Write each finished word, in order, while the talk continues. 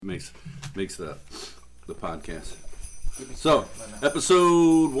makes the podcast. So,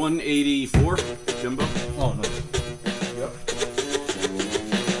 episode 184, Jimbo. Oh no. Yep.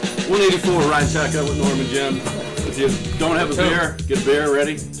 184, Ride Shotgun with Norm and Jim. If you don't have a beer, get a beer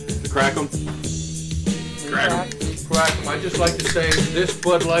ready to crack them. Crack them. I just like to say this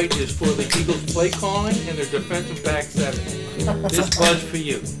Bud Light is for the Eagles play calling and their defensive back seven. This Bud's for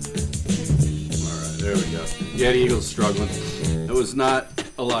you. All right, there we go. Yeah, the Eagles struggling. It was not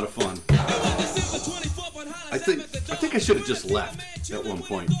a lot of fun. I think I should have just left at one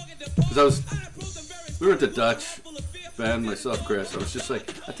point because we were at the Dutch, Ben, myself, Chris. I was just like,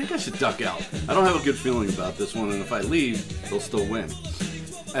 I think I should duck out. I don't have a good feeling about this one, and if I leave, they'll still win.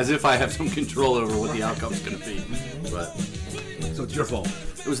 As if I have some control over what the outcome's going to be. But so it's your fault.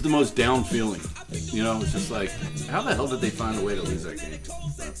 It was the most down feeling. You know, it was just like, how the hell did they find a way to lose that game?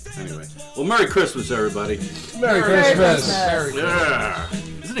 But anyway, well, Merry Christmas, everybody. Merry Christmas. Yeah.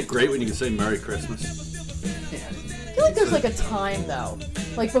 Isn't it great when you can say Merry Christmas? I feel like there's like a time though.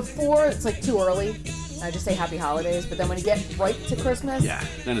 Like before, it's like too early. I just say Happy Holidays, but then when you get right to Christmas, yeah,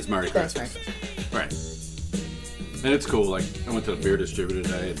 then it's Merry Christmas. Right. And it's cool. Like I went to the beer distributor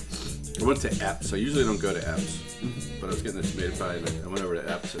today. And I went to Epps. I usually don't go to Epps, but I was getting a tomato pie, and I went over to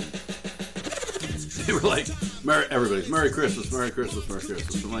Epps, and they were like, "Everybody's Merry Christmas, Merry Christmas, Merry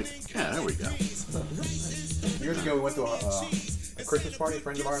Christmas." I'm like, "Yeah, there we go." Years ago, we went to a Christmas party a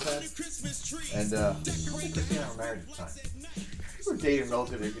friend of ours had, and I don't think Christy and I were married at the time. We were dating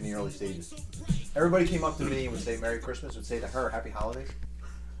relatively in the early stages. Everybody came up to me and would say Merry Christmas, would say to her Happy Holidays.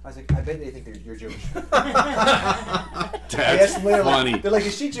 I was like, I bet they think you're Jewish. That's funny. They're like,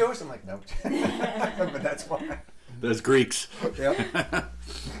 is she Jewish? I'm like, no. But that's why. That's Greeks. Yep.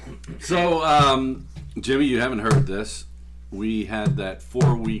 So, Jimmy, you haven't heard this. We had that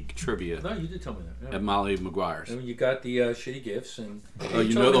 4-week trivia. No, you did tell me that. Yeah. At Molly McGuire's. And you got the shitty gifts. And oh,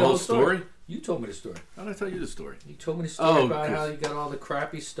 you know the whole story? You told me the story. How did I tell you the story? You told me the story about how you got all the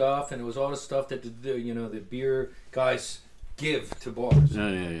crappy stuff, and it was all the stuff that the beer guys give to bars.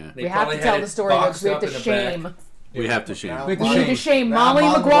 Yeah. We have to tell the story because we have to shame. We have to shame. We need to shame Molly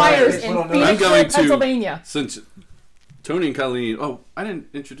McGuire's in Phoenix, Pennsylvania. Since Tony and Colleen, I didn't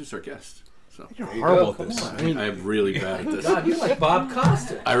introduce our guest. So. You're horrible at this. I mean, I'm really bad at this. God, you're like Bob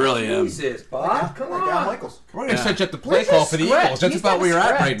Costa. I really am. Jesus, Bob, come on. Al Michaels. We're going to set you up the play call for the Eagles. That's about where you're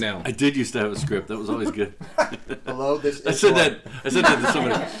at right now. I did used to have a script. That was always good. Hello, this is I said that to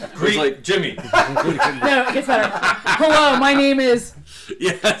somebody. Greet like Jimmy. No, it gets better. Hello, my name is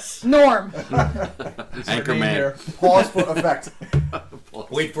Norm. Anchorman. Pause for effect.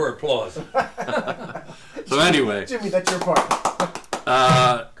 Wait for applause. So anyway. Jimmy, that's your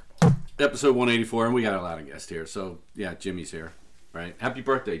part. Episode 184, and we got a lot of guests here. So, yeah, Jimmy's here, right? Happy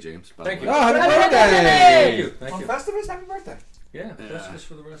birthday, James. Thank you. Oh, happy birthday! Thank you. Thank On you. Festivus, happy birthday. Yeah, Festivus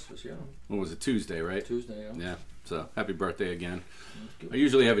for the rest of us, yeah. What was it, Tuesday, right? Tuesday, yeah. Yeah, so happy birthday again. I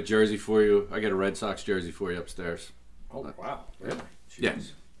usually have a jersey for you. I got a Red Sox jersey for you upstairs. Oh, wow. Really? Yeah.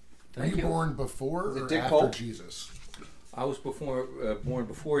 Were you born before or Dick after Cole? Jesus? I was born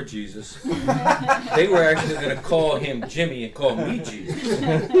before Jesus. They were actually going to call him Jimmy and call me Jesus.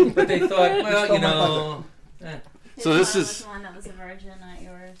 But they thought, well, you know. So this is... was the one that was a virgin, not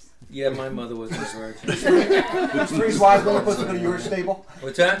yours. Yeah, my mother was a virgin. The three wise men were supposed to go to your stable.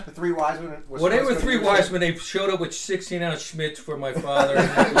 What's that? The three wise men. Well, they were three wise men. They showed up with 16-ounce Schmitz for my father.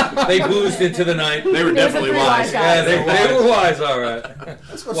 They boozed into the night. They were definitely wise. Yeah, they were wise, all right.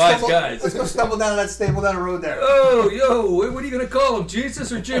 Wise guys. Let's go stumble down that stable down the road there. Oh, yo, what are you going to call him, Jesus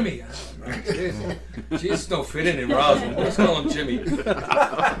or Jimmy? Jesus don't fit in Roslyn. Let's call him Jimmy.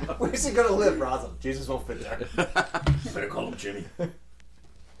 Where's he going to live, Roslyn? Jesus won't fit there. Better call him Jimmy.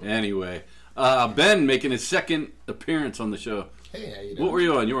 Anyway, Ben making his second appearance on the show. Hey, how you doing? What were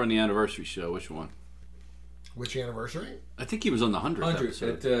you on? You were on the anniversary show. Which one? Which anniversary? I think he was on the 100th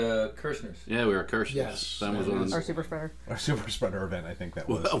episode. At Kirshner's. Yeah, we were at Kirshner's. Yes. Ben was on Our super spreader. Our super spreader event, I think that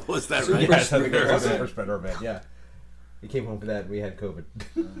was. Well, was that Super right? Yes, I think spreader that was a event. super spreader event, yeah. We came home for that, we had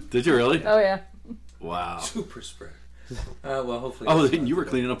COVID. Did you really? Oh yeah. Wow. Super spreader. Well, hopefully. Oh, then you were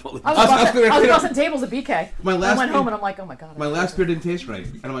cleaning up all the... I was busting tables at BK. My last I went beer- home and I'm like, oh my god. My last beer didn't taste right.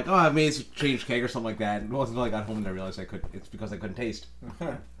 And I'm like, I may have changed keg or something like that. And it wasn't until I got home and I realized it's because I couldn't taste.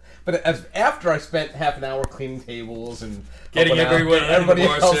 But after I spent half an hour cleaning tables and Getting everybody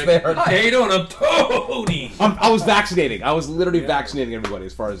else sick. there. Hey, don't I'm Tony. I was vaccinating. I was literally vaccinating everybody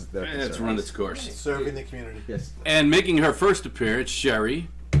as far as they're concerned. It's run its course. Serving the community. Yes. And making her first appearance, Sherri.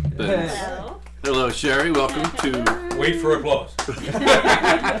 Hello. Hello, Sherri. Welcome to... Wait for applause.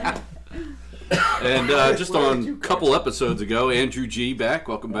 And just on a couple episodes ago, Andrew G. back.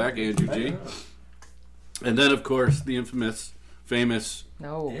 Welcome back, Andrew G. And then, of course, the famous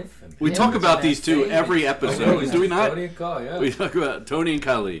No. Infamous. We talk about these two every episode. Do we not? Tony and Carl, yeah. We talk about Tony and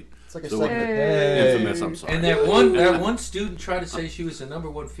Colleen. It's like a So segment. infamous, I'm sorry. And that one student tried to say she was the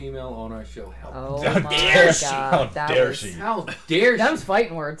 #1 female on our show. Oh How my dare she? God. How That dare was- she? How dare she? That was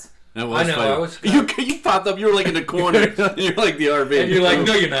fighting words. That was I know, funny. I was- You popped up. You were like in the corner. You're like the RV. And you're like,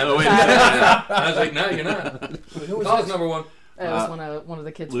 no, you're not. Oh, wait. I was like, no, you're not. Who was Carl's this? *1. It was one of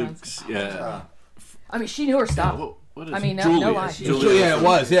the kids' Luke's, friends. yeah. I mean, she knew her stuff. What is I mean, no Julia? lie. Yeah, it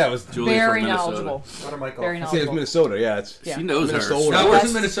was. Yeah, it was. Julia Very from Minnesota. knowledgeable. Not a mic off. Very See, it's knowledgeable. Minnesota. Yeah, it's. Yeah. She knows Minnesota. her. No, it Best-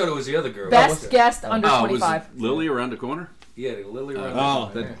 wasn't Minnesota. It was the other girl. Best guest under Oh, was 25. Lily around the corner? Yeah, the Lily around Oh, the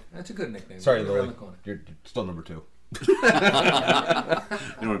corner. that- Yeah, that's a good nickname. Sorry, Lily Lily. around the corner. You're still number 2. You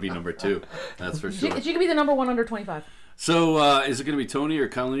don't want to be number 2. That's for sure. She could be the #1 under 25. So, is it going to be Tony or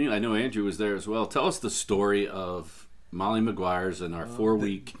Colleen? I know Andrew was there as well. Tell us the story of Molly Maguire's and our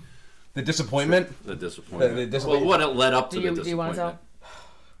 4-week The disappointment. the disappointment. The disappointment. Well, what it led up to Do the you disappointment. want to tell?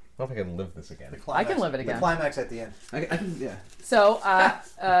 I don't think I can live this again. I can live it again. The climax at the end. I can. Yeah. So,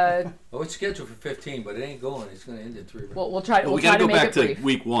 Oh, it's scheduled for 15, but it ain't going. It's going to end in 3 weeks. we'll try. Well, We'll we try got to to go make back it to brief.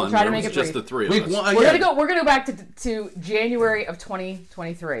 week 1. We'll try to There make was it just brief. the 3 of Week us. 1. We're Yeah. gonna go back to January of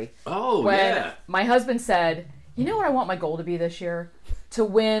 2023. Oh, When yeah. my husband said, "You know what I want my goal to be this year? To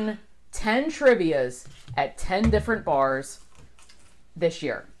win 10 trivias at 10 different bars this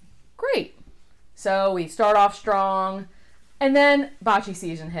year." Great. So we start off strong, and then bocce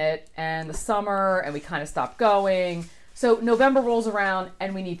season hit, and the summer, and we kind of stopped going. So November rolls around,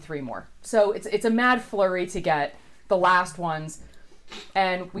 and we need 3 more. So it's a mad flurry to get the last ones,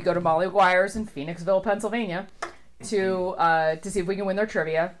 and we go to Molly Maguire's in Phoenixville, Pennsylvania, to see if we can win their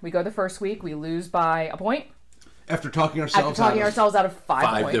trivia. We go the first week, we lose by a point. After talking ourselves Out of 5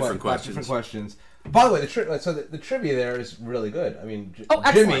 5 points. different questions. Different questions. By the way, the trivia there is really good. I mean, Oh,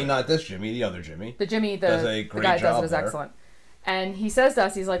 Jimmy, excellent. not this Jimmy, the other Jimmy. The Jimmy, Does a the great guy that does job it is there. excellent. And he says to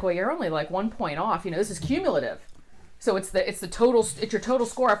us, he's like, "Well, you're only like 1 point off. You know, this is cumulative. So it's the total. It's your total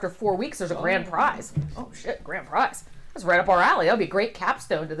score after 4 weeks. There's a grand prize. Oh shit, grand prize. That's right up our alley. That'll be a great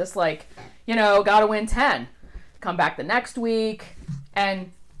capstone to this. Like, got to win 10. Come back the next week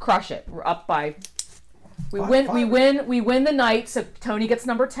and crush it. We're up by. We win the night. So Tony gets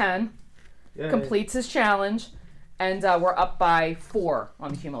number 10. Completes his challenge, and we're up by 4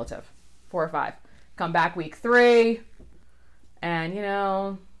 on the cumulative, 4 or 5. Come back week 3, and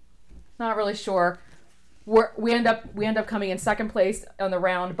not really sure. We end up coming in second place on the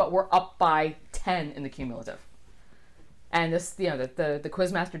round, but we're up by 10 in the cumulative. And this, the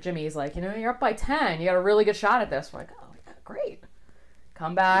quizmaster Jimmy is like, you're up by 10. You got a really good shot at this. We're like, oh yeah, great.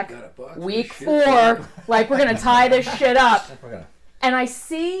 Come back You got a box week of shit. 4, like we're gonna tie this shit up. Okay. And I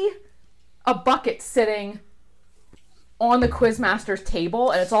see a bucket sitting on the quizmaster's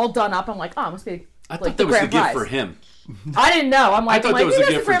table, and it's all done up. I'm like, oh, it must be I like thought that was the grand gift prize. for him. I didn't know. I'm I like, thought that was maybe a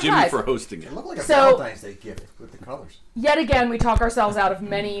that's gift for grand Jimmy prize. for hosting it. It looked like a So- Valentine's Day gift with the colors. Yet again, we talk ourselves out of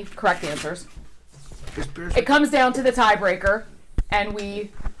many correct answers. It comes down to the tiebreaker, and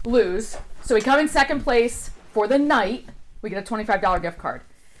we lose. So we come in second place for the night. We get a $25 gift card.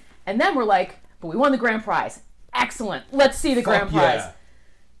 And then we're like, but we won the grand prize. Excellent. Let's see the grand prize. yeah.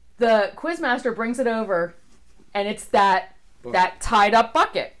 The quizmaster brings it over, and it's that tied up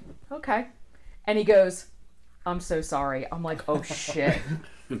bucket. Okay. And he goes, I'm so sorry. I'm like, oh shit.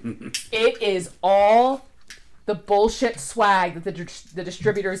 It is all the bullshit swag that the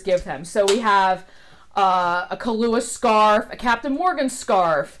distributors give him. So we have a Kahlua scarf, a Captain Morgan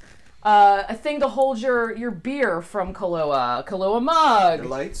scarf, a thing to hold your beer from Kahlua, a Kahlua mug, The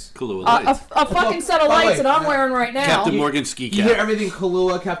lights. Kahlua a Lights. fucking set of By the lights way, that I'm wearing right now. Captain Morgan ski You hear cap. everything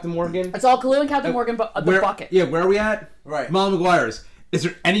Kahlua, Captain Morgan? It's all Kahlua and Captain Morgan, but the Where- bucket. Yeah, where are we at? Right. Molly Maguire's. Is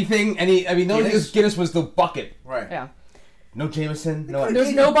there anything, the only thing that was Guinness was the bucket. Right. Yeah. No Jameson, no...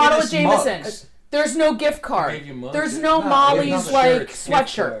 There's no bottle of Guinness Jameson. mugs. There's no gift card. gave you mugs. There's no No, Molly's no like shirts,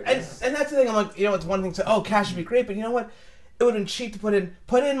 sweatshirt. gift card. And that's the thing, I'm like, it's one thing to, cash would be great, but you know what? It would have been cheap to put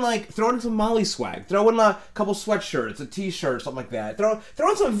in like, throw in some Molly swag. Throw in a couple sweatshirts, a t-shirt, something like that. Throw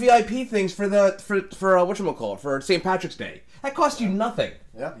in some VIP things for whatchamacallit, for St. Patrick's Day. That cost you nothing.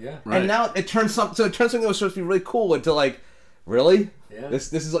 Yeah. Yeah. Right. And now it turns something that was supposed to be really cool into like, really? Yeah.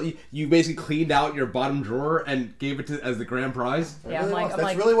 This is like, you basically cleaned out your bottom drawer and gave it as the grand prize? Yeah, I'm That's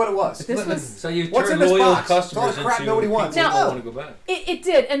like, really what it was. this was. So you What's turn in this loyal box? It's all customers the crap into nobody people wants. who Now- don't want to go back. It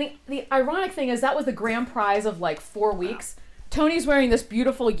did, and the ironic thing is that was the grand prize of like 4 weeks. Tony's wearing this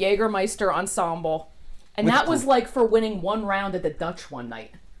beautiful Jägermeister ensemble, and that was like for winning 1 round at the Dutch one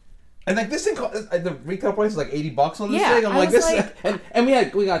night. And like this thing, the retail price is like $80 on this Yeah, thing. I'm I like was this, like- and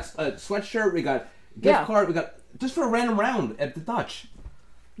we got a sweatshirt, we got gift Yeah. card, we got just for a random round at the Dutch.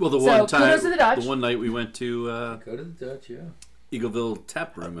 Well, the So, one time, kudos to the Dutch. the one night we went to Go to the Dutch, yeah. Eagleville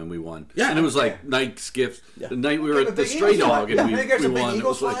Tap Room and we won. Yeah. And it was like night gifts. Yeah. The night we were at the Eagles Stray flag. Dog and I think there's we a big won. It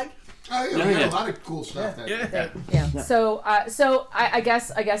Eagles was flag. like, Oh, yeah, we had a lot of cool stuff that day. Yeah. So I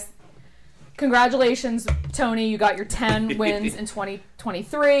guess congratulations, Tony. You got your 10 wins in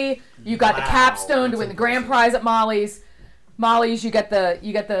 2023. You got the capstone to win the grand prize at Molly's. Molly's, you get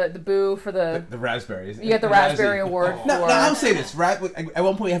the boo for the raspberries. You get the raspberry award for. No, I'll say this. At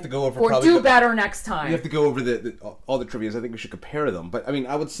one point, you have to go over. Or probably do better next time. You have to go over all the trivias. I think we should compare them. But I mean,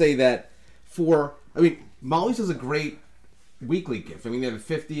 I would say that Molly's is a great weekly gift. I mean, they have a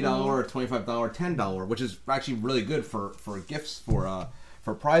 $50, $25, $10, which is actually really good for gifts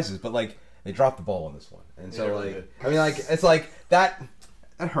for prizes. But like, they dropped the ball on this one, and so it's like that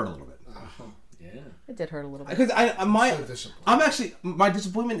hurt a little bit. It did hurt a little bit. Because my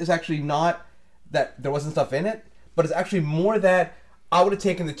disappointment is actually not that there wasn't stuff in it, but it's actually more that I would have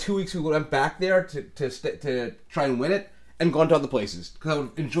taken the 2 weeks we went back there to try and win it and gone to other places, because I would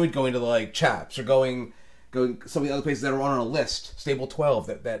have enjoyed going to like Chaps or going some of the other places that are on our list, Stable 12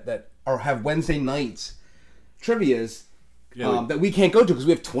 that have Wednesday nights trivias. That we can't go to because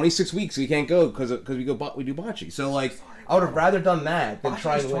we have 26 weeks. We can't go because we do bocce. So like, I would have rather done that than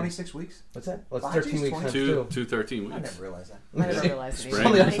try and win. 26 weeks. What's that? Well, it's 13 weeks. Times two 13 weeks. I never realized that. I never realized it.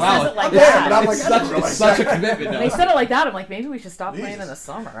 Spring. He says it like Yeah, that. but I'm like, it's such a commitment. They said it like that. I'm like, maybe we should stop playing in the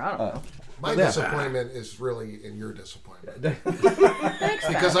summer. I don't know. My disappointment is really in your disappointment. Thanks,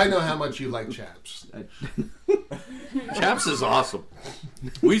 Because Dad. I know how much you like Chaps. Chaps is awesome.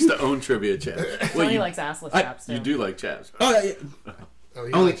 We used to own trivia Chaps. Tony likes assless chaps too. You do like Chaps. Oh, yeah. Oh,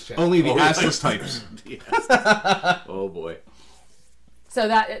 he Only likes Chaps. the Oh, assless types. Yes. Oh boy. So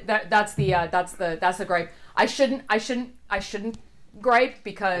that's the gripe. I shouldn't gripe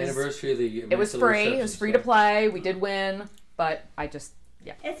because Anniversary of the it was free. It was free to play. We did win, but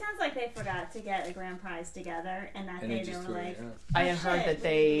yeah. It sounds like they forgot to get a grand prize together, and that And day it they just were threw like, it out. I "Oh, had heard shit, that we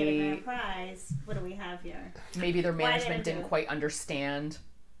didn't get a they grand prize. What do we have here?" maybe their Why management didn't didn't do- quite understand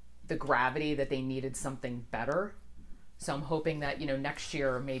the gravity that they needed something better. So I'm hoping that next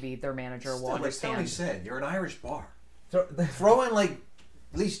year maybe their manager will Still, like Tony understand. said, you're an Irish bar. Throw in like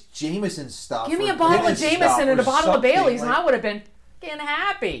at least Jameson stuff. Give me or a bottle of Guinness stuff Jameson and or a bottle of something, Bailey's, like- and I would have been fucking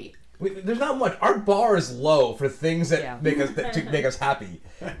happy. There's not much. Our bar is low for things that make us happy,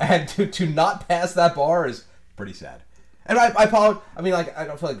 and to not pass that bar is pretty sad. And I apologize. I mean, like, I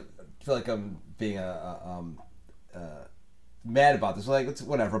don't feel like I'm being mad about this. Like, it's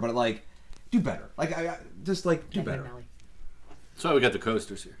whatever. But like, do better. Like, I just like do better. That's why we got the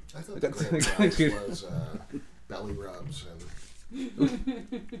coasters here. I thought the grand prize was belly rubs and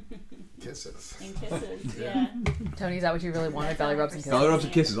kisses. And kisses, yeah. Tony, is that what you really wanted? Belly rubs and kisses? Belly rubs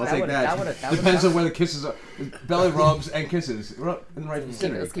and kisses. I'll take that. That Depends on where the kisses are. Belly rubs and kisses. We're in the right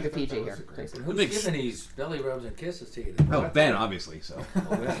vicinity. Let's keep it PG here. Who's giving these belly rubs and kisses to you? Oh, Ben, obviously. So.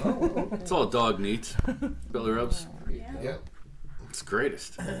 It's all a dog needs. Belly rubs. Yeah. It's the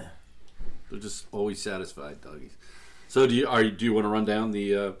greatest. They're just always satisfied doggies. So do you want to run down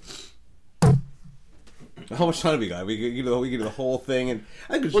the? How much time have we got? We can do the whole thing, and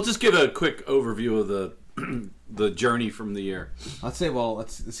We'll just give a quick overview of the journey from the year. let's say. Well,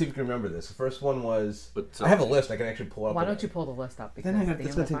 let's see if we can remember this. The first one was. But, I have a list. I can actually pull up. Why don't you pull the list up? Because Then at the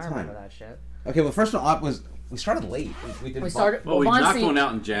it's end of gonna the take I remember time. that shit. Okay, well, the first one was we started late. We did. We started. Well, we Von knocked C- one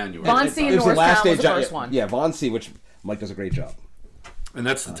out in January. Von C and It was the last Northtown day. was the first one. Yeah, Von C, which Mike does a great job. And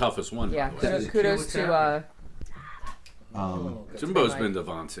that's the toughest one. Yeah, by the way. kudos to Jimbo's been to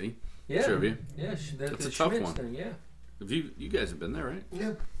Vonsi. Yeah. Trivia. Yeah, That's the a tough Schmitz one. Thing, yeah. Have you guys have been there, right?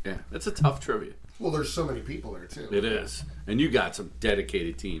 Yeah. Yeah, that's a tough trivia. Well, there's so many people there too. It is, and you got some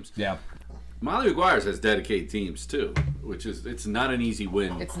dedicated teams. Yeah. Molly McGuire's has dedicated teams too, which is it's not an easy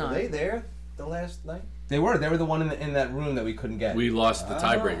win. It's Were not. they there the last night? They were the one in that room that we couldn't get. We lost the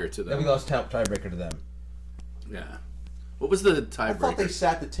tiebreaker to Then them. we lost tiebreaker to them. Yeah. What was the I thought they tiebreaker?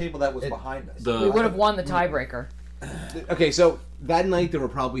 sat the table that was behind us. We would have won the tiebreaker. Okay, so that night there were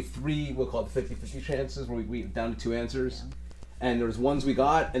probably three, we'll call it 50-50 chances, where we down to two answers. Yeah. And there's ones we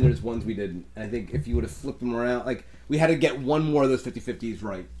got, and there's ones we didn't. And I think if you would have flipped them around, like, we had to get one more of those 50-50s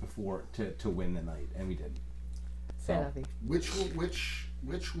right before to win the night, and we did. So, Which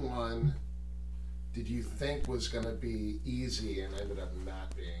one did you think was going to be easy and ended up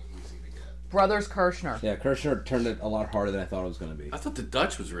not being easy to get? Brothers Kirshner. yeah, Kirshner turned it a lot harder than I thought it was going to be. I thought the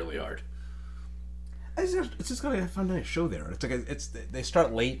Dutch was really hard. It's just got to find a show there. It's like they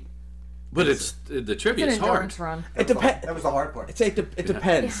start late. But it's the trivia It's is an hard. endurance run. It depends. That was the hard part. It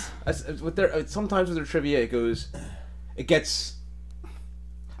depends. Sometimes with their trivia, it gets.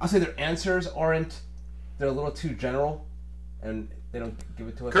 I'll say their answers aren't. They're a little too general, and they don't give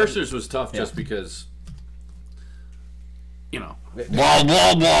it to us. Kirshner's was tough Yeah. just because blah,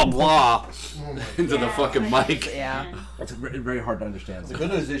 blah, blah, blah, into the fucking mic. Yeah. It's very hard to understand. The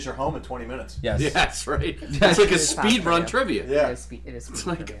good news is you're home in 20 minutes. Yes. Yes, right. It's like a speed run trivia. Yeah. It is It's speed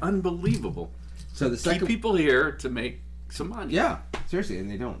like trivia. unbelievable. So the Keep second. people here to make some money. Yeah. Seriously, and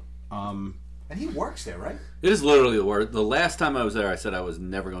they don't. And he works there, right? It is literally the word. The last time I was there, I said I was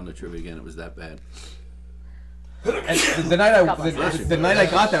never going to trivia again. It was that bad. And the night the night I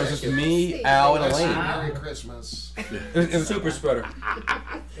got there was just me, Al, and Elaine. Merry Christmas. It was Super spreader.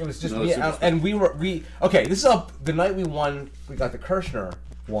 It was just No, me, super Al, and okay. This is how the night we won. We got the Kirshner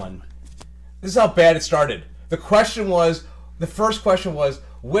one. This is how bad it started. The first question was,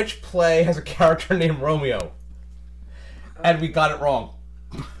 which play has a character named Romeo? And we got it wrong.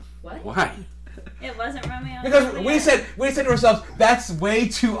 What? Why? It wasn't Romeo. and Because Juliet. we said to ourselves, that's way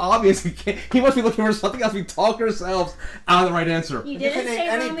too obvious. He must be looking for something else. We talked ourselves out of the right answer. You You didn't can name say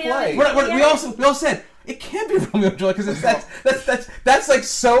any Romeo. play. and We all Juliet? said it can't be Romeo and Juliet because that's like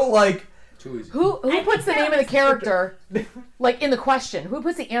so like. Too easy. Who I puts the think name that of the character, like in the question? Who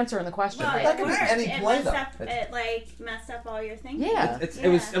puts the answer in the question? Well, That it could be worked. any It play, messed though. up. It like messed up all your thinking. Yeah. It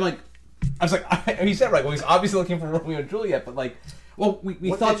was. I'm like, I was like, he said right. Well, he's obviously looking for Romeo and Juliet, but like, well, we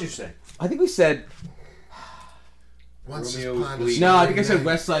What thought. did you say? I think we said Once Romeo's upon a bleeding. no. I think I said night-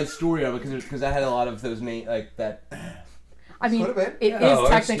 West Side Story because that had a lot of those names like that. I mean, Could've been. it is No, it's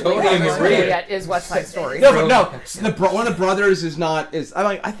technically Tony and Romeo and Maria. Juliet is West Side Story. No, but no. One of the brothers is not. I'm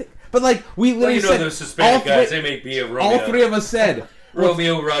like I think, but like we Well, literally you know said those Hispanic all guys, three- they make me a Romeo. all three of us said.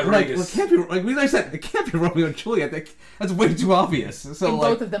 Romeo We're like, well, Rodriguez. it can't be. Like we literally said, it can't be Romeo and Juliet. That's way too obvious. So In like,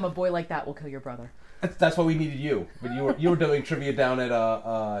 both of them, a boy like that will kill your brother. that's why we needed you. But you were doing trivia down at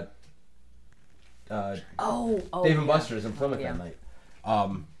Oh, Dave and yeah. Buster's in Plymouth Yeah. that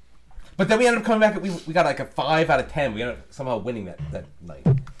night. But then we ended up coming back. We got like a 5 out of 10. We ended up somehow winning that night.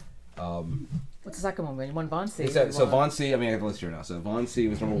 What's the second one? We won Von C. So Von C. I mean, I have the list here now. So Von C.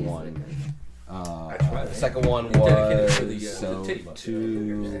 was number 1. tried The it. second one Dedicated was to the titty mug.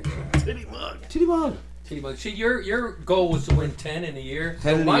 Titty mug. Titty Mug. Titty mug. See, your goal was to win 10 in a year.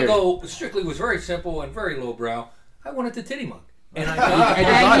 10 in a My year. goal strictly was very simple and very lowbrow. I wanted the titty mug. And I And got it.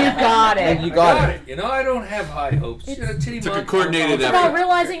 And you got it. And you I got it. You know, I don't have high hopes. You know, titty Took a mug. coordinated It's effort. about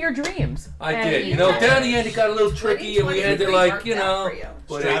realizing your dreams. I And did. You know, down the end it got a little tricky and we had to like, you know,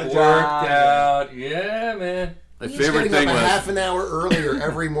 but it Strategize. worked out. Yeah, man. My He's favorite getting thing up a was half an hour earlier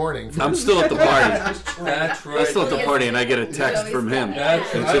every morning. I'm still at the party. That's I'm right. still at the party, and I get a text from him.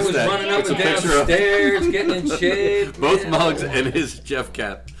 That's, It's I just was that- running up it's and a down picture of- stairs, getting in shape. Both man. mugs and his Jeff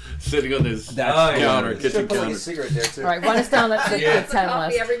cap sitting on his That's counter, hilarious. kitchen Should put like a counter. cigarette there too. All right, run us down the 10 Coffee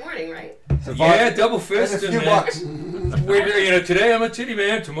list. every morning, right? So Von- Yeah, double That's a fisted, few man. bucks. You know, today I'm a titty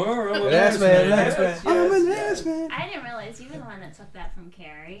man, tomorrow I'm a Yes, man. Yes, Yes, yes, man. I'm an yes. ass man. I didn't realize you were the one that took that from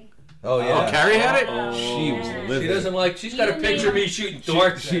Carrie. Oh yeah. Oh, Carrie had it? Oh, She was yeah. livid. She doesn't like, she's got a You picture of me shooting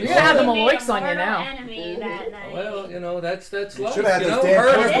darts. You're gonna have the You made Maloiks a on you mortal now. enemy that night. Well, you know, that's life. should have You this know, damn her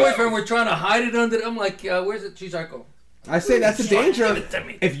and her picture. boyfriend were trying to hide it under. I'm like, where's it? She's like, oh, I say that's the danger. Give it to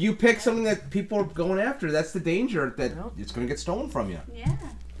me. If you pick something that people are going after, that's the danger that it's going to get stolen from you. Yeah,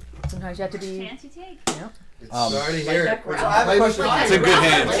 Sometimes you have to be. chance you take. sorry to hear it. I have a question. It's in good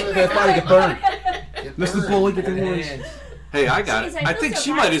hands. That's why you get burned. Get Mr. burned. Bully, get the horns. And Hey, I got it. Jeez, I feel think so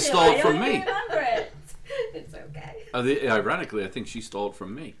she might have bad stole too. it from I don't me. even remember it. It's okay. Ironically, I think she stole it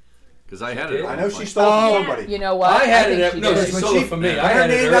from me. Because I had it. at I one I know point. she stole from Oh, somebody. You know what? I had think it. she No, did. she When stole it from me. When I her had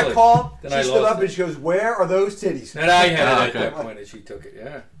it name got early. called, Then she I stood lost up it. and she goes, "Where are those titties?" Then I had Oh, it okay. at that point, and she took it.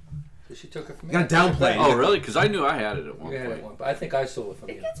 Yeah, so she took it from me. You gotta downplay it. Oh, really? Because I knew I had it at one You had it point. one, but I think I stole it from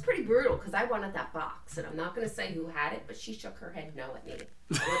It you. gets pretty brutal because I wanted that box, and I'm not going to say who had it, but she shook her head no at me.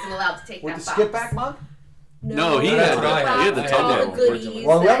 I wasn't allowed to take With that the box. skip back mug? No, he That's had what I it. had. He had the I had all tumbler the one. goodies.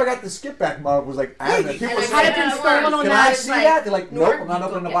 Well, that- whoever got the skip back mug was like adamant. People And were I Had it saying, been stolen on "Can that? I was see like, that?" They're like, "Nope, Norm, I'm not you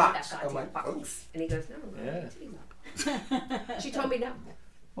opening the go get box." that I'm like, goddamn "Oh." box. And he goes, no, Yeah. she told me no.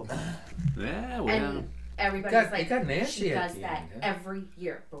 Yeah, well. And everybody's Got- like, it got nasty she at does the that end, yeah. every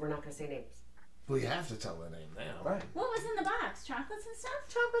year, but we're not going to say names. Well, you have to tell the name now. Right. What was in the box? Chocolates and stuff?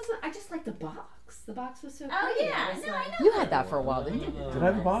 Chocolates, I just like the box. The box was so Oh pretty. yeah, I was no, like, I know. You had that for a while, didn't you? Did I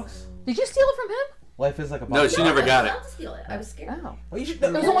have a box? Did you steal it from him? Life is like a box. No, she never got it. I was allowed to steal it. I was scared. Oh. Well, you should.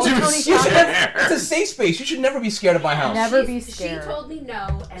 It was almost She a was Tony You should Shop. never, it's a safe space. You should never be scared of my house. Never be She scared. told me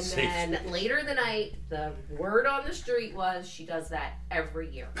no, and Safe. then later in the night, the word on the street was she does that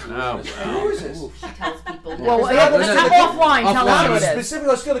every year. Oh, And wow. who is this? She tells people no. Well, Is yeah, that- let's is come that- offline. Tell us who it is.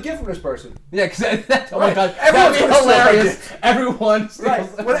 Specifically, steal a gift from this person. Yeah, because that. Oh my Right. god, Everyone's that would be gonna steal hilarious. Everyone steals.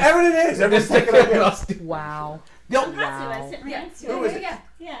 Right. Whatever it is, everyone's Just taking it away. Wow. No. I'm Wow. sitting Yeah. next to Who it. is it?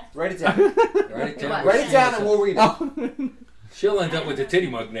 Yeah. Write it down. Write it down. Write it down and we'll read it. She'll end up with the titty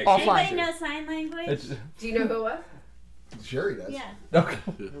mug next Offline. year. Anybody know sign language? It's, Do you know who it was? Sherri does. Yeah. Okay.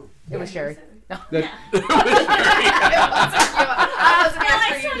 It was Sherri. No. Yeah. I wasn't No, I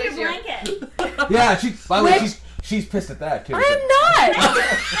asking saw you your this year. blanket. Yeah, by the way, Wait. she's pissed at that too. I am not.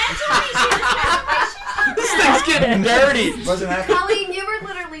 This thing's getting dirty. Wasn't happy. Colleen, you were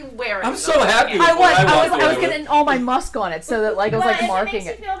literally wearing I'm them. so happy. I was walked away with. getting all my musk on it, so that like I was Well, like if marking it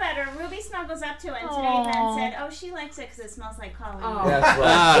makes it. you feel better, Ruby snuggles up to it, and today Aw. Ben said, "Oh, she likes it because it smells like Colleen." Oh. That's right.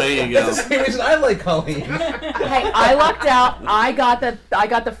 Ah, there you That's go. the same reason I like Colleen. Hey, I lucked out. I got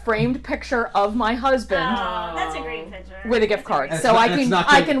the framed picture of my husband Oh, that's a great picture. with a gift That's card, great It's so not- I it's can not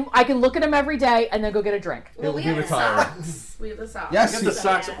I good. can look at him every day and then go get a drink. Well, we He have the retired. socks. We have the socks. Yes. Get the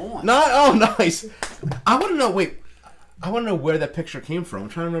socks on. Oh, nice. I want to know. Wait, I want to know where that picture came from. I'm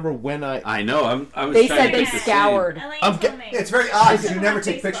trying to remember when I know. I was They trying said to they get the scoured. Elaine I'm told ge- me. It's very odd because It's you on never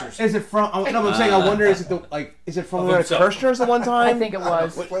take Facebook. pictures. Is it from? No, I'm saying. I wonder. Is it is it from Of we were at himself. Kirshner's the one time? I think it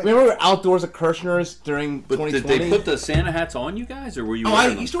was. Remember we were outdoors at Kirshner's during But 2020. did they put the Santa hats on you guys, or were you? Oh, I wearing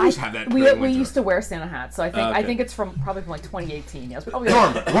them? used to always have that. We during we winter. used to wear Santa hats, so I think Okay. it's probably from like 2018. Yes, probably.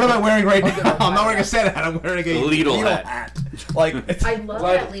 Norm, what am I wearing right now? I'm not wearing a Santa hat. I'm wearing a Lidl Lidl hat. Like it's, I love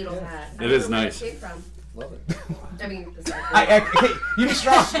Right. that Lidl hat. I It don't is know where nice. It came from. Love it. I mean, the you be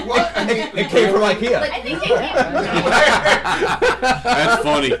strong. It came from IKEA. Like, I think they came from That's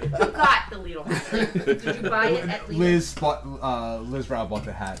funny. Who got the Lidl hat? Did you buy it at Lidl? Liz Brown bought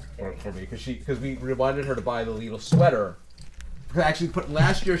the hat for me because we reminded her to buy the Lidl sweater. Because I actually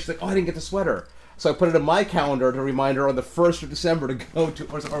last year she's like, oh, I didn't get the sweater, so I put it in my calendar to remind her on the 1st of December to go to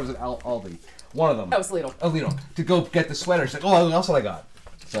or was it Aldi? One of them. That was Lidl. Oh, Lidl to go get the sweater. She's like, oh, what else did I got?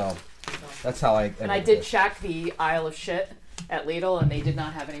 So that's how I. And I did check the aisle of shit at Lidl, and they did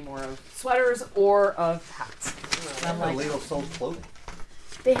not have any more of sweaters or of hats. And I'm like, Lidl sold clothing.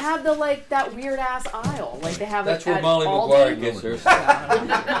 they have the like that weird ass aisle, like they have That's it where at Molly Aldi. McGuire gets hers.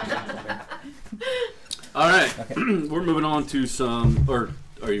 All right, we're moving on to some. Or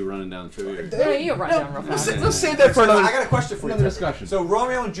are you running down the trivia? Yeah, you run down real fast. Let's save that for I another. got a question for you. Another discussion. So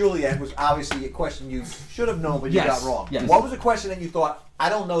Romeo and Juliet was obviously a question you should have known, but you Yes, got wrong. yes. What was the question that you thought, I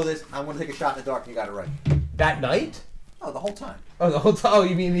don't know this, I'm going to take a shot in the dark, and you got it right? That night? Oh, the whole time. Oh, the whole time. Oh,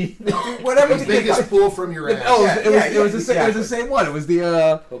 you mean the? Whatever The you think. biggest pull from your ass. Oh, Yeah, it was yeah, it was the same. It was the exactly. same one. It was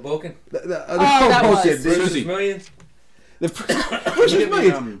the Hoboken that was. Hoboken. Susie. Millions. The Precious Give me,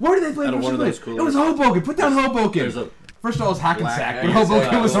 Millions. Where did they play out of Precious one of Millions? those It was Hoboken. Put down Hoboken. There's a First of all, it was Hackensack, Black but Hoboken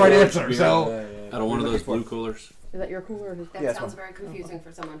Hackensack. was the right answer. So out of one of those blue coolers. Is that your cooler? Or his? That Yeah, it's sounds fine. very confusing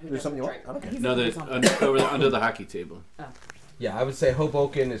for someone who There's doesn't something you drink. want? I don't care. No, over under the hockey table. yeah, I would say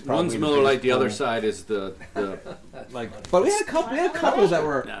Hoboken is probably One's the Miller biggest Lite. The other pull. side is the Like, but we had a couple. We had a couple that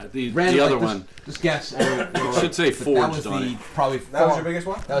were the random, other like, one. Just guess. It should say That forged was on the it. probably. That was your biggest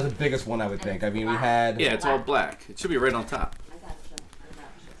one? That was the biggest one I would think. I mean, we had Yeah, it's all black. It should be right on top. I got you.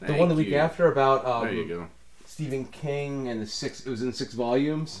 I got you. the one the Thank week you. after about There you go. Stephen King and the 6. It was in 6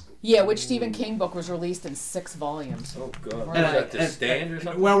 volumes. Yeah, which Stephen King book was released in 6 volumes. Oh God. And Was I- that the stand or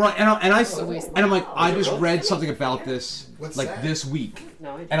something? Well, right, and I'm like, Wow. I just read something about this What's like that? this week,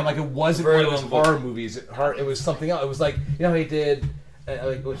 No, I and I'm like, it wasn't Very one of those long book. horror movies. It was something else. It was like, you know how he did. Like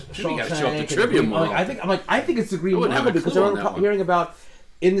it was You gotta show up to Shawshank and trivia Green- more. I think it's the Green I wouldn't have Mile a because clue I on remember that one. hearing about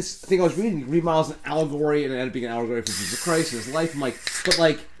in this thing I was reading, Green Mile is an allegory, and it ended up being an allegory for Jesus Christ and his life. I'm like, but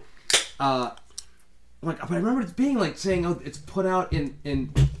like, but I remember it being like saying, oh, it's put out in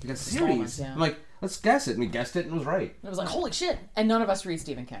like a series. Installments, yeah. I'm like, let's guess it, and we guessed it, and it was right. It was like, holy shit! And none of us read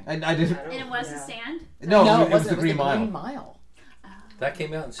Stephen King. And I didn't. And it was the stand? No, No, it was wasn't. the Green Mile. Green Mile. That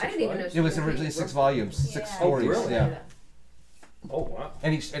came out in 6 I didn't even know. volumes? It was Stephen originally King 6 worked- volumes, 6 Yeah. stories. Oh, really? Yeah. Oh wow.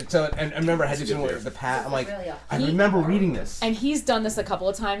 And I remember I had That's to a do good it with the pat. I'm like, Really I He- remember reading this. And he's done this a couple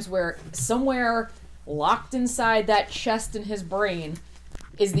of times where somewhere locked inside that chest in his brain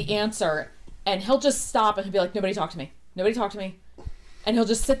is the answer, and he'll just stop and he'll be like, nobody talk to me. Nobody talk to me. And he'll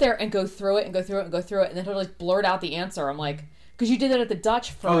just sit there and go through it and go through it and go through it, and then he'll like blurt out the answer. I'm like, because you did that at the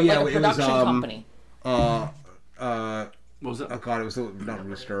Dutch for like a it was, production company. What was that? Oh god, it was not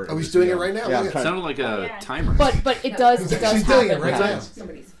Rooster. Oh, he's doing it right now. Yeah, Look I'm at trying- Sounded like a yeah. timer. But it does She's happen. doing it right now.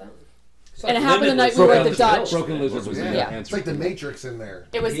 Somebody's phone. It's And it like happened the Limitless night we were at around the this Dutch. bill. Broken Lizards was the Yeah. Yeah. It's answer. like the Matrix in there.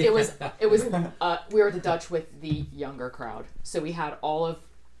 It was we were at the Dutch with the younger crowd. So we had all of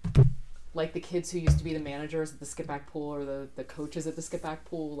like the kids who used to be the managers at the skip back pool or the coaches at the skip back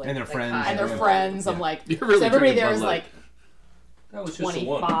pool, like and their friends. hi. and their Yeah. friends. I'm like, You're really so everybody drinking there Bud is Light. like That was just the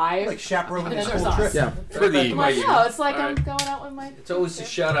one. 25. Like chaperoning And a then there's school us. trip. Yeah. For the I'm like, no, it's like All I'm right. going out with my. It's always a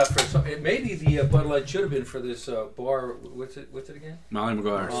shout out for some. Maybe the Bud Light should have been for this bar. What's it again? Molly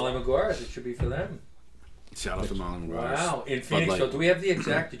McGuire. Molly McGuire's. It should be for them. Shout out to Marlon Brothers. Wow. In Bud Phoenix, Light. so do we have the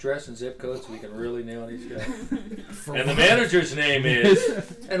exact address and zip code so we can really nail these guys? And the manager's name is,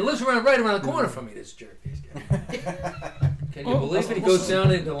 and lives right around the corner from me, this jerk. These guys. Can you believe it? He goes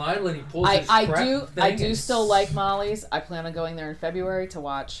down into Lionel and he pulls his I crap do thing. still like Molly's. I plan on going there in February to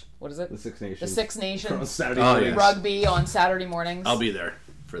watch, what is it? The Six Nations. The Six On Nations Saturday Oh, morning. yes. rugby on Saturday mornings. I'll be there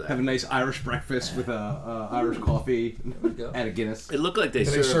for that. Have a nice Irish breakfast with Irish coffee go. and a Guinness. It looked like they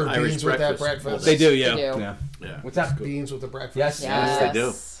Do they serve Irish beans with that breakfast. breakfast? They do, yeah. They do. Yeah. Yeah. What's that? Beans with the breakfast. Yes, Yes. they do.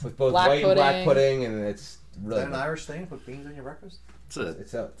 With both Black white and black pudding. pudding, and it's Is really that an good. Irish thing? Put beans in your breakfast? It's a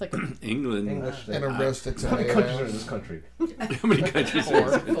It's a It's like a England. English thing. And a roasted How many countries are tomato. in this country? How many countries?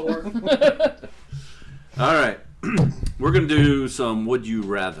 Four. All right. We're going to do some Would You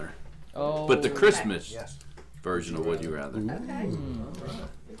Rather. oh. But the Christmas Yes. version of Would You Rather. Okay.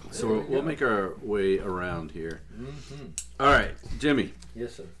 So we'll make our way around here. Mm-hmm. All right, Jimmy.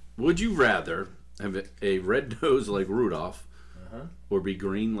 Yes, sir. Would you rather have a red nose like Rudolph Uh-huh. or be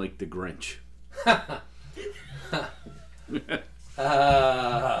green like the Grinch?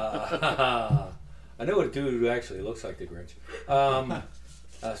 I know a dude who actually looks like the Grinch,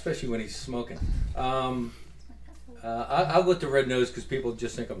 especially when he's smoking. I'll go with the red nose because people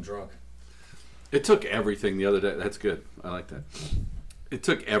just think I'm drunk. It took everything the other day. That's good. I like that. It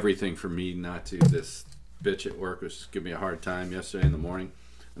took everything for me not to. This bitch at work was giving me a hard time yesterday in the morning,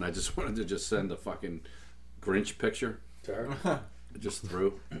 and I just wanted to just send a fucking Grinch picture. Sorry. I just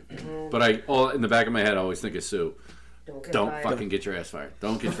threw. But I, all in the back of my head, I always think of Sue. Don't fucking get your ass fired.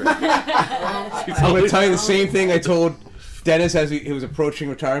 Don't get your ass fired. I'm going to tell you the same thing I told Dennis as he was approaching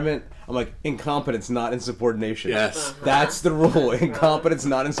retirement. I'm like, incompetence, not insubordination. Yes. That's the rule. Incompetence,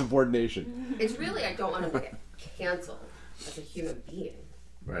 not insubordination. It's really, I don't want to get canceled as a human being.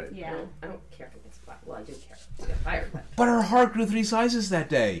 Right. Yeah. I don't care if it gets fired. Well, I do care if I get fired, but But her heart grew 3 sizes that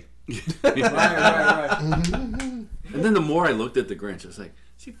day. Right. And then the more I looked at the Grinch, I was like,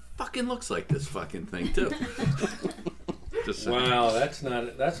 she fucking looks like this fucking thing too. Just saying. Wow, that's not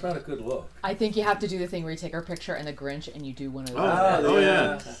a good look. I think you have to do the thing where you take our picture and the Grinch and you do one of those. Oh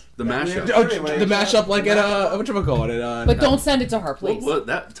yeah, the mashup. Oh, the mashup like at, whatchamacallit? But don't send it to her, please. What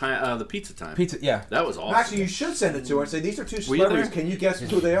that time? The pizza time. Pizza, yeah. That was awesome. Actually, you should send it to her and say, these are 2 Were you celebrities. there? Can you guess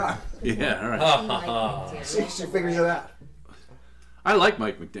who they are? Yeah, all right. I like it. See if she figures it out. I like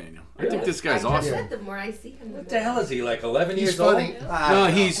Mike McDaniel. I think this guy's I just awesome. said the more I see him, What the hell is he, like 11 He's years funny. old? No,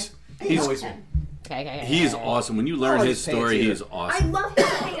 he's Okay. he's awesome. When you learn like his his story, pants he is I awesome. love his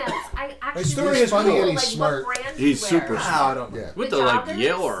pants. I actually His story really is funny cool. and he's like, smart. What brand He's do you wear? super Ah, I don't. Yeah. With The the like joggers?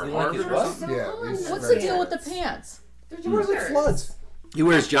 Yale or You like Harvard his or what? something. So Yeah, cool in he's those What's very the deal with the pants. pants? They're He wears like joggers. floods. He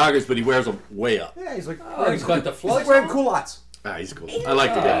wears joggers, but he wears them way up. Yeah, he's like, Oh, he's got the he's like floods wearing on? culottes. Ah, he's cool. I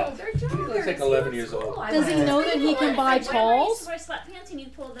like the Oh, guy. they're joggers. looks like 11 years old. Does he know that he can buy talls? Wear sweatpants and you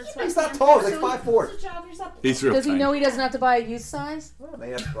pull the sweatpants. He's not tall. He's like so 5'4". the joggers up. He's real Does he tiny. know he doesn't have to buy a youth size? Well,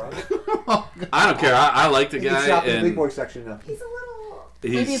 maybe that's a problem. I don't care. I like the He can guy, shop in the big and boy section now. He's a little.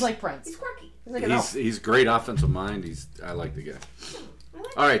 Maybe he's he's like Prince. He's quirky. He's like an elf. he's great offensive mind. I like the guy. I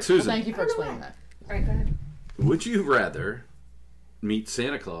like All right, Well, Susan. thank you for explaining that. All right, go ahead. Would you rather meet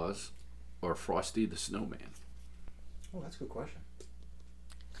Santa Claus or Frosty the Snowman? Oh, that's a good question.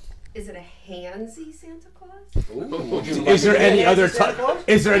 Is it a handsy Santa Claus? Is there any other type?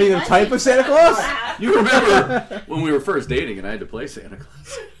 Is there any other type of Santa Claus? You remember when we were first dating and I had to play Santa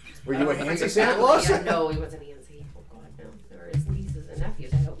Claus? Were you a Like handsy a Santa family. Claus? Yeah, no, he wasn't handsy. Oh God, no. There were his nieces and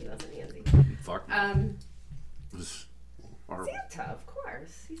nephews. I hope he wasn't handsy. Fuck. It was horrible. Santa, of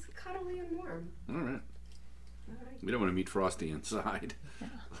course. He's cuddly and warm. All right. All right. We don't want to meet Frosty inside.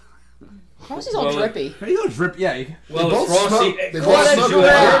 Frosty's all Well, drippy. Hey, you don't drip, yeah. You, Well, both if Frosty, smoke. They if both Frosty smoke you a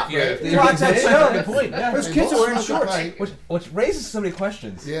at lot. work, yeah. They got that show. good point. Yeah. Those kids are wearing shorts. Which raises so many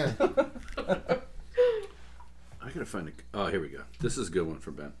questions. Yeah. I gotta find a. Oh, here we go. This is a good one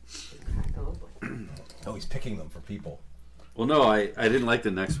for Ben. Oh boy. Oh, he's picking them for people. Well, no, I didn't like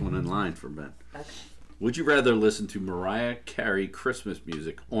the next one in line for Ben. Okay. Would you rather listen to Mariah Carey Christmas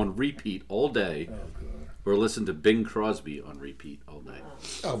music on repeat all day, or listen to Bing Crosby on repeat all day?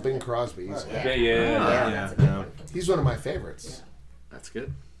 Oh, Bing Crosby. Yeah. Yeah, that's a good one. He's one of my favorites. That's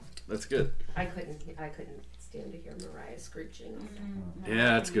good. That's good. I couldn't stand to hear Mariah screeching.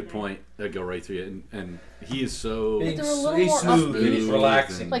 Yeah, that's a good point. That'd go right through you. And he is so. He's they're a little he's more smooth and he's upbeat.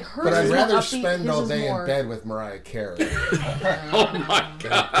 relaxing. Like hers But I'd is rather more upbeat, spend all his is day more... in bed with Mariah Carey Oh my than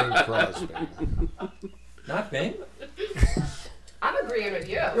God. Bing Crosby. Not Bing? I'm agreeing with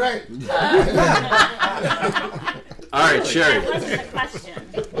you. Right. All right, Sherri. That wasn't the question.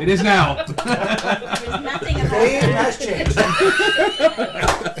 It is now. There's nothing The about game that. has changed.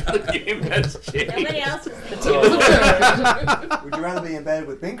 The game has changed. Nobody else was Would you rather be in bed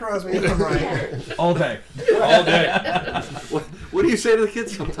with Bing Crosby or Ryan? All day. All day. What do you say to the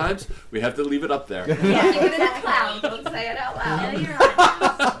kids sometimes? We have to leave it up there. Keep it in the cloud. Don't say it out No, loud. you're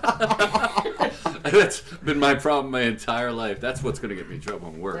right. That's been my problem my entire life. That's what's going to get me in trouble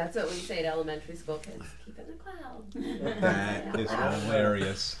in work. That's what we say to elementary school kids. Keep it in the cloud. That is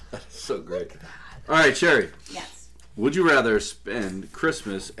hilarious. So great. All right, Sherri. Yes. Would you rather spend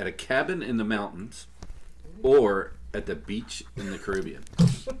Christmas at a cabin in the mountains or at the beach in the Caribbean?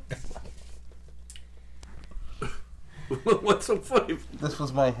 What's so funny? This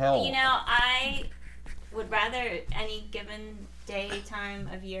was my hell. You know, I would rather any given day, time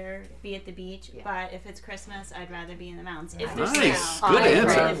of year be at the beach, but if it's Christmas, I'd rather be in the mountains. If there's Nice. snow. Good I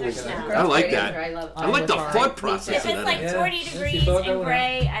answer. If there's snow. I like Great that. answer. I love it. I like the Sorry. thought process If of it's that. like Yeah. 40 Yeah, she degrees thought that and one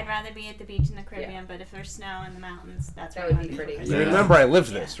gray, I'd rather be at the beach in the Caribbean. But if there's snow in the mountains, that's That where would I'd be pretty. for You Christmas. remember I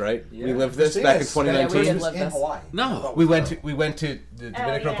lived this, right? Yeah. We lived this back in Yeah, we 2019. did live in this. Hawaii. No. We went to the Dominican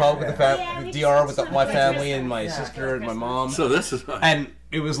yeah. Republic with the Yeah, the we DR just with went my for family and Christmas. my Yeah. sister and my Christmas. mom. So this is And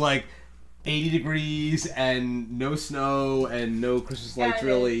it was like 80 degrees and no snow and no Christmas lights Yeah,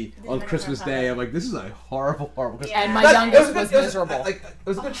 really the on Dominican Christmas Republic. Day. I'm like, this is a horrible Christmas. Yeah. And my But youngest it was good- miserable. It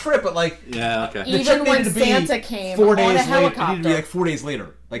was a good trip, but like Yeah, okay. the Even trip when needed to be Santa came 4 on days a later. It needed to helicopter. be like 4 days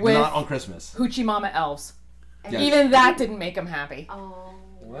later, like With- not on Christmas. Hoochie Mama elves. Yes. Even that didn't make him happy. Oh.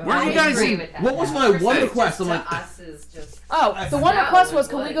 Where are you I guys agree in- with that. What was my Christmas one just request? I'm to like, us is just. Oh, the one No, request was, it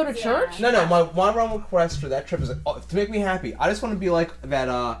can we would. go to church? no, my one request for that trip is to make me happy. I just want to be like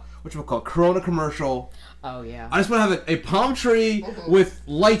that. Whatchamacallit, Corona commercial. Oh, yeah. I just want to have a palm tree with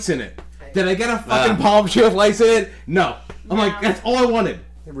lights in it. Did I get a fucking Ah. palm tree with lights in it? No. I'm like, that's all I wanted.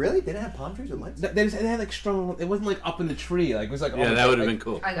 Really? They didn't have palm trees with lights? They just, it had like strong. It wasn't like up in the tree. Like it was like. Yeah, that would have been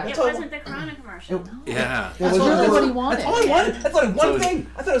cool. I got It it. wasn't the Corona commercial. Yeah. That's really what he wanted. That's all I wanted. That's like one So-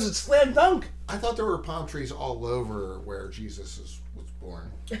 thing. I thought it was a slam dunk. I thought there were palm trees all over where Jesus was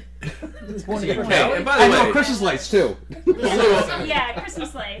born. Hey, and by I the know way, Christmas lights too. Yeah,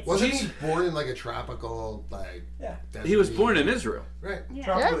 Christmas lights. Wasn't he born in like a tropical, like... Yeah. he was born in Israel. Right. Yeah.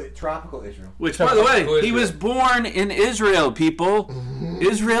 Tropical Israel. Which, by the way, Tropical he was born in Israel, people.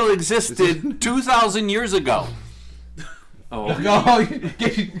 Israel existed 2,000 years ago. Oh, No,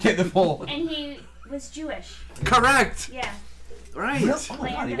 get the full. And he was Jewish. correct. Yeah. Right.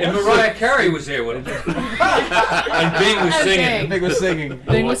 Land And of- Mariah Carey was there with him. And Bing was And singing. Big was singing.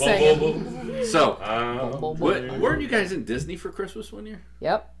 Bing was singing. So, weren't you guys in Disney for Christmas one year?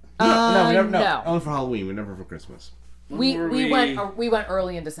 Yep. No, we never. No, no. only for Halloween. We never for Christmas. We Were went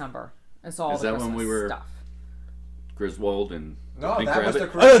early in December and saw all Is the that when Christmas we were- stuff. Griswold and No, Pink that was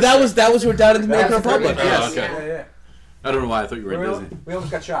Rabbit? the Oh, no, that was we're down in the Dominican That was Republic. the Yes. Yes. okay. Yeah, yeah. I don't know why I thought you were in Disney. We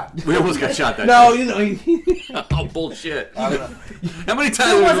almost got shot. We almost got shot that No, day. you know. Oh, bullshit. I don't know. How many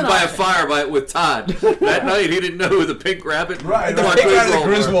times did we wasn't by a option. fire with Todd? That night he didn't know who the Pink Rabbit Right, and The Mark big guy the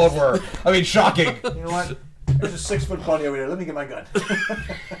Griswold were. Griswold were. I mean, shocking. You know what? There's a 6 foot bunny over there. Let me get my gun.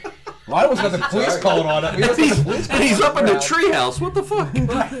 Well, I almost got the police calling on it. We almost got the police And he's calling up in the around. treehouse. What the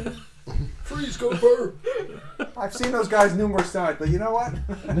fuck? Freeze, go burr. I've seen those guys numerous times, but you know what?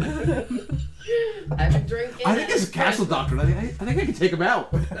 I've been drinking. I think it's a castle doctrine. I think I can take him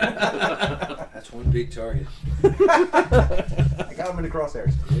out. That's one big target. I got him in the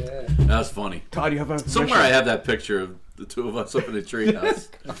crosshairs. Yeah. That's funny. Todd, you have a Somewhere I have that picture of the two of us up in the treehouse.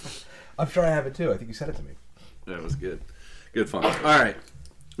 I'm sure I have it too. I think you sent it to me. That was good. Good fun. All right.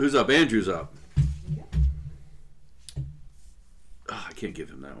 Who's up? Andrew's up. Oh, I can't give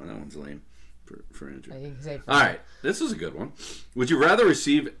him that one. That one's lame for Andrew. You can say All right. This is a good one. Would you rather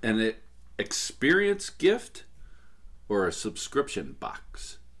receive an experience gift or a subscription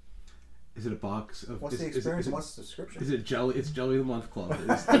box? Is it a box of? What's the experience and what's the subscription? Is it jelly? It's Jelly of the Month Club.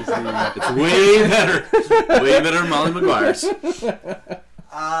 Is It's way better. Way better than Molly McGuire's.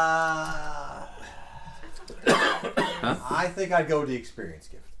 I think I'd go with the experience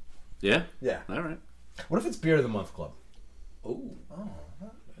gift. Yeah? Yeah. All right. What if it's Beer of the Month Club? Oh.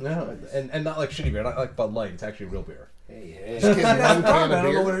 No, and not like shitty beer, not like Bud Light. It's actually real beer. Hey, Just hey. give me That's one fine, can but I of don't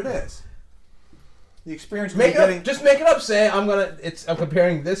know beer. what it is. The experience Make we're it getting. up. Just make it up. Say I'm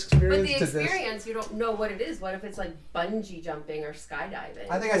comparing this But experience the to this. experience, you don't know what it is. What if it's like bungee jumping or skydiving?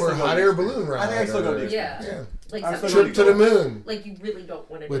 I think I Or still go hot with air the balloon ride. I think I still go with the yeah. Yeah. Like I'm something still Trip to the moon like you really don't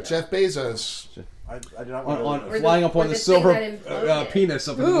want to with do. Jeff Bezos. I do not want on to. flying up or on the the thing silver that imploded. penis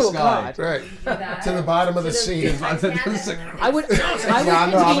up into the Ooh, sky. God. Right. That. To the bottom of the To sea. Titanic. I would No, I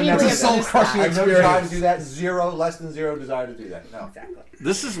would continually never- It's a soul-crushing that. I have no desire to experience. do that. Zero, less than zero desire to do that. No. Exactly.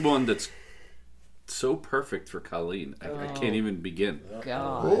 This is one that's so perfect for Colleen. I can't even begin.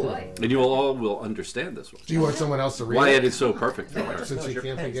 God. And you all will understand this one. Do you want someone else to read Why it? it is so perfect for her. Since you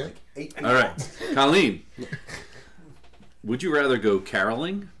can't begin? All right. Colleen, would you rather go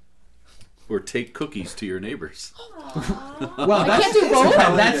caroling or take cookies to your neighbors? Well, I can't do both.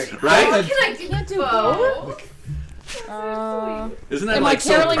 That's Right? How can I do both? Isn't that Am like I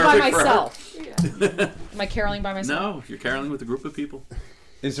caroling so by perfect for her? myself? Am I caroling by myself? No, you're caroling with a group of people.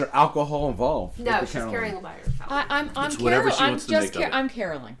 Is there alcohol involved? No, with the she's caroling? carrying by herself. I'm It's whatever caroling. she I'm wants to just make of it. I'm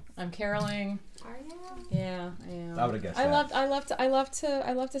caroling. I'm caroling. Are you? Yeah, I am. I would've guessed I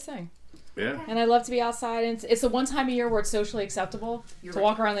that. love to sing. Yeah. And I love to be outside, and it's the one time a year where it's socially acceptable to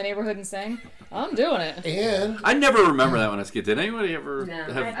walk around the neighborhood and sing. I'm doing it. And I never remember that when I was a kid. Did anybody ever No,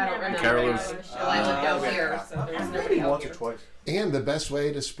 have I don't remember. carolers? I lived out here, so there's nobody out Once or here. twice. and the best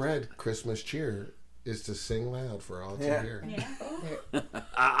way to spread Christmas cheer is to sing loud for all to hear.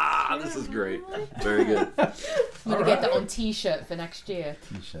 Ah, this is great. Very good. I'm gonna get that on T-shirt for next year.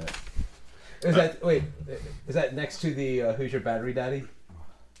 T-shirt. Is that next to the Who's Your Battery Daddy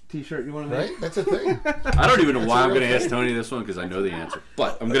T-shirt you want to make? Right? That's a thing. I don't even know why I'm real going to ask thing. Tony this one because I know the answer,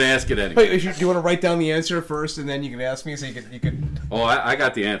 but I'm going to ask it anyway. Wait, do you want to write down the answer first, and then you can ask me, so you can. Oh, I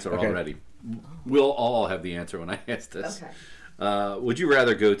got the answer Okay. already. We'll all have the answer when I ask this. Okay. Would you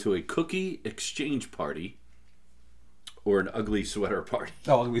rather go to a cookie exchange party or an ugly sweater party?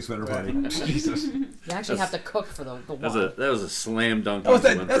 Oh, ugly sweater party. Jesus. You actually have to cook for the wine. That was a slam dunk Oh, one for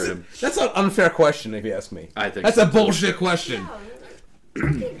him. that's an unfair question, if you ask me. I think That's so. a bullshit question.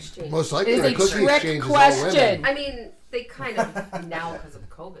 Cookie exchange. Most It likely is the a cookie trick exchange is all women. question. I mean, they kind of, now because of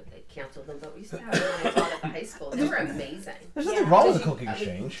COVID, they canceled them, but we used to have them when I taught at the high school. They were amazing. There's nothing wrong with a Because cookie I mean,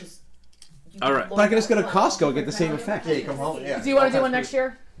 exchange. just- you All right. could But I can just go to learn Costco and get one the same kind of effect. Yeah, you come home. Yeah. Do you want to do one next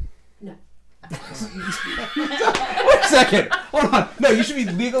year? No. Wait a second. Hold on. No, you should be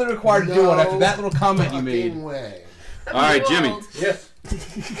legally required to do one after that little comment you made. Fucking way. All right, I'm Jimmy. old. Yes. That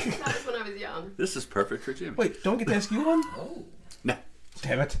was when I was young. This is perfect for Jimmy. Wait, don't we get to ask you one? Oh. No,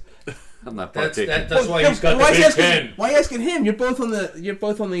 Damn it. I'm not That's partaking. that's why he's got the Why big asking, pen. why asking him? You're both on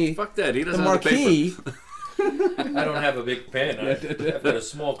the Fuck that. He the doesn't have the marquee. paper. I don't have a big pen. I've got a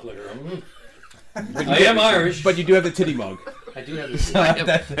small clicker. I am Irish. But you do have the titty mug. I do have this.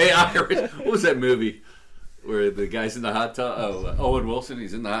 Hey, Irish. What was that movie where the guy's in the hot tub? Oh, Owen Wilson.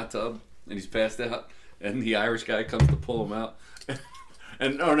 He's in the hot tub and he's passed out, and the Irish guy comes to pull him out.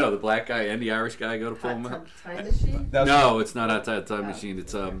 And oh no, the black guy and the Irish guy go to pull him Hot out. tub time machine? No, it's not outside time machine.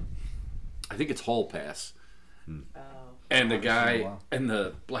 It's I think it's Hall Pass. Oh. And the guy and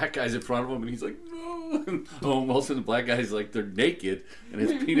the black guy's in front of him, and he's like, no. And Owen Wilson, the black guy's like, they're naked, and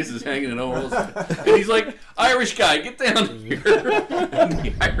his penis is hanging in Owen Wilson. And he's like, Irish guy, get down here. And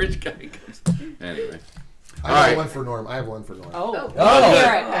the Irish guy comes. Anyway. I have one for Norm. I have one for Norm. Oh. Oh,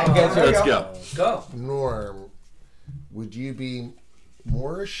 Here, okay, so Let's go. Go. Norm, would you be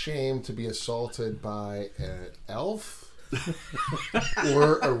more ashamed to be assaulted by an elf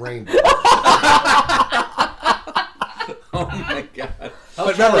or a reindeer? Oh my God.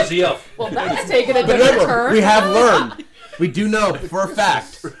 How tall is the elf? Well, that's taking a But different remember, turn. we have learned. We do know for a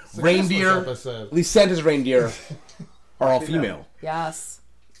fact reindeer, Episode. at least Santa's reindeer, are all female. Yes.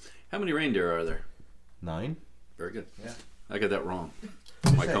 How many reindeer are there? 9. Very good. Yeah. I got that wrong.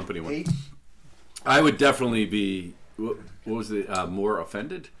 My company one. 8. I would definitely be, what was the, more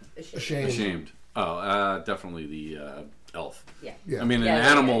offended? Ashamed. Oh, definitely the elf. Yeah. Yeah. I mean, Yeah, an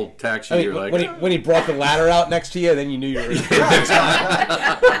yeah, animal taxi, I mean, you're like, when he brought the ladder out next to you, then you knew you were.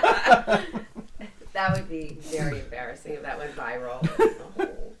 That would be very embarrassing if that went viral.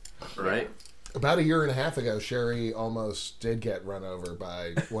 right? About a year and a half ago, Sherri almost did get run over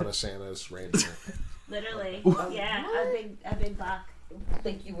by one of Santa's reindeer. Literally. Yeah, a big buck.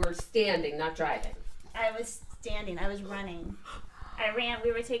 Like you were standing, not driving. I was standing. I was running. I ran.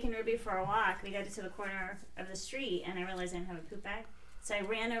 We were taking Ruby for a walk. We got to the corner of the street, and I realized I didn't have a poop bag. So I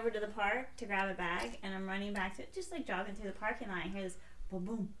ran over to the park to grab a bag, and I'm running back to just like jogging through the parking lot. And here's boom,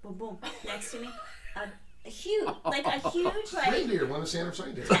 boom, boom, boom next to me. A huge, like Reindeer, one of Santa's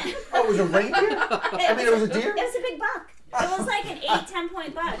reindeer. Oh, it was a reindeer? I mean, it was a deer? It was a big buck. It was like an 8-10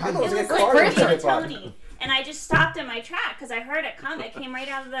 point buck. I It thought it was was like a like car Prince that and took it. Tony. And I just stopped in my track because I heard it come. It came right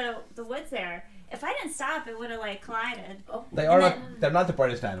out of the woods there. If I didn't stop, it would have like collided. They are not. They're not the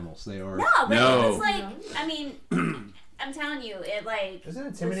brightest animals. They are. No, but No. it was like, I mean, I'm telling you, it like. Isn't it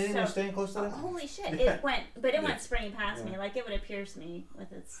intimidating was to staying close to them? Holy shit! It went, but it went sprinting past me, like it would have pierced me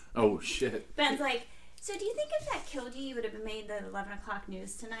with its. Oh, shit. Ben's like, So do you think if that killed you, you would have made the 11 o'clock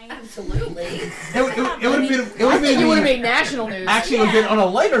news tonight? Absolutely. It would have been. It would I think you would have have made national news. Actually, it would have been on a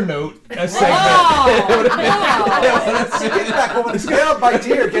lighter note. A segment. Get back over the scale by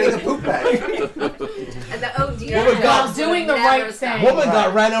deer getting a poop bag. And the oh dear. Woman got- doing the right thing. Woman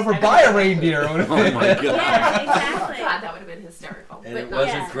got ran over by a reindeer. Oh my god. Yeah, exactly. God, that would have been hysterical. And But it no,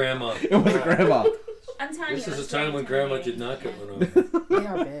 wasn't Yeah. grandma. It was a grandma. I'm telling This you. is it a was time very when grandma intimidating. did not get run over. They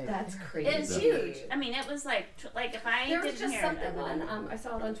are big. that's crazy. It was huge. I mean, it was like if I There was didn't just hear something it, on, I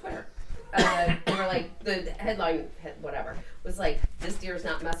saw it on Twitter. They were like, the headline, whatever, was like, this deer's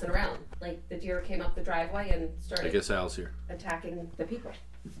not messing around. Like, the deer came up the driveway and I started guess Al's here. attacking the people.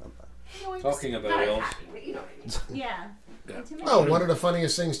 Talking about Not else. attacking, but you know what I mean. yeah. Yeah. Intimidating. Oh, one of the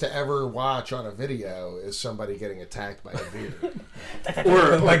funniest things to ever watch on a video is somebody getting attacked by a deer.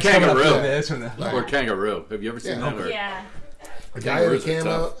 Or Like coming up to kangaroo. this or that. Or kangaroo. Have you ever seen Yeah. that? Or- Yeah. A guy in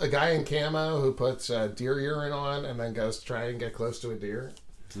Kangaroos are camo, who puts deer urine on and then goes to try and get close to a deer,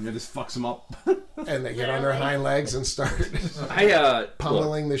 And it just fucks them up. and they get on their hind legs and start Look,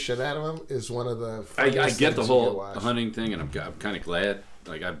 pummeling the shit out of them. Is one of the I funniest get the things you can whole watch. hunting thing, and I'm kind of glad.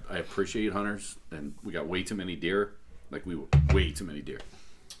 Like I appreciate hunters, and we got way too many deer. Like we were way too many deer.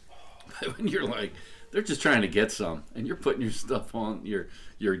 When you're like, they're just trying to get some, and you're putting your stuff on, your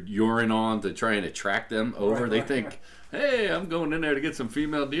urine on to try and attract them over. They think, hey, I'm going in there to get some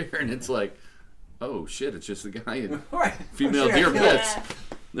female deer, and it's like, oh shit, it's just a guy in Right. female Sure, deer yeah.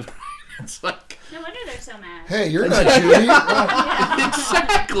 pits. It's like No wonder they're so mad. Hey, you're not Judy.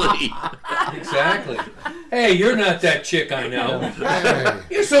 exactly. Exactly. Hey, you're not that chick I know. Hey.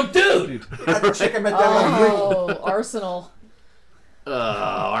 You're some dude. That's the chick I met down on the Oh, Arsenal.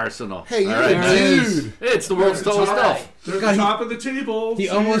 Arsenal. Hey, you're All right, a guys. dude. Hey, it's the world's tallest elf. They're at God, the he- top of the table. he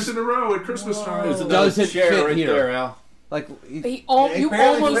 2 almost- years in a row at Christmas time. There's another Doesn't chair fit right here. there, Al. Like, You It almost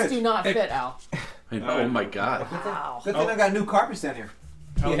barely do not fit, Al. I know, oh my god. Wow. Good thing I got new carpets down here.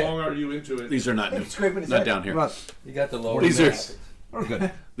 How Yeah. long are you into it? These are not new. Scraping his Not head. down here. You got the lower These are back. we're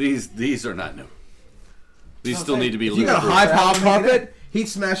good. these are not new. These still need to be If you got a lubed. high pile carpet, he'd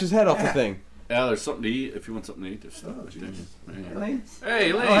smash his head off the thing. Al, there's something to eat. If you want something to eat, there's stuff. Right here. Elaine? Hey,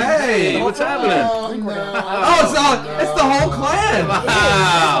 Elaine. Oh, hey. What's happening? Oh, it's the whole clan.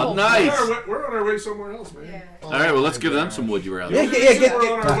 Wow, nice. We're on our way somewhere else, man. All right, well, let's give them some wood you rather. Yeah, The yeah, reason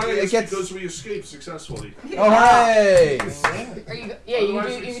we're on our way it is gets. because we escaped successfully. Oh, hey. Are you, yeah, you Otherwise,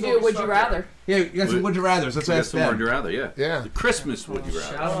 can we'd do still be would you stuck rather. Yeah, you got some would you rather's. Let's We got ask some would you them. rather, yeah. Yeah. The Christmas would you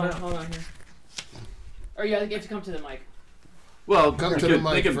rather. Hold on here. Or you have to come to the mic. Well, Come we to the could-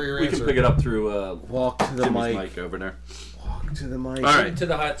 mic they can- for your we can answer. pick it up through Walk to the Jimmy's mic. mic over there. Walk to the mic. All right, To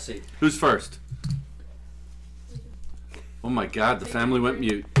the hot seat. who's first? Oh my God, the family went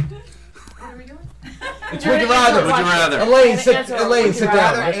mute. It's would you rather. Would you rather? Elaine, sit Answer our Elaine, would you sit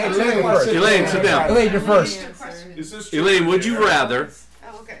rather. down. Elaine first. Elaine, sit down. Elaine, you're first. Is this Elaine, would you rather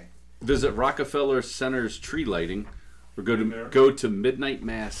Oh, okay. visit Rockefeller Center's tree lighting or go to midnight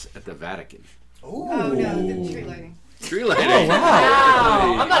mass at the Vatican? Oh, no, the tree lighting. Tree lighting. Oh, wow.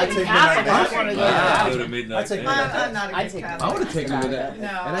 Wow. I'm not I'd even take Catholic. midnight I just want to go. Wow. Go to midnight. I'd take mass. I'm not a I'd good take Catholic. I would have taken you to that. No.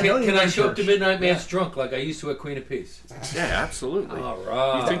 And I don't Can even I like show up to church. midnight mass drunk like I used to at Queen of Peace? Yeah, absolutely. All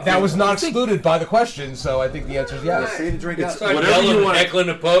right. That was not excluded by the question, so I think the answer is yes. Free to drink It's up. Start whatever yelling you and want. heckling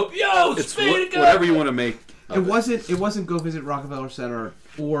the Pope. Yo, It's speed it, whatever you want to make. It wasn't go visit Rockefeller Center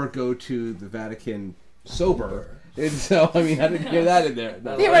or go to the Vatican sober. And so I mean I didn't hear that in there.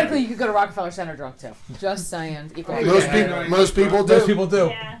 No. Theoretically, you could go to Rockefeller Center drunk too. Just saying. Equal. Most Yeah. people, most people Most do. people do.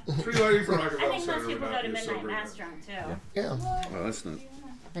 Yeah. Tree lighting for I Rockefeller think Center most would people not go to be a midnight sober mass event. drunk too. Yeah. Well, that's not.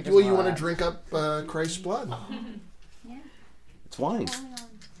 Well, you want to drink up Christ's blood? It's wine.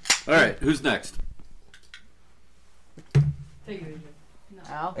 All right, who's next?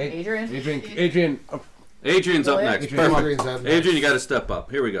 Al, Hey, Adrian. Adrian. Adrian's up Julia? next. Adrian. Perfect. Adrian's up next. Adrian, you got to step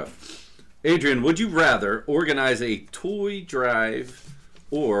up. Here we go. Adrian, would you rather organize a toy drive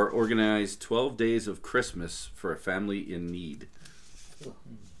or organize 12 days of Christmas for a family in need?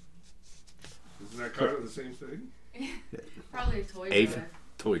 Isn't that kind of the same thing? Probably a toy A drive.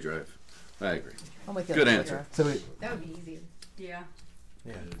 toy drive. I agree. I'm with you. Good answer. So That would be easy. Yeah.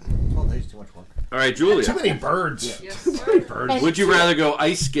 Yeah. 12 days is too much work. All right, Julia. Too many birds. Yes, sir. Would you rather go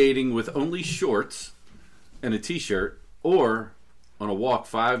ice skating with only shorts and a t-shirt or on a walk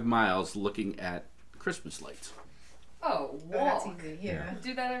 5 miles looking at Christmas lights? Oh, that's easy. Yeah.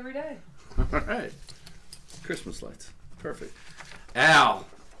 Do that every day. All right. Christmas lights. Perfect. Al.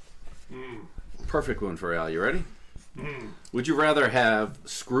 Perfect one for Al. You ready? Would you rather have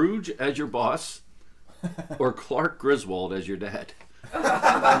Scrooge as your boss or Clark Griswold as your dad?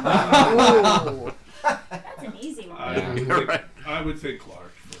 That's an easy one. I would think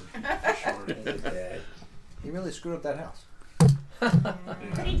Clark for sure. Dad. He really screwed up that house.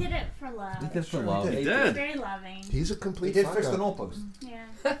 But he did it for love. He did it for love. He He was did. very loving. He's a He complete did fuck fix the up. notebooks. Yeah.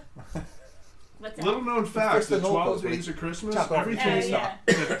 What's that? Little known fact: Fix the the 12 notebooks, Days of Christmas, Chop off everything Oh, yeah.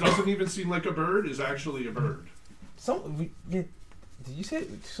 that doesn't even seem like a bird is actually a bird. Did you say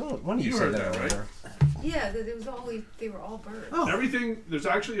one of you You said heard that that, right? earlier? Yeah, it was always they were all birds. Oh. Everything, there's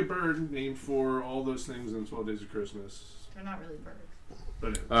actually a bird named for all those things in 12 Days of Christmas. They're not really birds.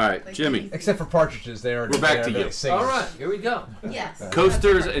 But All right, Like Jimmy. these- Except for partridges, they are. We're back they are to you. really singers. All right, here we go. Yes.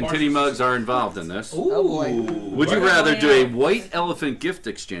 Coasters and titty mugs are involved in this. Ooh. Oh, boy. Would you rather do a white elephant gift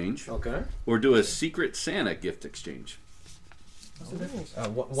exchange Okay. or do a secret Santa gift exchange?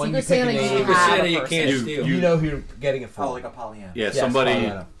 One Secret you Santa pick you a name. Secret have Santa a you person. can't You- steal. You know who you're getting it for. Oh, like a Pollyanna. Yeah, Yes, somebody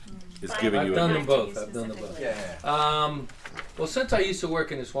Pollyanna. is giving I've you done a them gift. both. I've done them both. Yeah. Well, since I used to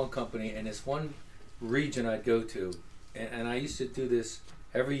work in this one company and this one region I'd go to, and I used to do this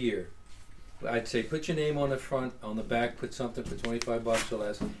every year. I'd say put your name on the front, on the back, put something for $25 or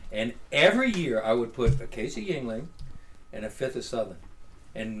less, and every year I would put a case of Yingling and a fifth of Southern,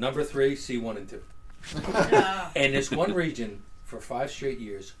 and number 3, C1 and 2. And this one region for 5 straight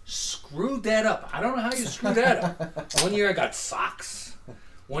years screwed that up. I don't know how you screw that up. One year I got socks.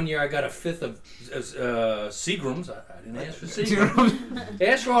 One year I got a fifth of Seagrams. I didn't ask for Seagrams. I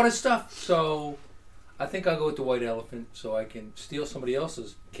asked for all this stuff. So I think I'll go with the white elephant so I can steal somebody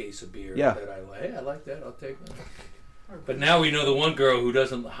else's case of beer Yeah. that I like. Hey, I like that. I'll take that. But now we know the one girl who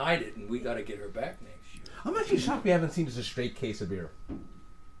doesn't hide it, and we got to get her back next year. I'm actually shocked we haven't seen just a straight case of beer.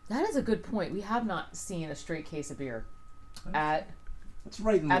 That is a good point. We have not seen a straight case of beer at. It's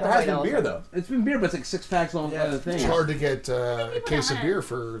right in At the the has White been beer Elephant. though. It's been beer, but it's like 6 packs on the other thing. It's hard to get a case of beer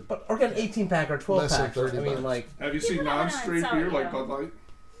for But or get an 18 pack or 12 Less than pack. 30 I mean, bucks. like Have you seen People don't know non-straight it's beer all like you. Bud Light?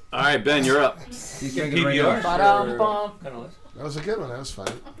 All right, Ben, you're up. he's drinking right PBR? now. Ba-dum-bum. Kind of less. that was a good one. That was fun.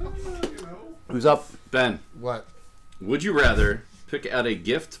 You know. Who's up? Ben. What? Would you rather pick out a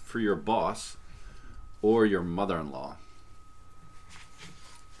gift for your boss or your mother-in-law?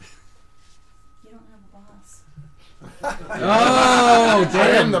 You don't have a boss. Oh, I am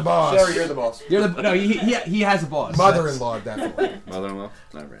damn! the boss. Sherri, you're the boss. You're the, no, he has a boss. Mother-in-law, definitely. Mother-in-law?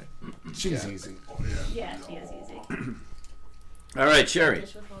 All right. She's easy. Yeah, she is easy. All right, Sherri.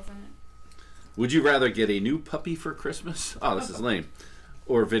 Dish with holes in it. Would you rather get a new puppy for Christmas? Oh, this is lame.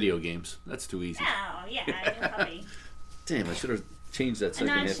 Or video games? That's too easy. Oh, yeah, new puppy. Damn, I should have changed that A second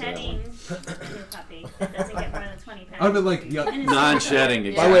half of that non-shedding one. new puppy that doesn't get more than 20 pounds. I would like the other. And it's Non-shedding.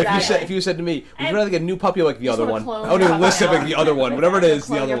 Yeah. By the way, Exactly. if you said to me, would you rather get a new puppy or like the Just other wanna one? clone I would your even list it puppy like the other one, whatever it is, the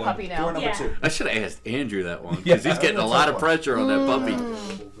Clone other your one. puppy Door now. number Yeah. 2. I should have asked Andrew that one because he's getting a lot of pressure on that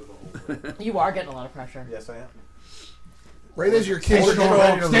puppy. You are getting a lot of pressure. Yes, I am. Right as your kids are Stay getting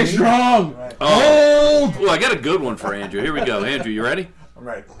ready to strong. Stay leave. strong. Right. Oh, I got a good one for Andrew. Here we go. Andrew, you ready? I'm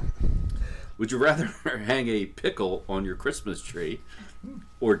ready. Would you rather hang a pickle on your Christmas tree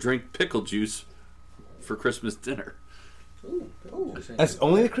or drink pickle juice for Christmas dinner? Ooh. That's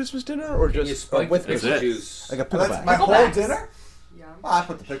only the Christmas dinner, or Can you just spike with the That's pickle it. juice? like a Well, pickleback? that's my whole Picklebacks. dinner? Yum. Oh, I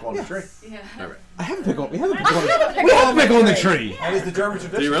put the pickle on the tree. Yeah. All right. I have a pickle. We have a I pickle. have a We have a pickle on the tree. That is the German Do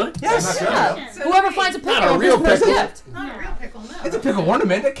tradition. you really? Yes. I'm not Yeah. Tradition. Whoever finds a pickle, Not a real gets a pickle. gift. Not a real pickle, no. It's a pickle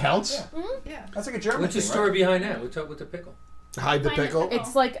ornament. It counts. Yeah. That's like a German What's the thing, story right? behind that? What's up with the pickle? Hide the Find the pickle. pickle.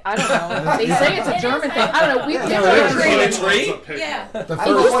 It's like, I don't know. They say it's a German thing. I don't know. We Yeah. never No, agreed. it's a tree? Yeah. The I It don't first,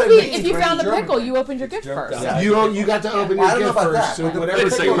 know used what to it be means, if you but it's found the German. pickle, you opened your gift German. first. Yeah. you got to open Well, I your don't know gift about that, first. So but the whatever Wait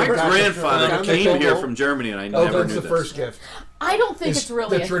a second. pickle My pickle you got- grandfather Found the came here pickle, from Germany, and I never opens knew the this. first gift. I don't think It's it's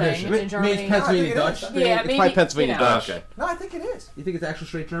really the a tradition. thing in Germany. Maybe Pennsylvania No, I think Dutch. it is. Yeah, It's maybe, probably Pennsylvania you know. Dutch. Okay. No, I think it is. You think it's actual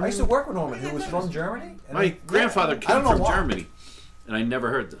straight German? I used to work with a woman who was from Germany. and My they- grandfather I came don't know from why. Germany, and I never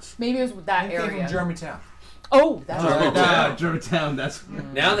heard this. Maybe it was with that He came area. from Germantown. Oh, that's right. Germantown. That's.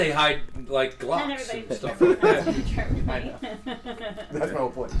 Now they hide like Then Glocks everybody and puts stuff their like pickles that. in Germany. That's my whole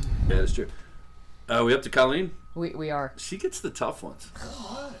point. Yeah, that's true. We up to Colleen? We are. She gets the tough ones.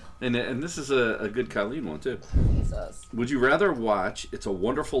 And this is a good Colleen one, too. Jesus. Would you rather watch It's a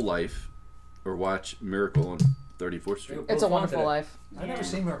Wonderful Life or watch Miracle on 34th Street? It's a Wonderful Life. I've never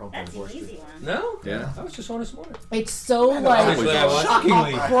seen Miracle on That's 34th an Street. easy one. No? Yeah. I was just on this morning. It's so like Obviously, I watched-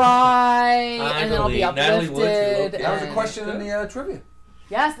 Shockingly. I'll cry I and then I'll be believe Natalie Wood, uplifted. you That was a and- question in the trivia.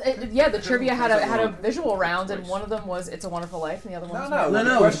 Yes, yeah. The trivia had a visual round, and one of them was "It's a Wonderful Life," and the other one No, was no. No, The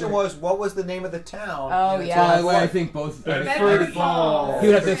no. question was, what was the name of the town? Oh, in It's yeah. a By the way, I Wonderful think both. Bedford Falls. He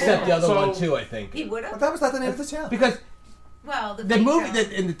would have to accept the other So- one too. I think He would Life. have. But that was not the name of the town. because Well, the movie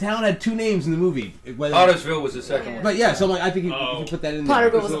in the town had 2 names in the movie. Whether, Pottersville was the second one. but yeah, so I'm like, I think if Oh. you put that in there.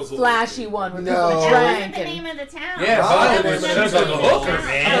 Potterville Those was a little flashy things. one where No. people That wasn't drank the and name of the town. Yeah, Oh, Potter that was was she's like a hooker,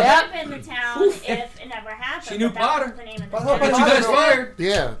 man. Yep. It would have been the town if it never happened. She knew but that Potter. wasn't the name of the But town. look, But you guys Pottersville- fired.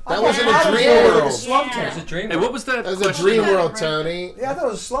 Yeah, that Oh, wasn't yeah, a dream yeah. world. Slumtown. It's a dream Hey, world. what was that? That was a question? dream world, Tony. Yeah, I thought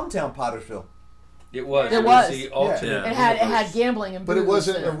it was Slumtown, Pottersville. It was. It was. the alternate. Yeah. It had gambling and But it booze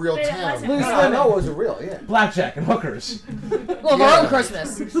wasn't in a it. real But it town. wasn't Loose real. I know it wasn't real, yeah. Blackjack and hookers. Well, of our own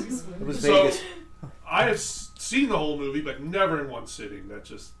Christmas. It was So, Vegas. I have seen the whole movie, but never in one sitting. That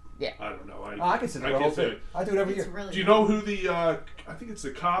just, Yeah. I don't know. I consider it a whole can't do thing. it. I do it every It's year. really Do you know who the, I think it's the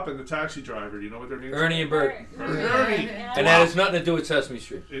cop and the taxi driver. Do you know what their names are? Ernie and Bert. Ernie. And that has nothing to do with Sesame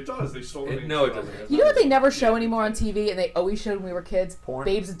Street. It does. They stole the names No, it from doesn't. You know what they never show anymore on TV, and they always showed when we were kids? Porn?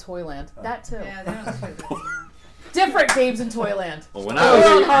 Babes in Toyland. That too. Yeah, that was Different Babes in Toyland. Well, when The I was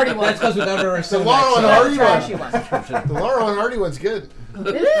Laurel and Hardy one. That's because we've never The seen Laurel and that Hardy Trashy one. one. The Laurel and Hardy one's good.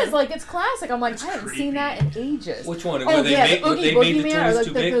 It is like it's classic. I'm like, I haven't seen that in ages. Which one? Oh Where they yeah, made, the Oogie they made the Boogeyman, or toys like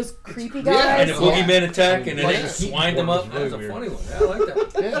too big? those creepy Yeah, guys. And the Boogeyman attack, and then Like they the swined them up. That was a funny one. I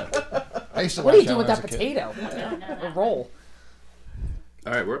like that. Yeah. I used to What do you watch do that with when I that was a kid. potato? A roll.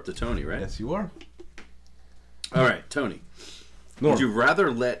 all right, we're up to Tony, right? Yes, you are. All right, Tony. Norm. Would you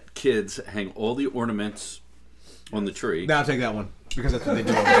rather let kids hang all the ornaments on the tree? Now I'll take that one. Because that's what they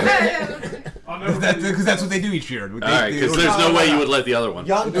do. I'll never believe Because that's what they do each year. All All right, because there's no way you would let the other one.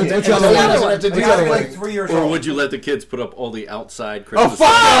 Young Which kids. other It one? doesn't have to do It's gotta be anything. like 3 years Or old. would you let the kids put up all the outside Oh, Christmas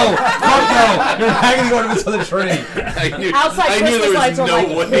fuck no! Fuck no! You're hanging the ornaments on the tree. I knew, Outside I knew Christmas there was lights are no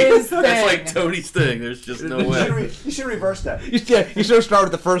like way. his That's thing. like Tony's thing. There's just no way. You should reverse that. You should have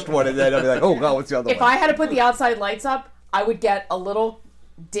started with the first one and then I'll be like, oh god, what's the other If one? I had to put the outside lights up, I would get a little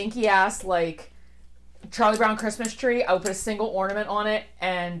dinky ass like Charlie Brown Christmas tree. I would put a single ornament on it,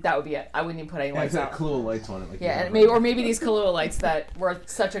 and that would be it. I wouldn't even put any lights out. Kahlua lights on it. Like Yeah, and maybe these Kahlua lights that were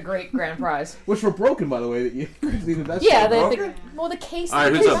such a great grand prize. Which were broken, by the way. That you needed that. Yeah, stuff. well, the case. All right,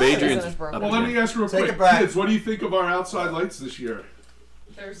 the who's up? case Adrian's is broken. up. Well, let me ask real Take quick. it back. Kids, what do you think of our outside lights this year?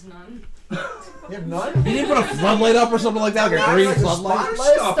 There's none. You have none? You didn't put a floodlight up or something like that, like a green Like a floodlight.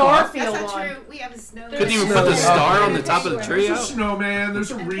 spotlight? Starfield That's not one. true. We have a snow. Couldn't even put the star on the top of the tree There's a out? snowman.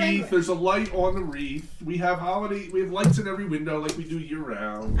 There's a wreath. There's a light on the wreath. We have holiday. We have lights in every window like we do year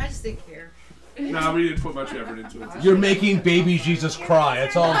round. I just think here. Nah, we didn't put much effort into it. You're making baby Jesus cry.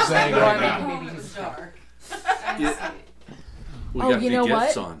 That's all I'm saying You are right now. making baby Jesus Dark. Yeah. We Oh, got you the know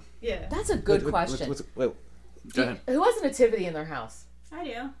gifts what? on. Yeah. That's a good question. Wait, Go ahead. Who has a nativity in their house? I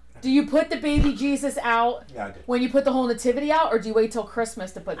do. Do you put the baby Jesus out Yeah, I did. when you put the whole nativity out, or do you wait till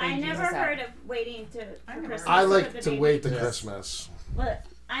Christmas to put baby I Jesus never out? heard of waiting for Christmas. I to like put the to baby- wait to Christmas. Well,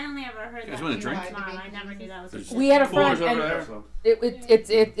 I only ever heard guys that wanna from drink? my mom. I never knew that was a There's- thing. We had a Coolers friend, over and there, so.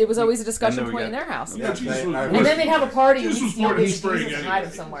 it was always a discussion And then we point in got- their house. Yeah, Jesus I- was- I- And then they'd have a party and This we'd was steal born in baby spring Jesus and hide him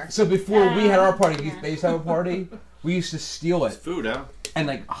anyway. somewhere. So before we had our party, they used to have a party. We used to steal It's it food out. and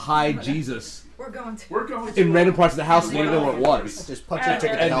like hide Jesus We're going to. We're going in to random parts of the house. We didn't know what it was, Just punch your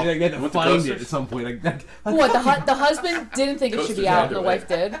ticket to and hell. they had to Went to find Coasters. it at some point. Like that. What, the husband didn't think it should be Coasters out, had and the it, wife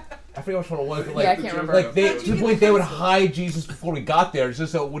did? I forget which one it was, but like, Yeah, I can't remember. like they, to the point they would hide Jesus before we got there,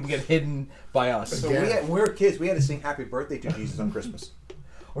 just so it wouldn't get hidden by us. So when we were kids, we had to sing Happy Birthday to Jesus on Christmas.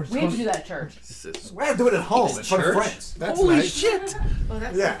 Or just We had to do that at church. We had to do it at home in front of church? friends. That's Holy nice. shit! Oh,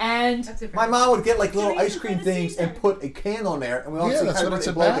 that's Yeah. And That's it. My mom would get like little Three ice cream for the things season. and put a candle in there, and we all Yeah, sing that's Happy what it's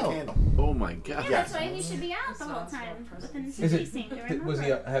Birthday, blow about. the candle. Oh my god. Yeah, that's why he should be out the whole time. Within Is the it? scene to remember. Was he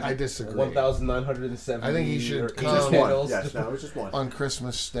have I disagree. 1,970? I think he should or come- Just one. candles? Yes, no, it was just one. On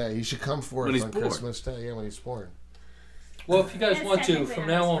Christmas Day. He should come forth When he's on born. Christmas Day. Yeah, when he's born. Well, if you guys That's want to, technically from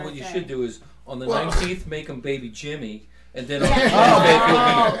not now his on, what you birthday. should do is on the Well- 19th make him baby Jimmy, and then on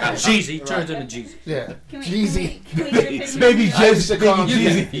Yeah. the 25th Jeezy. He turns into Jeezy. Yeah. Can we, Jeezy. Can we get a picture? Baby I used Jizz, to call baby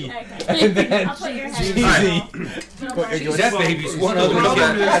him Jeezy. Okay. And then I'll put your head Jeezy. That baby's one The other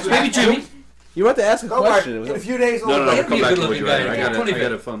problem guy. is- Baby Jimmy. You want to ask a Don't question? worry, in a few days, No, That'd come be a back to good what you looking were. guy. I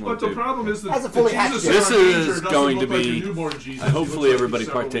got a fun one But the too. problem is that That's a the fully Jesus hatched in This our picture is doesn't going look to like be- a newborn Jesus. I He hopefully looks like everybody he's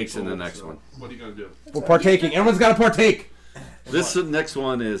several partakes in the weeks next old, one. so What are you going to do? We're partaking. Everyone's got to partake. This next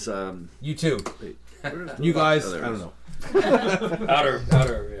one is You too. wait, You guys. Oh, I there it don't is. know. Outer,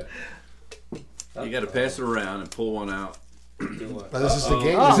 yeah. You got to pass it around and pull one out. Do what? But this is the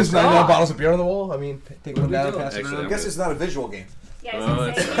game. Is this God. 99 bottles of beer on the wall? I mean, take one are we down and doing? pass it Actually, around. I guess it's not a visual game. Yeah, I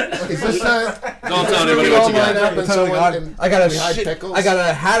was gonna say, Is this a... Don't tell anybody we what all you line got. up and Tell me, someone God, and I got a we hide shit. pickles? I got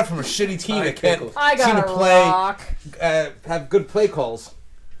a hat from a shitty team Hide that can't pickles. I seem got to a play, rock. have good play calls.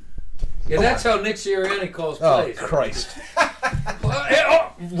 Yeah, that's how Nick Sirianni calls Oh plays. Christ!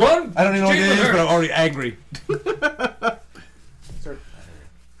 Run! I don't even know what it Jalen is, but I'm Hurts. already angry.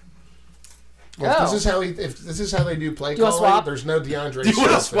 Well, if this is how they do play Do you wanna calling, swap? there's no DeAndre Do you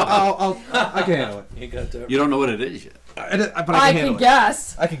wanna Swift. swap? I can handle it. You got that. You don't know what it is yet. But I I can can handle it.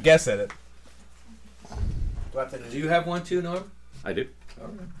 guess. I can guess at it. Do you have one too, Norm? I do. All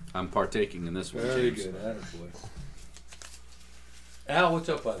right. I'm partaking in this one. Very James. good. Attaboy. Al, what's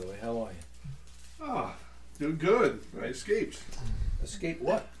up, by the way? How are you? Ah, doing good. I escaped. Escape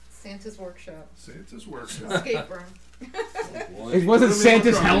what? Santa's workshop. Santa's workshop. Escape room. It wasn't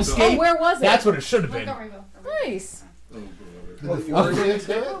Santa's Oh, hellscape. where was it? That's what it should have been. Montgomeryville. Nice. Well,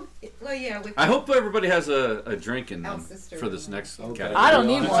 yeah. With I hope everybody has a drink in them Al's sister. for this next category. I don't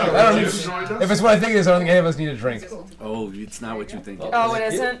need one. I don't need, if it's what I think it is, I don't think any of us need a drink. Oh, it's not what you think. Oh,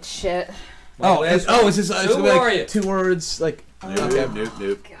 it isn't? Shit. Oh, it's just it's Who gonna be are like you? 2 words, like. Nope, Okay. nope.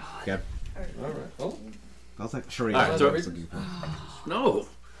 Okay. All right. Oh. That's like Sherri. All right, so- looking for. No.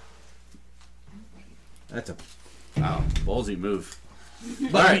 That's a. Wow, ballsy move.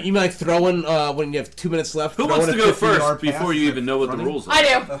 But Alright. you mean like throwing when you have 2 minutes left? Who throwing wants to a go 50-yard first before pass you to even know what the running? rules are? I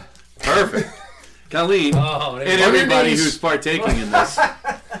do. Perfect. Colleen Oh, and on your everybody knees. who's partaking in this.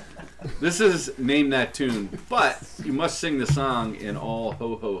 This is Name That Tune, but you must sing the song in all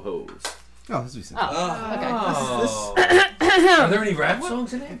ho-ho-hos. Oh, this is simple. Oh. Are there any rap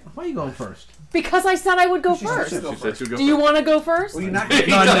songs in there? Why are you going first? Because I said I would go first. She said she'd go Do you want to go first? Well, you're not He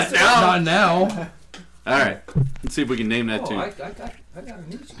does now. Not now. All right. Let's see if we can name that Oh, tune. I got an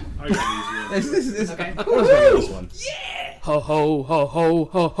easy. I got an easy one. This Okay. Who was gonna get this one? Ho ho ho ho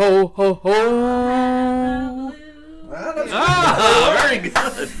ho ho ho ho. Ah, very good.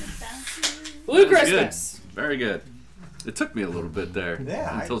 Blue That's Christmas. good. Very good. It took me a little bit there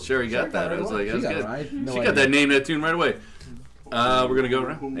Yeah, until Sherri got that. I was like, She that's got it good. right. No She idea. got that Name That Tune right away. We're gonna go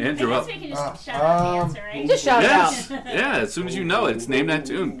around. I Andrew guess up. we can just shout out the answer, right? Just shout it out. Yes. Yeah. As soon as you know it, it's Name That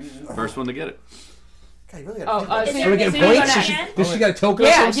Tune. First one to get it. God, you really Oh, gotta so think Are we getting so you're points? gonna- Does she got a token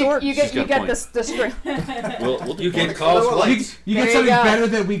of Yeah, some sort? you She's get got the string. We'll do You get points. calls for You, lights. you There get you something go. better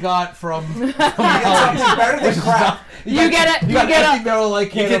than we got from. something better than crap. You get it. You get a.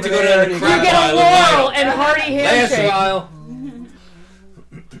 Like You get to go there. down the You crap get a aisle Laurel and and hearty Last handshake. All aisle.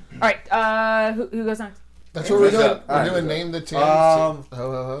 right. Who goes next? That's what we're doing. What's up? We're doing Name the Tunes.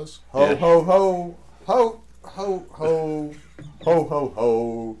 Ho-ho-hos. Ho Yeah. ho ho ho ho ho ho ho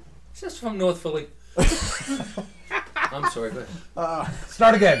ho. Is this from North Philly? I'm sorry, go ahead.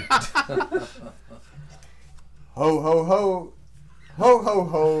 Start again. Ho ho ho ho ho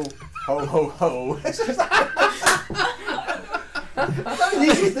ho ho ho ho. No,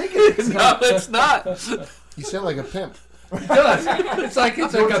 it's not. You sound like a pimp. It does. It's like a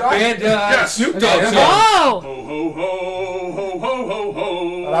band Snoop Dogg song. Oh. Ho ho ho ho ho ho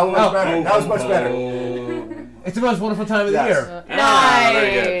ho. That was much better. That was much better. It's the most wonderful time of the Yes. year. Ah,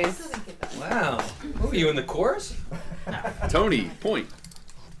 very good. Nice. Wow. Who are you in the chorus? Tony, point.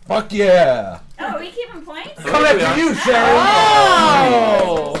 Fuck yeah. Oh, are we keeping points? Come after you, Sherri.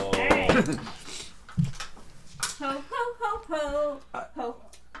 Oh. Alright. Ho ho ho ho ho.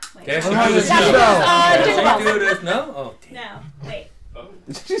 Wait. Cash Oh, do this that's now. Jingle Cash Bells. do this no? Oh, damn. No, wait.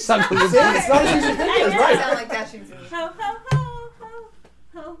 She sounds like It's not as easy as you think it is, It right? sound like Dashing Zoo. Ho ho ho ho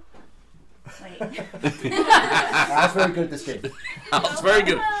ho. Wait. That's very good this game. That's very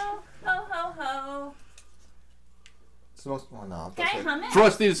good. Ho ho ho ho. It's the most. Oh no. Can I hum it?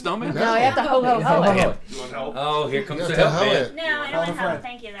 Frosty the Snowman? No, you have to ho ho ho. Ho, ho, ho. You want help? Oh, here comes You the have to help hoe man. it. No, I don't want help.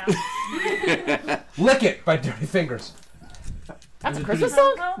 Thank you though. Lick It by Dirty Fingers. That's a Christmas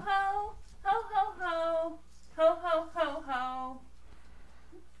Ho song? ho ho ho ho ho ho ho ho ho.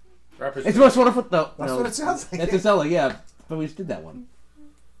 It's the most wonderful. No, That's no. what it sounds like. That's Ella, yeah. But we just did that one.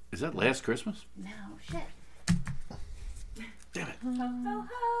 Is that Last Christmas? No shit. Damn it. Ho ho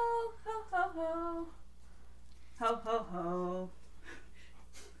ho ho ho ho ho ho.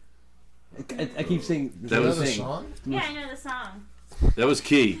 I keep singing. That was a sing. song? Yeah, I know the song. That was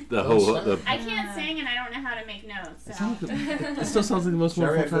key. The whole. The, I can't sing and I don't know how to make notes. So. It still sounds like the most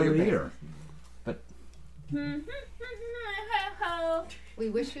Sherri, wonderful I feel time of the your year. Ho. We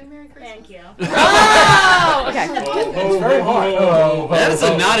wish you a Merry Christmas. Thank you. Oh. Okay. It's very hard. that is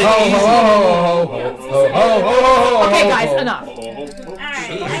not an Okay, guys, enough.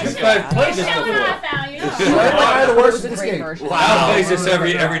 Alright. I've played this Showing before. off, Al, you know. Right now, the worst It in was a this great game. version. Wow. Al plays this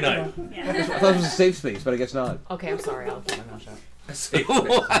every night. Yeah. I thought it was a safe space, but I guess not. Okay, I'm sorry. I'll keep my mouth shut.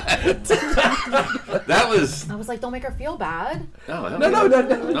 What? That was. I was like, don't make her feel bad. Oh, hell No, no, no,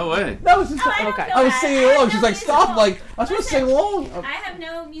 no. No way. That was just. Oh, I don't Okay. feel I was bad. singing I have along. no She's like, stop! musical- Like I was supposed to sing along. I have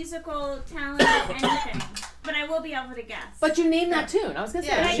no musical talent or anything, but I will be able to guess. But you named that tune. I was gonna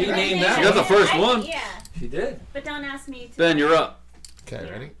say. Yeah, She I named think that You got the first I- one. Yeah, She did. but don't ask me to. Ben, you're up. Okay,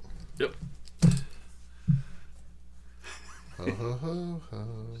 ready? Yep. Ho ho ho ho.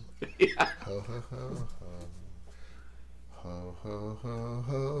 Yeah. Ho ho ho ho. Ho ho ho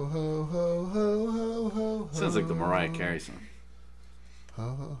ho ho ho ho ho ho. Sounds like the Mariah Carey song. Ho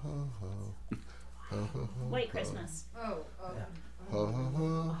ho ho ho. Ho ho ho. White Christmas. Oh, Ho ho ho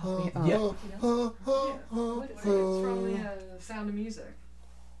ho. Yeah. Ho ho ho what is it? It's from ho. the Sound of Music.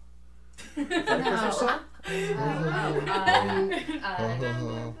 Is that a Christmas song?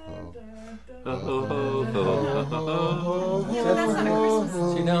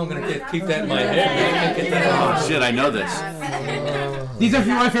 See, now I'm going to keep that in my head. Get that out. Oh, shit, I know this. These are a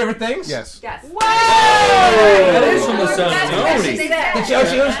few of my favorite things? Yes. Yes. Wow! That is from the Sound of Tony. Music.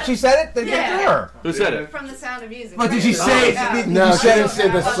 Did she said it? They did her. Who said it? From The Sound of Music. But did she say? No, she didn't say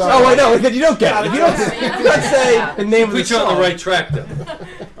the song. Oh wait, no, then you don't get it. If you don't say the name of the Put you on song. the right track, though.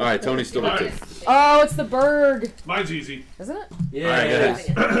 All right, Tony's still with it. Oh, it's the bird. Mine's easy. Isn't it? Yeah. All right, go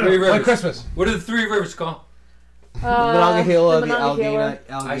ahead. Three Rivers. Like Christmas. What are the three rivers called? Monongahela, the Monongahela.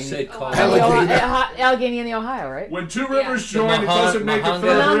 I said called. Allegheny and the Ohio, right? When two rivers join, it Mahan- doesn't make a third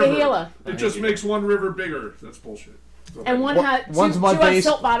river. Monongahela. It just makes one river bigger. That's bullshit. And one has one's two mud has based.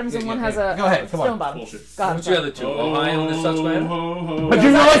 silt bottoms and one has a Go ahead, come on. stone bottom. Bullshit. Got What's the other two? Ohio and the Susquehanna? But you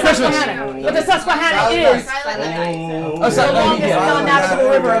know like Christmas. But the Susquehanna is Oh, the longest non-navigable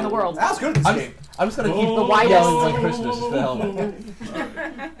river in the world. That was good at this game. I'm just gonna keep The widest. like Christmas. Just the hell of it.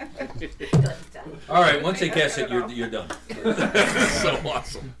 All right, once they guess it, you're done. So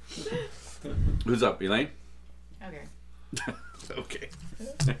awesome. Who's up, Elaine? Okay. Okay.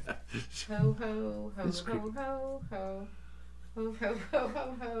 Ho ho ho ho ho ho. Ho ho ho ho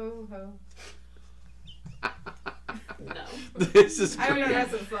ho ho. No. This is I don't know the great.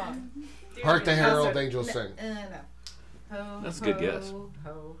 rest of the song. Hark the Herald Angels Sing. No. Ho, That's a good guess. Ho,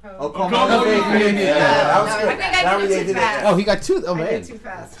 ho, ho. Oh, come Come on. on. Yeah, that was I good. think I That did really it too did it. fast. Oh, he got two. Oh I man. did too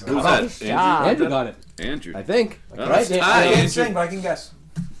fast. Who's that? Nice Andrew? job. Andrew got it. Andrew. I think. Oh, Right? that's I tied, can't Andrew. sing, but I can guess.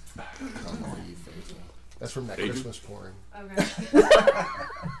 That's from that Adrian? Christmas pouring. Okay.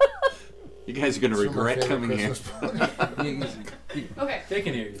 You guys are going to It's from my regret favorite coming here. Christmas pouring. Okay. They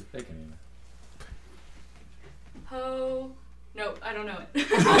can hear you. They can hear you. Ho. No, I don't know it. You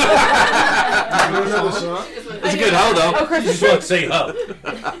don't know the song? It's a good hoe, though. Oh, You Christmas just want to say ho.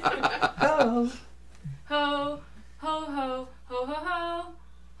 Ho. Ho. Ho ho ho ho ho.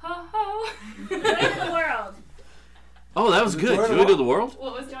 Ho ho. Joy to the world. Oh, that was good. Joy to the world?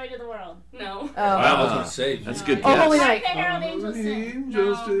 What was Joy to the world. No. I was going to say. That's a good Oh, Holy guess. Night. The Herald Angels sing.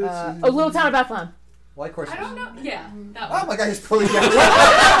 Angels did sing. Oh, Little Town of Bethlehem. Like Christmas. I don't know. Yeah. That Oh one. my God, he's pulling down.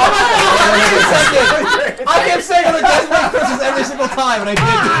 I kept saying I'm gonna guess White Christmas every single time, and I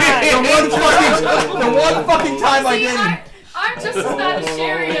didn't. The one fucking time I See, didn't. I'm just as bad as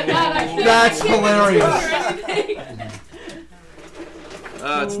Sherri at that. I can't. That's I can't hilarious. remember anything.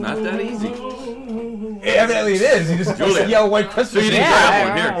 It's not that easy. Evidently it is. You just Julia. yell White Christmas. So you didn't grab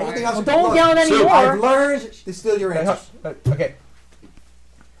one. Here. Anything else? Well, don't yell So anymore. I've learned to steal your answers. Okay.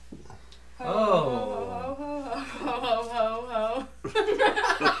 Ho ho ho ho ho.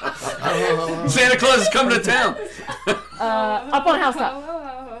 Santa Claus is coming to town. Up on a housetop. Ho ho ho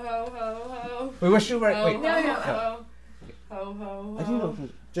ho ho. We wish you were. Wait. No. Ho ho ho. I do know.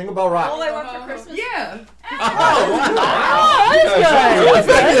 Jingle Bell Rock. All I want for Christmas. Yeah. Oh, that's good. Let's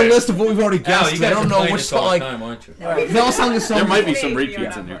make a list of what we've already Al, guessed. you I guys don't are know playing which this all song. the time, aren't you? They all sung the song. There might be some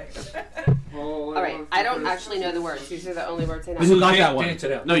repeats in there. All right, I don't actually know the words. These are the only words I know. Who got that one? Dance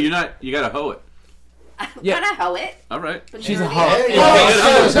it out. No, you're not. You got to hoe it. I'm Yeah. gonna hoe it. All right. But She's you a know hoe. the- Oh,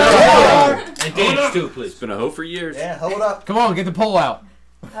 And dance too, It's please. been a hoe for years. Yeah, hold it up. Come on, get the pole out.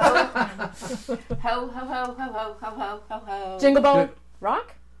 Ho ho ho ho ho ho ho ho ho. Jingle Bell Good.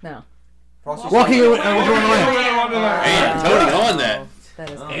 Rock? No. Frosty's Walking Song. away. Man, Tony on that. That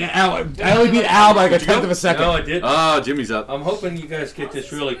is Al, I only beat Al by like a tenth of a second. No, I did. Oh, Jimmy's up. I'm hoping you guys get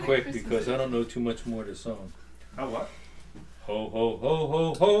this really quick because I don't know too much more of the song. How what? Ho ho ho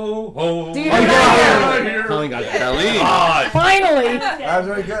ho ho ho. Do you Oh, you know got that? it. Colleen got it. Colleen. God. Finally! That was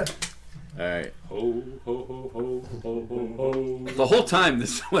very good. All right. Ho ho ho ho ho ho ho. The whole time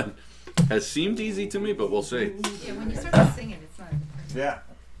this one has seemed easy to me, but we'll see. Yeah, when you start singing, it's not. Yeah.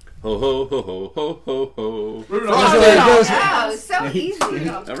 Ho ho ho ho ho ho ho. Wow, so easy.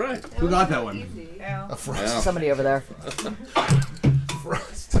 All right. Who got that one? A frost. Yeah. Somebody over there.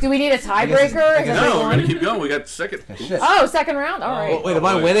 Do we need a tiebreaker? Is it No, we're one? gonna keep going. We got second. Shit. Oh, second round? All Oh, right. wait, am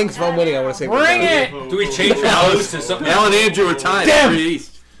I winning? If I'm winning, I want to say. Bring it! Do we change values to something? Al and Andrew are tied. Damn. 3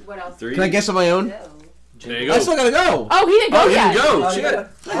 east. What else? 3. Can I guess on my own? There you I go. still gotta go. Oh, he didn't go Oh, you yet. didn't go.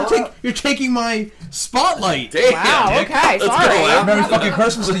 Oh, Shit. You're taking my spotlight. Damn. Wow, Dick. okay, Let's sorry. go, Al. Merry fucking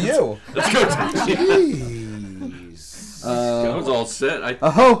Christmas to you. Let's go. Jeez. That was all set. Ho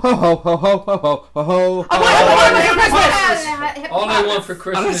ho ho ho ho ho ho ho ho. All I want for Oh,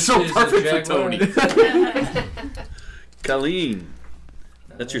 Christmas that's so is perfect a for Jaguar. Tony. Colleen.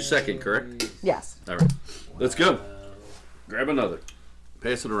 That's your second, correct? Yes. All right. Let's go. Grab another.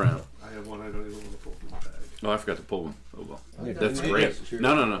 Pass it around. I have one I don't even want to pull from the bag. Oh, I forgot to pull one. Oh, well. That's great.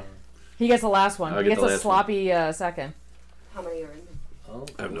 No. He gets the last one. I'll He get gets the a last sloppy second. How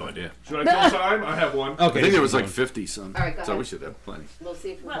I have no idea. Should I tell time? I have one. I think there was like 50 some. All right, go so ahead. we should have plenty. We'll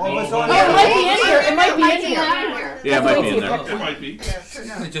see if we Well, can. it's on Oh, it might be in here. It might be in here. Yeah, it might be in there. It might be.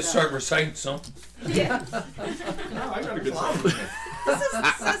 They just start reciting something. Yeah. No, I got a good song.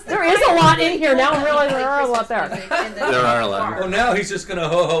 There is a lot in here. Now I'm realizing there are a lot there. There are a lot. Well, now he's just gonna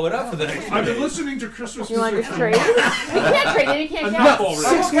ho-ho it up for the next I've been minute. listening to Christmas You want to music. trade? You can't trade it. You can't Enough count.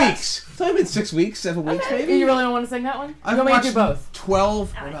 already. 6 weeks. It's only been 6 weeks, 7 weeks maybe. You really don't want to sing that one? I've You want me to do watched both?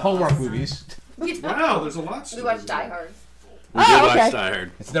 12 Hallmark movies. Wow, there's a lot. We watched Die Hard. We did watch okay. Die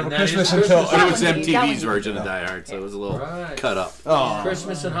Hard. It's never And that is Christmas until. But it was That one you- that one MTV's you- version of Die Hard, so it was a little Right. cut up. Oh,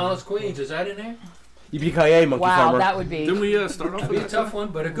 Christmas in Hollis, Queens. Is that in there? Yippee-ki-yay, Monkey Wow, Farmer. that would be. Didn't we start off That'd be a with tough one,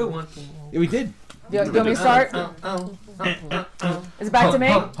 but a good one. Yeah, we did. Do you want me to start? Is it back to me?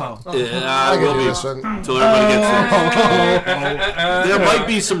 Yeah, I we'll can do be this one. until everybody gets there. There might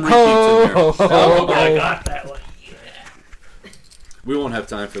be some repeats in there. Oh, I got that one. We won't have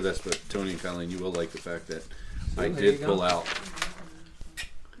time for this, but Tony and Colleen, you will like the fact that I there you did go. pull out.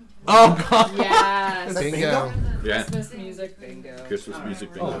 Oh, God. Yes. Bingo. Yeah, Christmas music bingo. Christmas music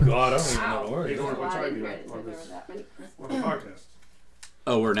Oh, bingo. God, I don't even know the words. Hey, Lauren, what time are you Right, at on this that many. on the podcast?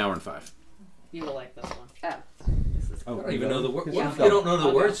 Oh, we're an hour and 5. You will like this one. Oh. Oh, I don't even know the words. Yeah. What if you don't know the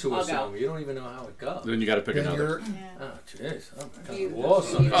I'll go. words to a I'll go. song? You don't even know how it goes. Then you got to pick Then another. you're Oh, jeez. Oh, my God. You- Whoa,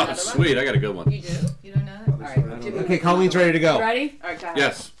 son. you- Oh, sweet! I got a good one. You do? You don't know that? All right. Jimmy. Okay, Colleen's ready to go. Ready? All right, go ahead.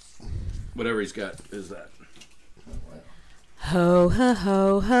 Yes. Whatever he's got is that. Ho ho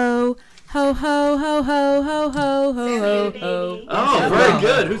ho ho ho ho ho ho ho ho ho ho. Oh, very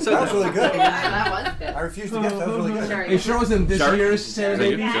good. Who said That was that? really good. That was good. I refuse to guess. That was really good. Sherri. Are you sure it wasn't this Sherri? year's Santa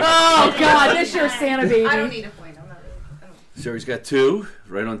Thank Baby? you. Oh God, this year's Santa baby. I don't need a point. I'm not. Sherry's got 2,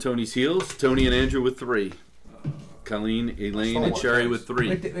 right on Tony's heels. Tony and Andrew with 3. Colleen, Elaine, and Sherry with 3.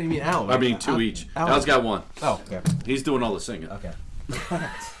 Wait, you mean Al? I mean 2 each. Al's got 1. Oh, okay. He's doing all the singing. Okay.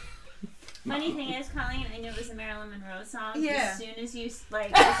 Funny thing is, Colleen, I knew it was a Marilyn Monroe song. Yeah. As soon as you I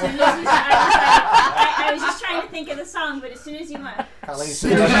was just trying to think of the song, but as soon as you went, Colleen She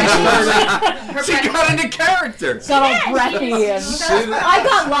got into character. Got all breathy and I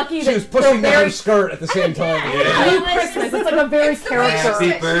got lucky She that was pushing they're down her very skirt at the same time. Blue Christmas. It's like a very character.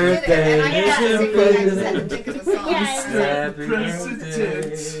 Happy birthday. yeah,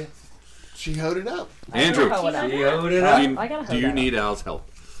 Birthday. She hoed it up. Andrew, I You gotta owed it I up. mean, I gotta do you hold need Al's help?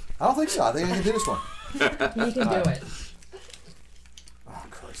 I don't think so. I think I can do this one. You can do it. Oh,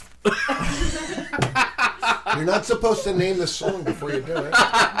 Christ. You're not supposed to name the song before you do it.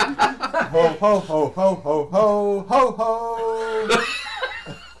 Ho, ho, ho, ho, ho, ho, ho, ho.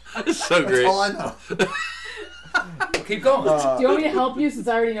 It's so That's great. all I know. Keep going. Do you want me to help you since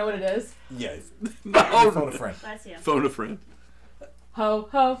I already know what it is? Yeah. No. Phone a friend. bless you. Phone a friend. Ho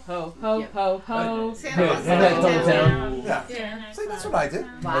ho ho ho ho ho. Santa Yeah, Claus. yeah, Down. Yeah. Yeah. See, that's what I did.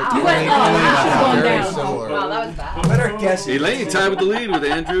 Wow. You went up. She's going Very down. similar. Wow, that was bad. Better guess. Elaine tied with the lead with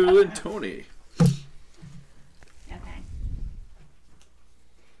Andrew and Tony. Okay.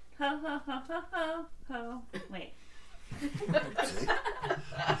 Ho ho ho ho ho ho. Wait.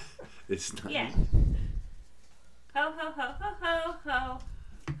 It's not. Yeah. Ho ho ho ho ho ho.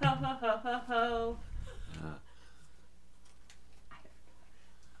 Ho ho ho ho ho.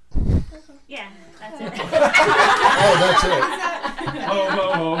 Yeah, that's it. Oh, that's it. Ho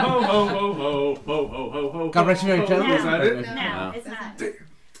ho ho ho ho ho ho ho ho ho ho. God bless you, ho, ho. gentlemen. Is that it? No, Wow. it's not.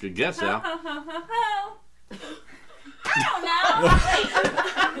 Good guess, Ho Al. ho ho ho ho. I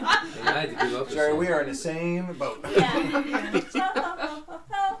They had to give up the Sherry, song. we are in the same boat. don't know. Yeah. Ho ho ho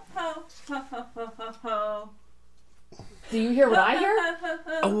ho ho ho ho ho ho ho. Do you hear what I hear?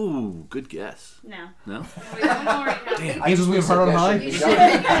 Oh, good guess. No. No? Angels we've heard on high. You should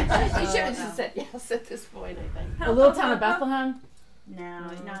have just said yes at this point, I think. A little town of Bethlehem. No,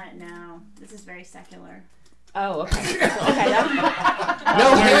 not now. This is very secular. Oh, okay. Okay. That,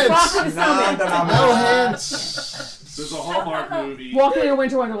 No hints. Frosty the Snowman. No hints. There's a Hallmark movie Walking in a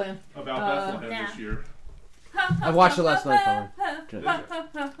Winter Wonderland. about Bethlehem yeah. this year. I watched it last night,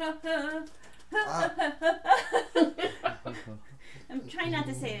 I'm trying not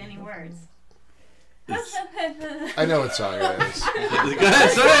to say any words. I know what song it is. Go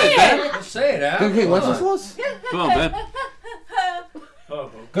ahead, say it, Ben. Well, say it, Al. Okay, what's Come this on. was? Come on, Ben. Ho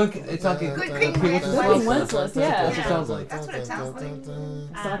ho. Good. It's not good. Good King What's this Good was? Wenceslas, yeah. That's what it sounds like. That's what it sounds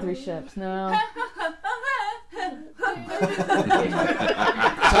like. Saw Three Ships. No.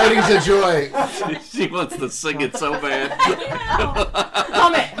 Tidings of joy. She wants to sing it so bad.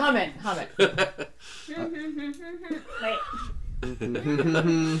 Hum it. Hum it. Hum it. Wait.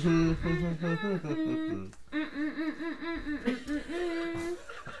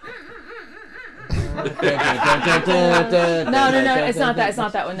 No, it's not that. It's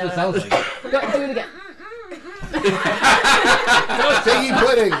not that one. No, It sounds like it. Go, do it again. Figgy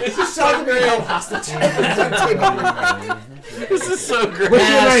pudding. This is so great. This is so great. Wish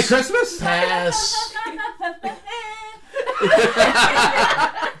you a Merry Christmas? Pass.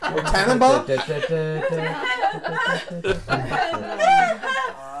 Tannenbaum? It's secular.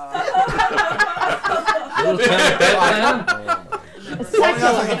 It's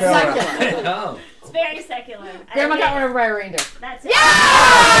secular. Oh. It's very secular. Grandma got one over by a reindeer. That's it. Yeah!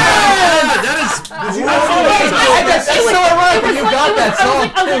 That is. That's so ironic when you got that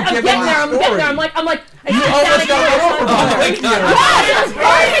song. I'm getting there. I'm getting there. I'm like. You almost got run over by a reindeer. Yes, that's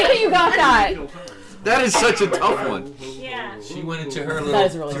perfect that you got that. That is such a tough one. Yeah. She went into her little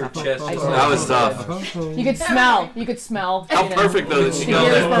That is really her tough. chest. That was tough. You could smell. You could smell. How perfect though that she got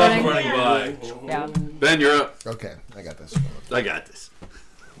Ears that. burning. running by. Yeah. Ben, you're up. Okay, I got this. I got this.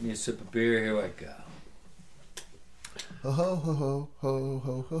 Give me a sip of beer. Here I go. Ho ho ho ho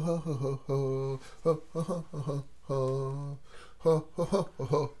ho ho ho ho ho ho ho ho ho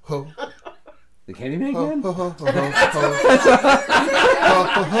ho ho. The Candyman again?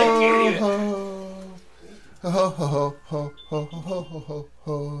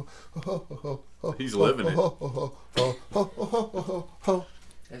 He's living it.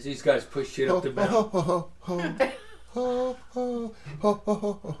 As these guys push shit up the mountain.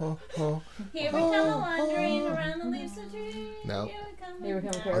 Here we come wandering around the leaves of trees. No. Here we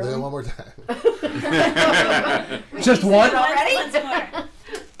come. I'll do it one more time. Just one? Already? Once more.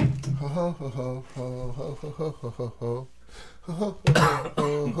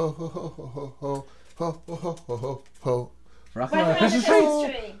 Rockin' on a Christmas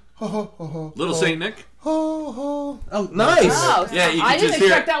tree? Little Saint Nick. Oh, nice. Oh, Yeah, you I can didn't just hear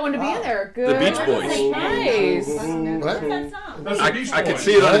expect that one to be in there. Good. the Beach Boys. Nice. What? That song. That's the Beach I can Boys.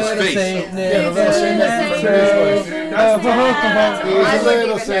 see it on his Little face. Saint Nick. He's a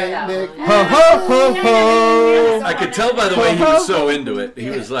little Saint Nick. Ho ho ho ho. I could tell by the way he was so into it.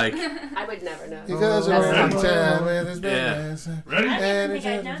 He was like, I would never know. He goes around town with his Yeah. business. Ready? I didn't think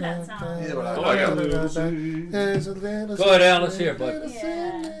I'd know that song. Neither would I. oh, I got it. Go ahead, Al. Let's hear it, bud.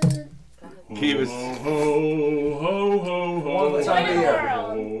 Yeah. He was. Ho, ho, ho, ho, ho. One time of the year. Ho,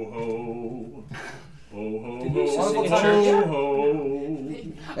 ho. Ho, ho, Did you used to ho, sing in ho, church?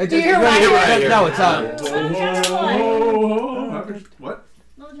 ho. Do you hear right right here? No, it's on. Ho, ho, ho. What?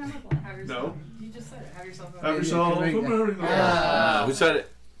 Little drummer boy. No. You just said it. Have yourself a Have yourself a merry little. Who said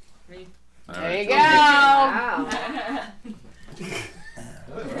it? Me. All There you right. go. Wow.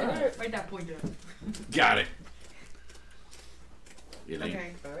 Write that point down. Got it. Elaine.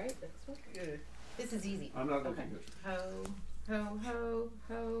 Okay. All right, next one. This is easy. I'm not Okay. looking good. Ho, ho, ho,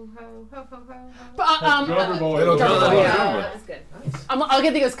 ho, ho, ho, ho, ho, Drummer boy. Little Drummer drummer boy. boy. Oh, that was good. I'll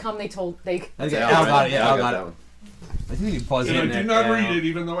get the guys come. They told they. Al got it. Yeah, Al got that it. one. I think you buzzed And I in did there. not read it,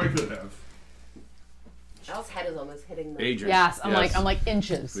 even though I could have. Al's head is almost hitting the Adrian. Yes, I'm like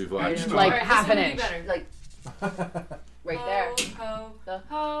inches. We've watched. Like Alright, half this an one would be inch. better. like right there. Ho, The-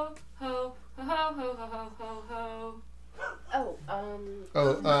 ho, ho, ho, ho, ho, ho, ho, ho. Oh,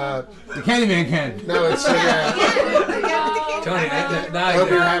 Oh, The Candyman can. no, it's Tony, now hope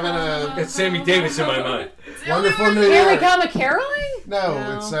you're I having got Sammy Davis in my mind. a wonderful New Here we Year. come a caroling. No,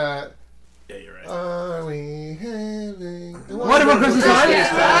 No. it's Yeah, you're right. Are we having a Wonderful Christmas time.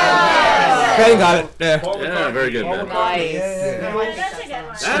 Yes. Ben got it. Yeah. Yeah, very good, man. Nice. That's a good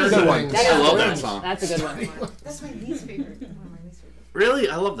one. That is a one. That I is love good. that song. That's a good one. That's my least favorite. One of my least favorite. Really,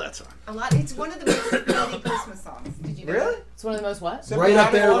 I love that song. A lot. It's one of the most beloved Christmas songs. Did you know? Really? It's one of the most what? Right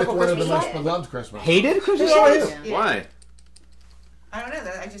up there with Wonderful one of the Christmas most song? beloved Christmas. Hated Christmas Yeah, songs? yeah. Yeah. Why? I don't know.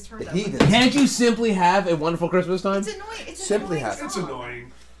 That I just heard that. Heathen. one. Can't you simply have a wonderful Christmas time? It's annoying. It's Simply annoying have. It's song.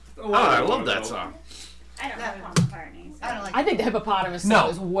 annoying. Oh, I love that song. I don't know Paul McCartney. I don't like. I think the hippopotamus No. song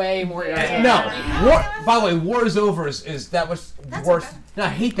is way more irritating. No. War, by the way, War is Over is that was That's worse. okay. No, I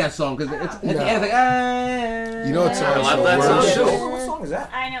hate that song because it's at the No. end it's like You know what song? I love that song worst? too. What song is that?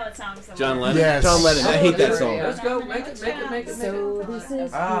 I know what songs. the John word. Lennon. Yes. John Lennon. I hate that song. Let's go. Make it. So this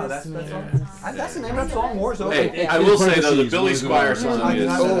is Ah, that's that song. That's the name of that song. War's Over. Hey, I will say though, the Billy Squire song is.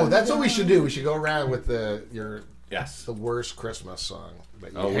 Oh, that's what we should do. We should go around with the Yes. worst Christmas song.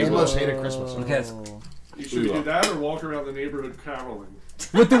 That you Oh, we hate, will. most hated Christmas song. Okay. You should do that or walk around the neighborhood caroling.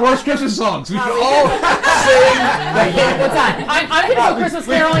 With the worst Christmas songs. We should all What's that? I'm going to Christmas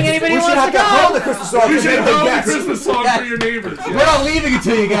caroling. Anybody We should wants have to to hum go? the Christmas song. You to should make them hum the guess. Christmas song for your neighbors. We're not leaving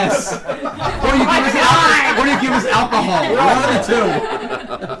until you guess. Or you give us alcohol. One of the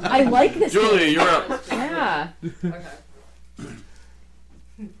two. I like this. Julia, you're up. Yeah. Okay.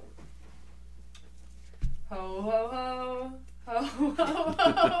 Ho ho ho ho Ho, ho,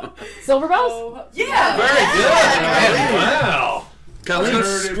 ho. Silver bells? Ho, Yeah. Very good. Wow. Colleen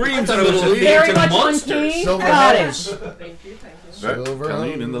screams in the it was a lead. Very to much on monsters. key. Silver Got house. it. Thank you, thank you. Silver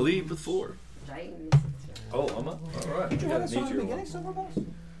Colleen in the house. lead with 4. Giants. Oh, I'm up. All right. Did you I have got that song an at the easier beginning, one. Silver Bells?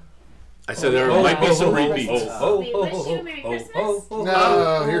 I said there Oh, might be oh, some oh, repeats. We wish you a Merry Christmas.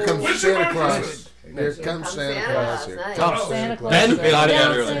 No, here comes Wish Santa you Merry Claus. Christmas. Here comes Santa Claus. Here Nice. comes Santa Claus. Ben, Santa got it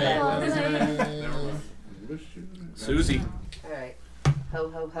Claus. early. Santa Claus. Susie. All right. Ho,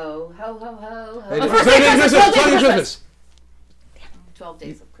 ho, ho, ho, ho, ho, Hey, ho. first Sunday day of Christmas, Christmas, Sunday Christmas. Christmas. 12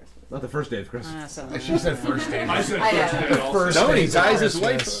 days of Christmas. Not the first day of Christmas. Ah, so She said first day. I said I first know. day also. First Tony days of ties his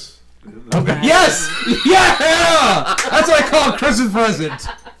wife Christmas. Yes! Yeah! That's what I call a Christmas present.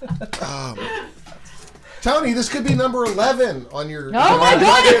 Tony, this could be number 11 on your. Oh my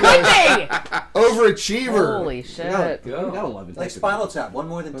god, it could be! Overachiever. Holy shit. We got 11. Like Spinal Tap, one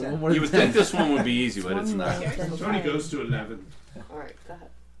more than 10. You would think this one would be easy, but it's not. Tony goes to 11. All right, go ahead.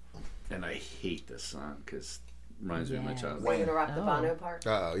 And I hate this song because it reminds me of my childhood. We're going to rock the Oh. Bono part.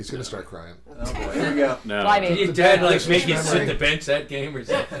 Uh-oh, he's gonna start crying. Oh boy, here we go. No. Fly Did me. your dad like make you memory. sit the bench that game or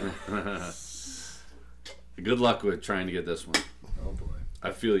something? Good luck with trying to get this one. Oh boy. I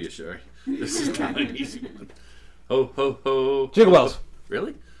feel you, Sherri. This is not an easy one. Ho, ho, ho. Jingle bells.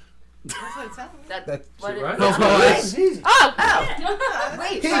 Really? That's what it sounds like. That, what right? is Bells, that? bells. Easy. Oh!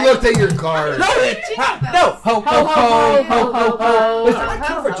 Wait, He right? looked at your card. No! Ho, ho, ho, ho, ho, ho. I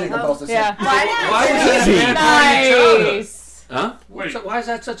like for Jingle Bells to sing. Yeah. Why is that Easy. a bad part of your childhood? Nice. Huh? Wait. Why is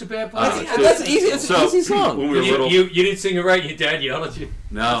that such a bad part? That's easy. It's an easy song. When we were You, little. you didn't sing it right. Your dad yelled at you.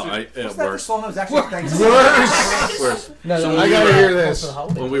 No, It's not the worse. song that was actually thanks. Worse. No, So no, when I we gotta were- hear this.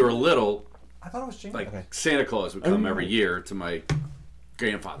 When we were little, I thought it was Jingle. like Santa Claus would come every year to my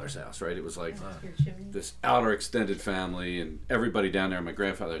grandfather's house, right? It was like this outer extended family, and everybody down there. My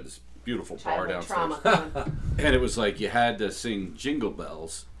grandfather had this beautiful bar Childhood downstairs. trauma. And it was like you had to sing Jingle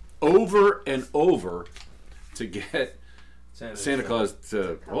Bells over and over to get Santa Claus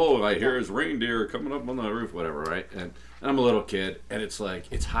to, oh, I hear his reindeer coming up on the roof, whatever, right? And I'm a little kid, and it's like,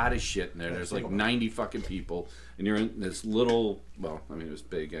 it's hot as shit in there. There's like 90 fucking people, and you're in this little, well, I mean, it was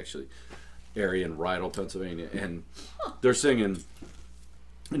big, actually, area in Rydell, Pennsylvania, and they're singing,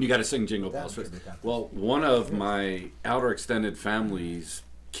 and you got to sing Jingle Bells. Well, one of my outer extended family's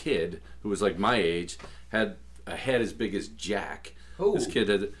kid, who was like my age, had a head as big as Jack. This kid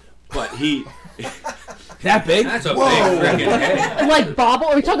had, but he... That big? That's a big freaking head. Like bobble?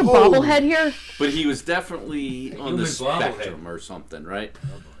 Are we talking bobblehead here? But he was definitely on the human bobblehead. spectrum or something, right?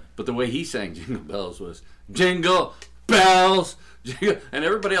 But the way he sang Jingle Bells was Jingle Bells, Jingle, and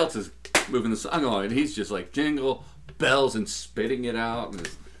everybody else is moving the song along, and he's just like Jingle Bells and spitting it out. And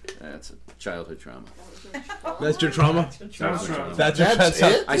that's a childhood trauma. That's your trauma? That's right. That's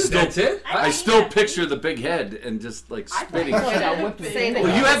it? That's it? I still picture the big head and just like spitting. Say that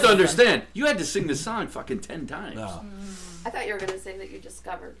Well, you have to understand. You had to sing this song fucking 10 times. I thought you were going to say that you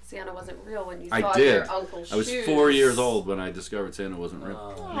discovered Santa wasn't real when you I saw did. your uncle's I was shoes. 4 years old when I discovered Santa wasn't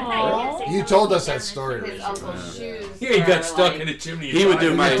real. You told us that story. His uncle's shoes. Yeah, he were got stuck like, in the chimney. He would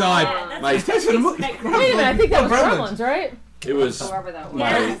do my. died. My Wait a minute, I think that was Gremlins, right? it was However that was.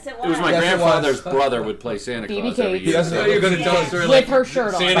 my. Yes, It it was my was. Yes, it grandfather's was. brother would play Santa Phoebe Claus every Cates. year. So you're going to tell us story With like her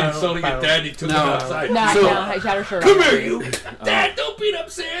shirt on. Santa insulting your dad and he took him No. outside. Nah, So- nah, I had her shirt Come on. here, you. Dad, don't beat up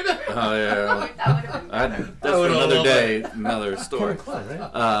Santa. Oh yeah. That would have been That's I for would another love day, another story.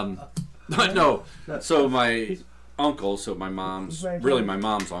 But no, so my uncle, so my mom's, really my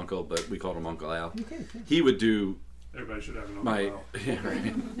mom's uncle, but we called him Uncle Al. He would do Everybody should have an my, Uncle yeah,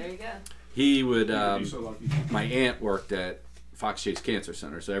 right. There you go. He would, Al. You'd be so lucky. my aunt worked at Fox Chase Cancer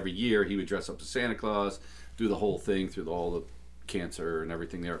Center, so every year he would dress up as Santa Claus, do the whole thing through all the cancer and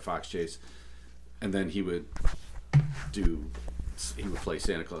everything there at Fox Chase, and then he would play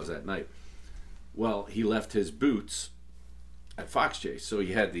Santa Claus that night. Well, he left his boots at Fox Chase, so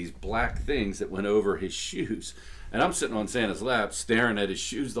he had these black things that went over his shoes, and I'm sitting on Santa's lap staring at his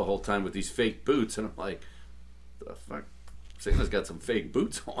shoes the whole time with these fake boots, and I'm like, the fuck? Santa's got some fake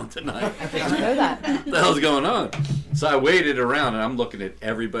boots on tonight. I know that. What the hell's going on? So I waited around, and I'm looking at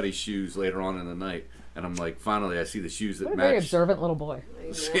everybody's shoes later on in the night, and I'm like, finally, I see the shoes that What a very match observant little boy.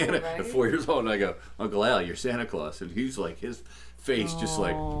 Santa right? at 4 years old, and I go, Uncle Al, you're Santa Claus, and he's like, his face just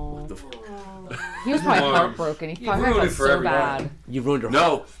like, what the fuck? He was probably heartbroken. He probably ruined felt it for so everyone. bad. You ruined her.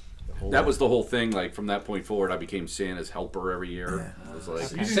 No, that was the whole thing. Like from that point forward, I became Santa's helper every year. I was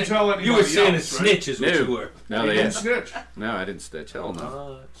like, You didn't tell anybody You were Santa's else, right? snitch is what you were. No, You they didn't snitch. no, I didn't stitch. Hell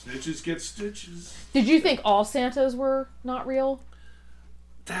no. Snitches get stitches. Did you think all Santas were not real?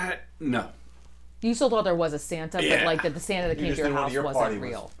 That no, You still thought there was a Santa, but Yeah. like that the Santa that You came just to your knew house your wasn't party was-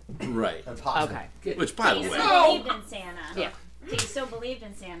 real. right. Impossible. Okay. Which, by the You way, still believed in Santa. Yeah. So you still believed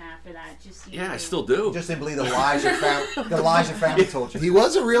in Santa after that? Just you Yeah, I still do. You just didn't believe the lies your family told you. He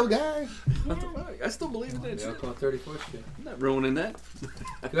was a real guy. I still believe in that. Yeah, on 34th Street. I'm not ruining that.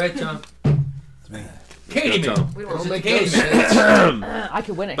 Go ahead, Tom. It's me. Katie Go, man. Tom. We Don't don't make Katie no man. sense. I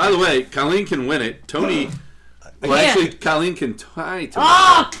could win it. By the way, Colleen can win it. Tony. Well, can't. actually, Colleen can tie. Woo!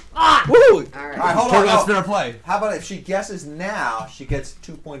 All right. All right, hold on. That's No. fair play. How about if she guesses now, she gets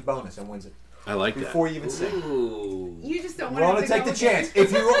 2-point bonus and wins it I like that. before you even sing. Ooh. You just don't We're want going to to take the again. chance.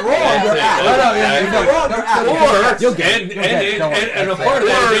 If you're wrong, you're Yeah. out. No, yeah, If you're wrong, you're out. Or You'll get it. and a part of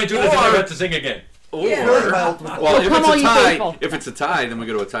that is Andrew doesn't ever have to sing again. Or, Really, my ultimate well, So come on, you faithful. if it's a tie, then we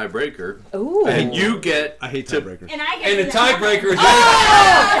go to a tiebreaker, Ooh. and you get. I hate to- tiebreakers. And I get And the to tiebreaker is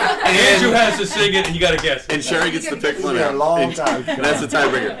And Andrew has to sing it, and you got to guess. And Sherri gets to pick one It's been out. a long And time. that's the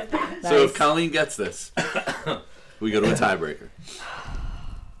tiebreaker. So Nice. if Colleen gets this, we go to a tiebreaker.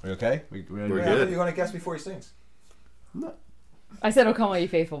 We okay? We're Yeah, good. you're going to guess before he sings. I said, "Oh, come on, you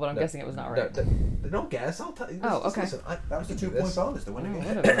faithful," but I'm guessing it was not right. Don't guess. I'll tell you. Oh, okay. Listen, That was the 2-point bonus to win the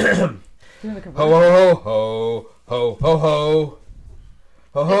game. Whatever. Doing the Ho conversion. ho ho ho ho ho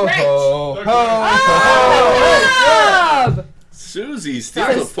ho ho ho ho ho. Dub! Susie steals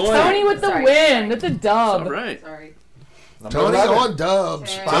Says a point. Tony with the Sorry. win. With the dub. All right. Sorry. Tony on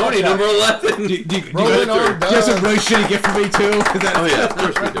dubs. Sorry. Tony, number 11. Rolling on You have dubs. some really shitty gift for me too. Oh, yeah, of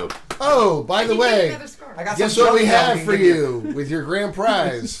course we do. Oh, by the way, I got guess some what we junk have now for can give you with your grand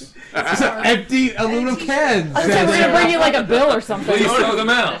prize? Empty aluminum cans. I thought we were gonna bring you like a bill or something. Please throw them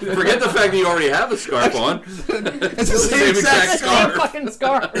out. Forget the fact that you already have a scarf on. It's the same exact Same scarf. fucking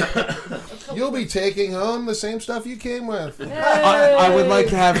scarf. You'll be taking home the same stuff you came with. I would like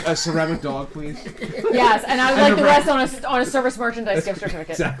to have a ceramic dog, please. Yes, and I would like the rest on a service merchandise gift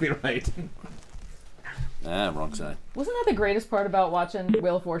certificate. Exactly right. Wrong side. Wasn't that the greatest part about watching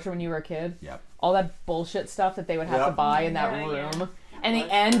Wheel of Fortune when you were a kid? Yep. All that bullshit stuff that they would have to Yep. buy in that Yeah, room. yeah. And in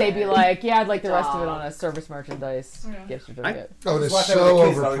the end, they'd be like, "Yeah, I'd like the rest of it on a service merchandise gift certificate." Oh, Just it's watch that so with the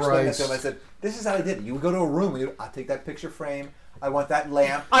kids, and I would explain that to them. I overpriced. said, "This is how I did it. You would go to a room, and I take that picture frame. I want that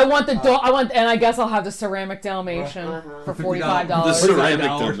lamp. I want the and I guess I'll have the ceramic Dalmatian for $45. The ceramic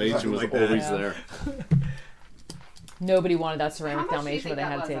 $45, Dalmatian was something like that. always Yeah. there. Nobody wanted that How ceramic much do you Dalmatian, think but they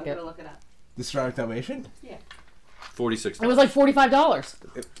that had was? to I'm take gonna it. look it up. The ceramic Dalmatian? 46. It was like $45.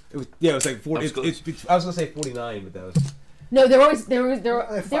 It was, yeah, it was like 40. That was I was gonna say 49, but that was. No, there were Five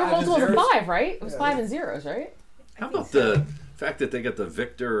and multiples of zeros? 5, right? It was 5 and zeros, right? How about the fact that they got the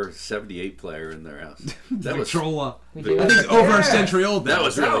Victor 78 player in their house? That was Victrola. We do. I think it's over a century old. that now.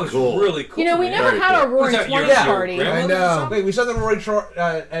 was That really was cool. really cool. You know, we man. never Very had cool. a Roaring Was that your- 20s your party. grandmother I or know. something? Wait, we saw the Rory Short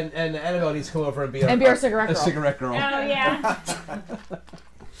and Annabelle needs to come over and be And be our cigarette a girl. cigarette girl. Oh, yeah.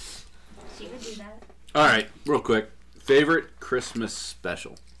 She would do that. All right, real quick. Favorite Christmas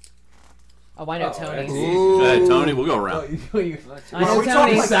special? Oh, I know Oh, Tony's. Go ahead, Tony. We'll go around. I Are know we talking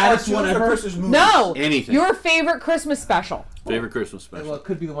Tony's. like Saddest one cartoons or ever? Christmas movies? No! Anything. Your favorite Christmas special. Favorite Christmas Well, special? it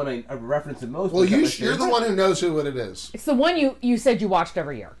could be the one I reference the most. Well, but it's you're not the my one who knows what it is. It's the one you said you watched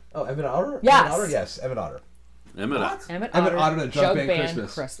every year. Oh, Evan Otter? Yes. Evan Otter? Yes, Evan Otter. Emmett. Emmett Evan Otter, Otter, the Jug Band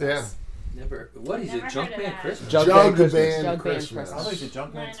Christmas. Yeah. Never. What is Never it? heard Junk of Band that. Christmas? Jug Jug Band Christmas. Band Jug Band Christmas. I thought you said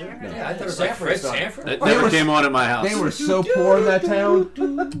Junkman No, I too. never heard of Yeah, I that. thought it was like Fred Sanford. That They never were- came on at my house. They were so poor in that town.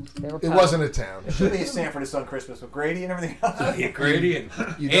 They were It pub. wasn't a town. It should be Sanford is on Christmas with Grady and everything else. Yeah, Grady and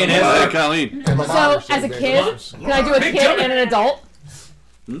You And don't Go know. ahead, Colleen. And Lamar So, as a said kid, Christmas. can I do a Big kid Johnny. and an adult?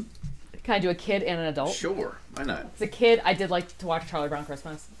 Hmm? Can I do a kid and an adult? Sure. Why not? As a kid, I did like to watch Charlie Brown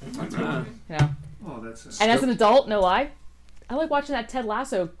Christmas. Uh, You know. Oh, that's And as an adult, no lie, I like watching that Ted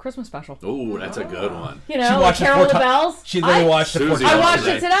Lasso Christmas special. oh, that's a good one. You She know, like watched it Carol 4 the times. Bells. She literally watched it 4 Susie times. I watched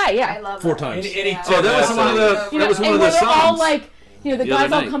today. it today. I Yeah. love 4 that. times. Any Oh, that was one of the. You That know, was one and of the where they're all songs. like, you know, the The guys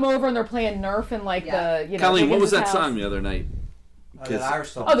other all night. come over and they're playing Nerf and like Yeah. the, you know. Colleen, what Dickens' was that house. song the other night? That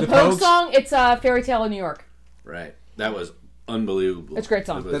Irish song. Oh, the The Pogue Pogues? song. It's Fairy Tale in New York. Right. That was unbelievable. It's a great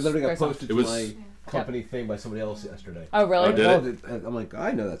song. It That was- literally got Great song. posted It to was- my company thing by somebody else yesterday. Oh, really? Oh, did I it? know that- I'm like,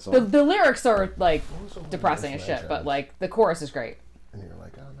 I know that song. The lyrics are like depressing as shit, but like the chorus is great. And you're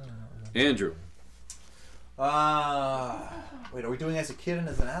like, oh, no. Andrew. Wait, are we doing as a kid and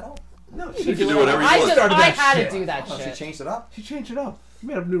as an adult? No, You can do whatever you I want. just started I that had shit. to do that Oh, she shit changed it up. She changed it up. She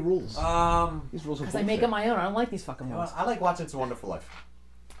made up new rules. These rules are because I make bullshit. up my own. I don't like these fucking You know, rules. I like watching It's a Wonderful Life.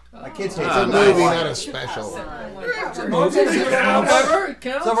 My kids hate It's Ah, a it. nice. movie, not a special. However, it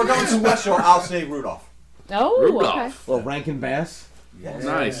counts. So if we're going special, I'll say Rudolph. Oh, Rudolph. okay. Well, Rankin Bass. Yes.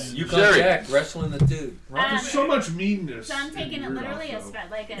 Nice. You come Sherri. Jack wrestling the dude. There's so much meanness. So I'm taking it in literally Rudolph,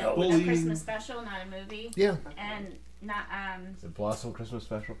 a Bullying. Christmas special, not a movie, Yeah. and not Is it Blossom Christmas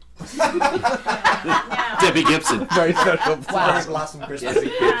Special? no. Debbie Gibson. Very special. Wow. Blossom Christmas. What's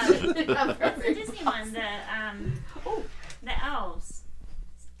the Disney one? The elves.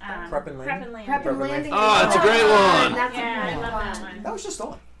 Prep and Landing? Prep and Landing. Oh, it's a great one. That's Yeah, a I good love that one. one. That was just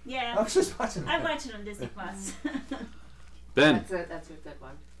on. Yeah. I was just watching I that. watch it on Disney Plus. Ben. That's a good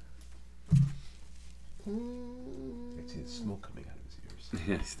one. I see the smoke coming out of his ears.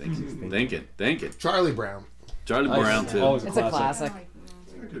 Yes, thank you. Charlie Brown. Charlie Brown too. Always It's a classic.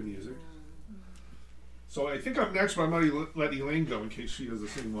 Good music. So I think I'm next, but I might let Elaine go in case she has the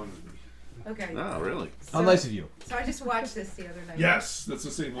same one as me. Okay. Oh, really? How nice of you. So I just watched this the other night. Yes, that's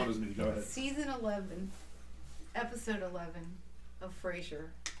the same one as me. Go ahead. Season 11, episode 11 of Frasier,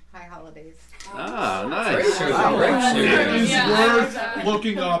 High Holidays. Ah, nice. It is Yeah. worth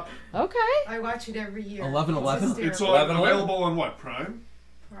looking up. Okay. I watch it every year. 11/11? It's hysterical. available on what, Prime?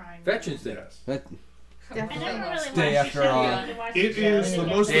 Prime. Veterans Day. Yes. That, I Definitely. never really Day watched after, the show. I only watched It the show is and the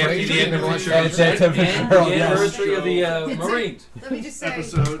then- most Day after the amazing anniversary And of it's Tim the Fitzgerald, yes. anniversary of the It's a- Marines. Let me just say,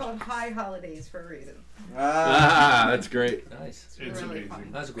 it's Episode. called High Holidays for a reason. Ah, that's great. Nice. It's really amazing. fun.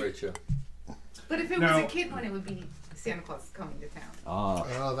 That's a great show. But if it Now- was a kid one, it would be Santa Claus is coming to town.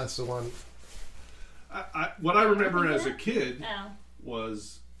 Oh, that's the one. What I remember as a kid Oh.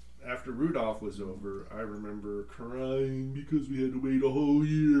 was after Rudolph was over, I remember crying because we had to wait a whole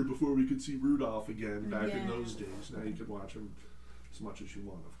year before we could see Rudolph again back in those days. Now you can watch him as much as you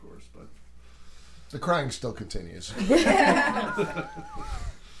want, of course, but The crying still continues.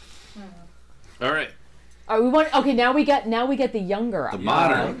 All right. We want. Okay, now we get the younger. The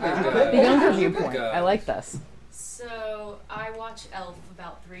modern. The younger viewpoint. guys. I like this. So I watch Elf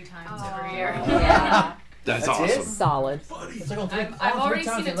about 3 times every year. Yeah. That's That's awesome. it? Solid. it's like on three, I've on already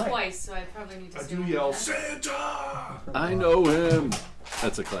three times seen it a night. twice, so I probably need to I see do it yell again. Santa. I know him.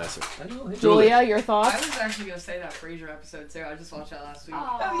 That's a classic. I know him. Julia, your I thoughts? was actually going to say that Frasier episode too. I just watched that last week.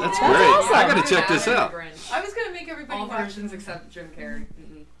 Oh, That's That's great. awesome. I gotta check this out. I was going to make everybody All watch versions except Jim Carrey.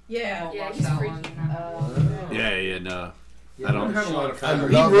 Yeah. Won't Yeah, watch he's that freaky. one. Yeah, no. Yeah, I don't- have a lot of I fun.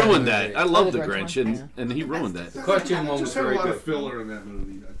 He love ruined that that. I love Oh, the the Grinch, Grinch one, and he ruined that. The cartoon one was Just had a very lot good. of filler in that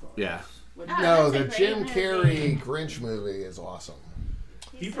movie, I thought. Yeah. Oh, No, that's a the great Jim movie. Carrey Grinch movie is awesome.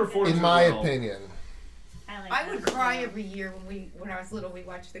 He performs In it my well. opinion. I I would cry every year when I was little. We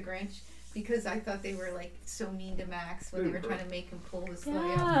watched The Grinch because I thought they were like so mean to Max when they were trying to make him pull his sleigh up.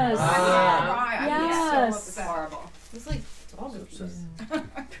 Yes. I would cry. I'd be Yes. so upset. Horrible. It was like dog abuse.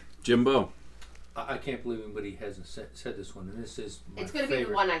 Jimbo. I can't believe anybody hasn't said this one, and this is my It's going to be the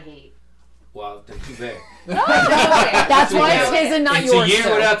favorite. one I hate. Wow, then too bad. That's why it's his and not It's yours. a year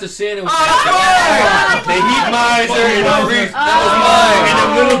sir. without the Santa. The heat miser and the wreath. That was mine. And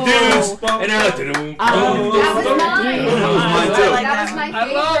the little dudes. And they're like, That was mine. That was mine too. That was my I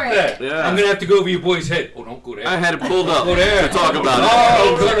favorite. love that. Yeah. I'm gonna have to go over your boy's head. Oh, don't go there. I had it pulled up Go there. to talk about it.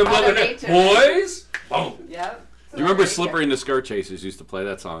 Oh, go to mother. Mother Nature. Boys. Boom. Yep. You remember Slippery and the Skirt Chasers used to play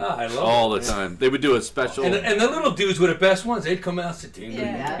that song I love all it. the time. They would do a special. And the little dudes were the best ones. They'd come out and sit there.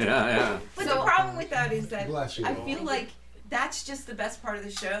 yeah. But the problem with that is that Bless you. I feel like that's just the best part of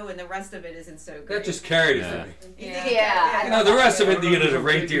the show, and the rest of it isn't so great. That just carried it Yeah. for me. Yeah. You know, the rest of it, the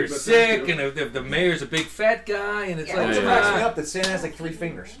reindeer's sick, and the mayor's a big fat guy, and it's Yeah. like, It Yeah. cracks me up that Santa has like 3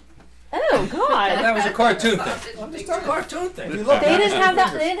 fingers. Oh God. that was a cartoon thing. I'm just It's a talking. cartoon thing. If you look They at didn't it, have that.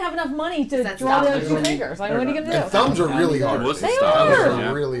 fingers. They didn't have enough money to That's draw not the 2 fingers. Like, what are you gonna And do? thumbs are really hard. What's the They style? are. Thumbs Yeah.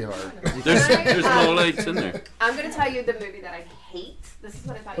 are really hard. There's no lights in there. I'm going to tell you the movie that I hate. This is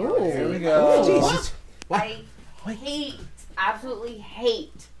what I thought you Ooh. would Here we say. go. Jesus. I hate, absolutely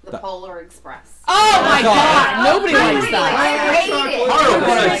hate the Polar Express. Oh my God! Nobody likes that. I hate it. Horrible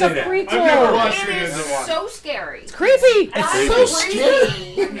when I It's say a that. prequel. I've never watched It it is as a watch. so scary. It's creepy. It's creepy. so creepy.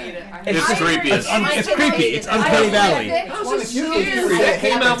 It's creepy. It's creepy. It's Uncanny Valley. That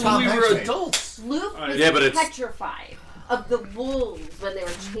came out when we were adults. Luke was Yeah, but it's- petrified of the wolves when they were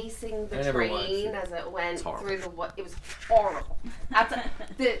chasing I the never watched train it. as it went It's horrible. through the what. It was horrible.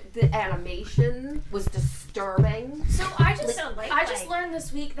 The animation was disturbing. So I just So lifelike. I just learned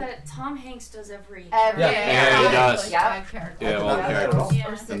this week that Tom Hanks does every. Yeah, he does. Yeah. Yeah, all Yeah. characters.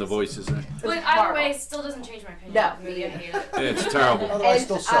 Yeah. And the voices there. But either way, it still doesn't change my opinion. No, of the movie. I hate it. Yeah, it's terrible. Otherwise, And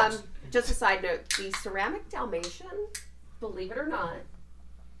still sucks. just a side note, the ceramic Dalmatian, believe it or not,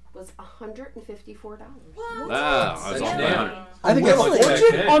 was $154. Wow, that's all That's down. I think that's Really?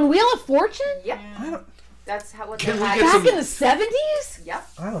 fortune. Back On Wheel of Fortune? Yep. I don't. That's how what Can they we had. get Back some- in the 70s? Yep.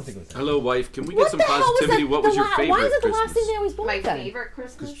 I don't think it was. Hello, wife. Can we What get some the hell was positivity? that? What was your favorite Why is it the last Christmas thing they always bought My then? favorite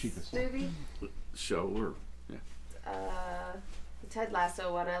Christmas cheapest. movie? show? Or The Ted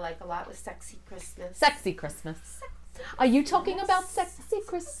Lasso one I like a lot was Sexy Christmas. Sexy Christmas. Are you talking about Sexy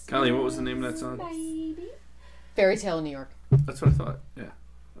Christmas? Colleen, what was the name of that song? Baby. Fairy Tale in New York. That's what I thought. Yeah.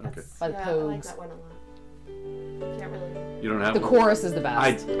 Okay. That's, By the yeah, I like Pogues. that one a lot. Can't really You don't have The one? chorus is the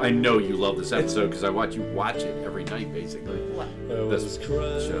best. I know you love this episode because I watch you watch it every night, basically. What? This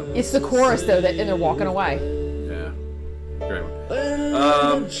show. It's the chorus though, and they're walking away. Yeah. Great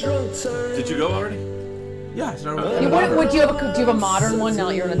one. Did you go already? Yeah. So do you have a modern one now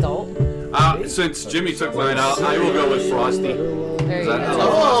that you're an adult? Since Jimmy took mine out, I will go with Frosty. There you go.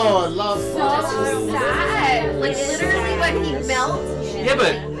 Oh, I love So sad. Like literally when he melts. Yeah,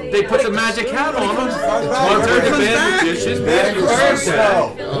 but they put the magic hat on him. One-third the band magician.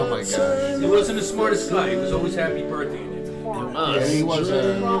 Oh my gosh. He wasn't the smartest guy. He was always happy birthday. Yeah, he was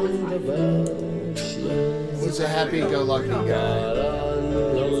a happy-go-lucky guy.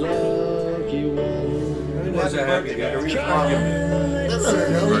 He was a happy guy. No,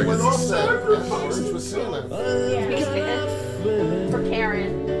 he went off that message with Santa. For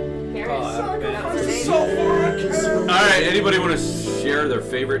Karen. All right, anybody want to share their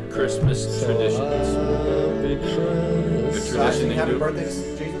favorite Christmas traditions? The tradition they Happy do. birthday,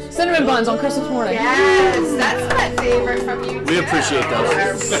 Jesus. Cinnamon buns on Christmas morning. Yes, that's my favorite from you. We appreciate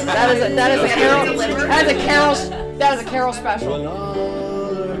those. That is a Carol special.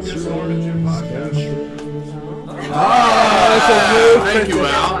 Thank you,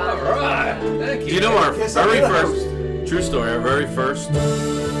 Al. All right. Thank you. Do you know our very first, true story, our very first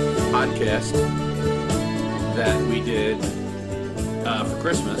podcast that we did for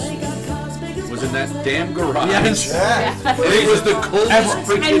Christmas was in that damn garage. Yes. And it was the coldest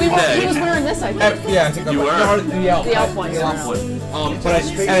freaking And he was day. wearing this, I think. Yeah, I think You were? the elf. The elf one. The elf one. But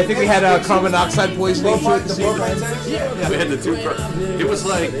And I think we had carbon monoxide poisoning too at the same time. we had the two. It was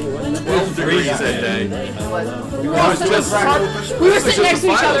like 12 degrees that day. It was just. We were sitting next to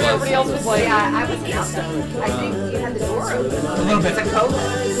each other and everybody else was like, Yeah, I was outside. I think you had the door open. A little bit. It's a cold.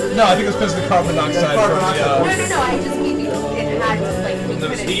 No, I think it was because of the carbon monoxide. No, I just mean it had like we Those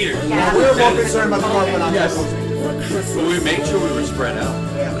couldn't- heaters. Yeah. We were more concerned about the carbon monoxide. Yes. But we made sure we were spread out.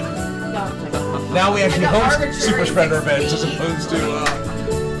 Now we actually And the host arbitrary super spreader events as 16. opposed to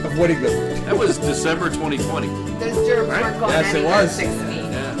avoiding them. That was December 2020. Those germs weren't going Yes, it anywhere was. 6 feet.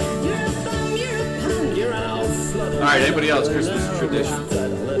 All right, anybody else? Christmas tradition?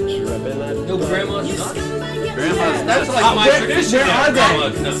 No grandma's nuts. Grandma's That's nuts. like my tradition. Where are they?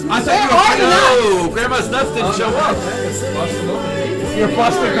 Grandma's nuts. I thought No, Grandma's nuts didn't show up. you're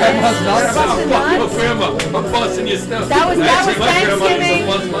busting grandma's nuts. Fuck you, Grandma. I'm busting your stuff. that was Actually, my grandma Thanksgiving, used to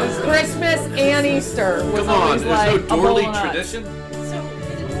bust my stuff. Christmas, and Easter. Was Come on, always there's like no a bowl Dorley of nuts. tradition. So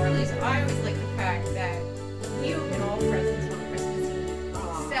for the Dorleys, I always like the fact that you open all presents on Christmas Eve,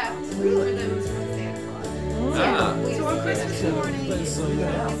 except for those from Santa Claus. Ah. So on Christmas morning, this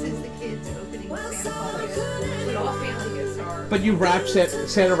is the kids opening Santa Claus gifts, but all family gifts are. But you wrap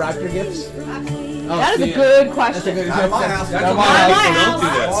Santa wrap your gifts? Oh, That is a see, good That's a question. good Not in my house. Not That's in my my Not in my house.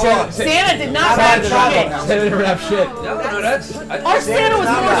 Don't do that. Santa did not Not wrap bad, shit. Santa didn't wrap shit. No, that's. Our Santa was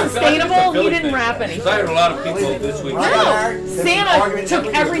more Not sustainable. He didn't wrap I anything. had a lot of people this week. No, Santa took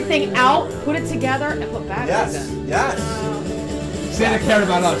everything out, put it together, and put batteries Yes, in. yes. Santa cared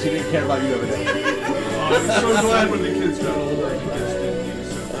about us. He didn't care about you over there. I'm so glad when the kids got older. I could just didn't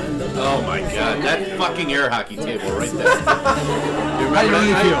use them. Oh my god, that fucking air hockey table right there. You How do you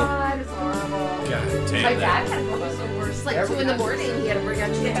really that? feel? God, it's horrible. God My damn dad that. had one of the worst. Like 2 in the morning, he had to bring out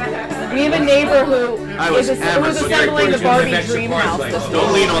chicken. We have a neighbor who I was was hammered, but assembling the Jim Barbie makes the dream parts house like, this Don't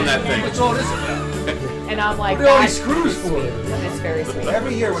morning. lean on that thing. What's all this about? And I'm like, What are all that's these screws for? it's very sweet.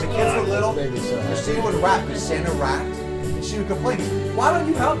 Every year when the kids were little, Maybe so. Christina would rap because Santa rapped, and she would complain, "Why don't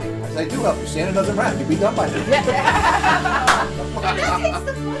you help me?" I said, "I do help you. Santa doesn't rap. You'd be done by now."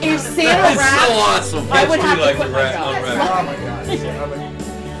 If Santa That's so rapped, awesome. I would have to like quit to my rap, job. not rap. Oh my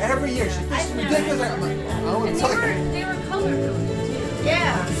god. Every year she thinks it's ridiculous. I'm like, I don't And tell you. they were color coded too.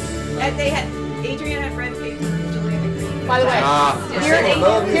 Yeah. And they had Adrienne had red paper, Julia had green. By the way,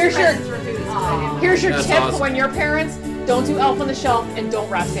 here's your That's tip awesome. when you're parents. Don't do Elf on the Shelf and don't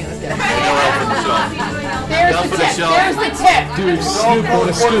wrap Santa's gifts. No Elf on the Shelf. There's Elf the on the tip. Shelf. There's the tip. Dude, Snoop on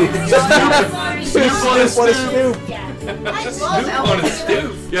a scoop. Snoop on a What a stoop. snoop. Snoop on a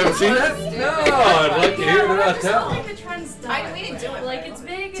stoop. You haven't seen that? No, I'd like to hear it about that. Like the trend's done. We didn't do it. Like it's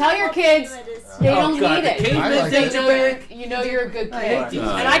big. Tell your kids they Oh, don't God, need the it. caveman I like They it. know you know you're a good kid.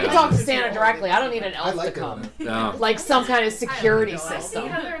 Oh, And I can yeah. talk to Santa directly. I don't need an elf like to it. come. No. Like some kind of security I see system.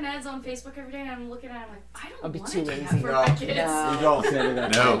 Heather and Ed's on Facebook every day, and I'm looking at it, I'm like, I I'd don't be want too to do lazy. that for my kids. You don't. I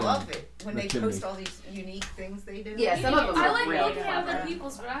No. love it when they kidding post me. all these unique things they do. Yeah, some of them I are like really looking at other clever.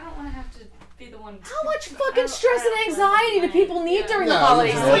 people's, but I don't want to have to be the one. How much fucking stress and anxiety do people need during the No,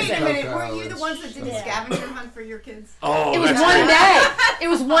 holiday no. Wait a season? minute, were you the ones that did the scavenger hunt for your kids? Oh, It was that's one right. day. It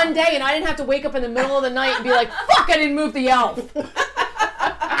was one day, and I didn't have to wake up in the middle of the night and be like, "Fuck! I didn't move the elf."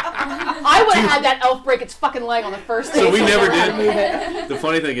 I would have had that elf break its fucking leg on the first day. So we never I move it. did. The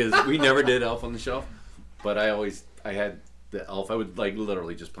funny thing is, we never did Elf on the Shelf, but I had the elf. I would like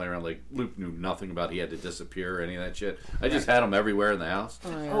literally just play around. Like Luke knew nothing about he had to disappear or any of that shit. I just had him everywhere in the house.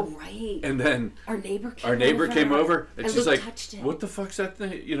 Oh, right. And then our neighbor came over and she's Luke like, touched it. "What the fuck's that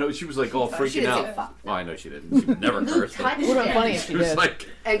thing?" You know, she was like all She freaking didn't say out. fuck. Well, I know she didn't. She would never Luke cursed. touched It would have been funny it. if she She was did. like,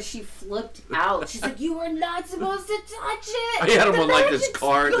 And she flipped out. She's like, "You are not supposed to touch it." I had him The on like this magic's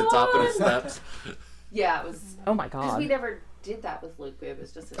car at the top of the gone." steps. Yeah, it was. Oh my Because god. we never did that with Luke. It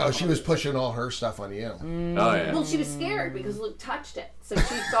was just. Oh, she was pushing all her stuff on you. Oh yeah. Well, she was scared because Luke touched it, so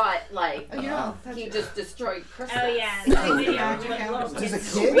she thought like he just destroyed Christmas. Oh yeah, the video. He's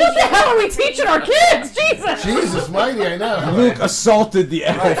a kid? What the hell are we teaching our kids? Jesus. Jesus mighty, I know. Luke assaulted the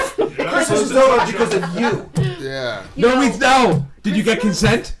elf. Christmas is over because of you. Yeah. No. Did you get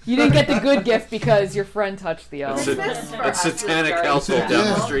consent? You didn't get the good gift because your friend touched the elf. It's satanic household down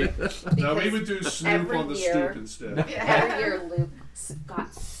the street. No, we would do Snoop on the stoop instead. Every year, Luke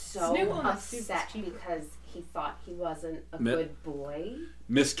got so Snoop on the stoop is upset cheaper. because he thought he wasn't a Mi- good boy.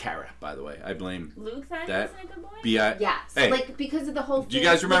 Miss Cara, by the way, I blame Luke thought he that. wasn't a good boy? B.I. Yes, Hey, like because of the whole. do you thing.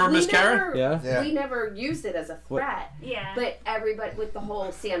 guys remember Like, we Miss Cara? never- Yeah. We never used it as a threat. Yeah. But everybody with the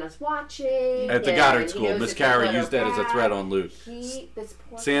whole Santa's watching. at the and Goddard he School, knows Miss if you Cara put used her that as a back, threat on Luke. This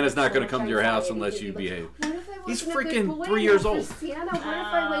poor Santa's kid not going so to come to much your house anxiety. unless He'd you be like, behave. What if I He's wasn't a good freaking boy 3 years enough old. for Santa? What if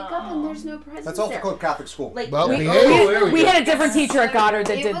I wake up and there's no presents That's also there? called Catholic school. Like, Well, we- behave. We had a different teacher at Goddard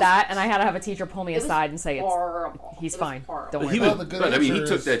that It did was- that, and I had to have a teacher pull me it was aside and say, horrible. he's It was fine. horrible. Don't worry He about was, it. the good but I mean, he answer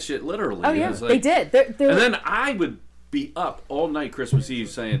took is- that shit literally. Oh It yeah, was they like- did. They're And then I would be up all night Christmas Eve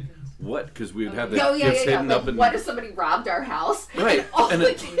saying, "What?" Because we would have the gifts hidden Like, up in. what if somebody robbed our house? Right. And the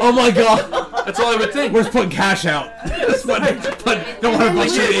then, Oh my god. that's all I would think. We're just putting cash out. That's what don't want to Like,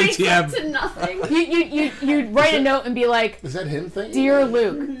 bullshit it wakes up ATM. to nothing. you'd write a note and be like, Is that him thing? "Dear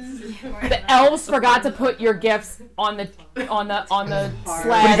Luke, the elves forgot to put your gifts on the sled.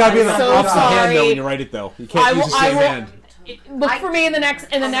 But you gotta be in the I'm so opposite hand though when you sorry. write it though. You can't use the I same will- hand. Look for me in the next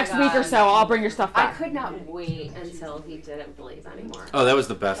my week or God. so. I'll bring your stuff I back." could not wait until he didn't believe anymore. Oh, that was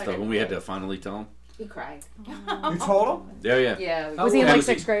the best though when we had to finally tell him. He cried. You told him? Yeah. Yeah. Was he in That like was-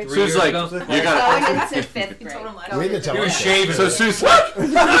 sixth grade? So it's like, you Oh, got and it's in fifth grade. We didn't tell You were him. shaving. So Sue's like,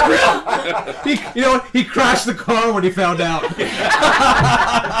 not real. You know what? He crashed the car when he found out.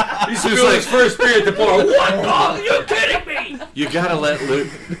 He spilled his first beer at the bar. What? Are you kidding me? You gotta let Luke.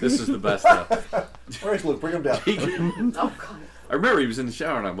 This is the best stuff. Where's Luke? Bring him down. Oh God. I remember he was in the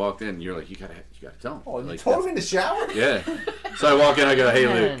shower and I walked in. And you're like, you gotta tell him. Oh, you Like, told him in the shower? yeah. So I walk in. I go, "Hey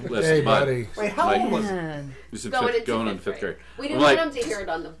Luke, listen, Hey, bud." buddy. Wait, how old was he? Man. He's in Going fifth, into going in fifth fifth grade. We I'm didn't like, want him to hear it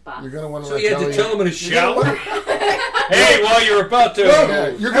on the bus. You're gonna want to So let you had go to of tell your- him in a shower? Hey, while you're about to. Yeah,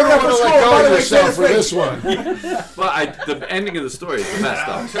 you're gonna want to By let go the of way, yourself for say this his one. well, the ending of the story is the best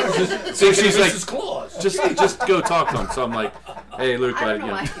stuff. So So she's like, Mrs. Claus. just go talk to him. So I'm like, "Hey Luke, I don't know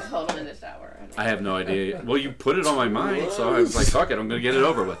you know, why he told him in the shower. I have no idea." Well, you put it on my mind, so I was like, "Fuck it, I'm gonna get it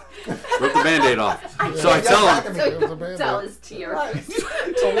over with." Rip the Band-Aid off. So I tell him, So you can tell his tears.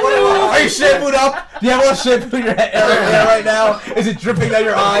 Are you shampooed up? Do you have a little shampoo in your hair right now? Is it dripping down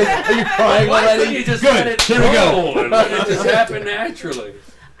your eyes? Are you crying Why couldn't already? you just let Good. it Here we go. roll and let it just happen naturally?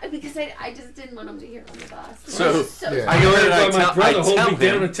 Because I just didn't want him to hear it on the bus. So Yeah. I go in and By my I brother tell holding me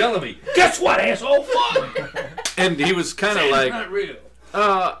down him, and telling me, "Guess what, asshole? Fuck!" and he was kind of It's like, not real.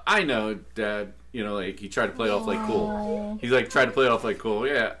 I know, Dad. You know, like he tried to play it off like cool. He's like tried to play it off like cool.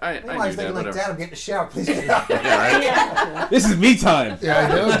 Yeah, I Meanwhile, knew he's that. thinking like, Whatever. Dad, I'm getting in the shower. Please get out. Yeah, right? This is me time. Yeah, I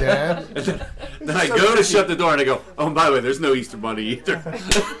know, Dad. Then I go to shut the door and I go, "Oh, and by the way, there's no Easter Bunny either."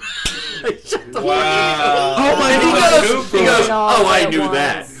 Wow. Oh my And God. he goes, "Oh, I it knew was.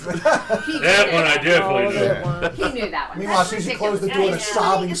 that." He That did one it. I definitely Oh, knew. it was. He knew that one. Meanwhile, That's Susie ridiculous. closed the door and a It's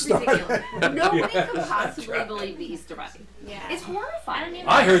sobbing ridiculous. started. Nobody could possibly believe the Easter Bunny. Yeah. It's horrifying.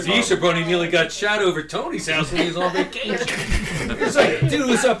 I heard the Easter Bunny nearly got shot over Tony's house when he was on vacation. It's like, dude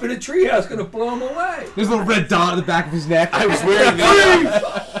was up in a treehouse gonna blow him away. There's a little red dot on the back of his neck. I was wearing the.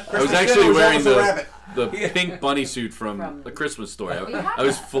 I was actually was wearing almost a rabbit. the pink bunny suit from A Christmas Story. I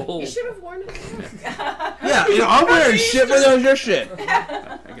was full. You should have worn it. Yeah, you know, I'm wearing shit, but that was your shit.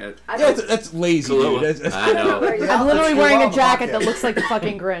 I got Yeah, that's lazy, dude. That's- I know. I'm literally wearing a jacket that looks like the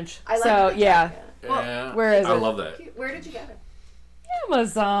fucking Grinch. I like So that yeah, Yeah, where is I it? love that. Where did you get it?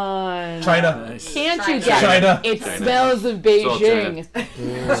 Amazon. China. Nice. Can't you get China. it? It China. smells of It's all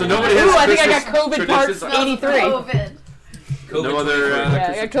Beijing. So nobody has Ooh, I think I Christmas got COVID part traditions? 83. COVID. No other.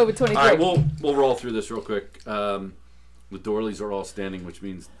 Yeah, I got COVID 23. All right, we'll roll through this real quick. The Dorleys are all standing, which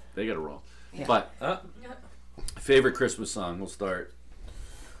means they got to roll. Yeah. But favorite Christmas song. We'll start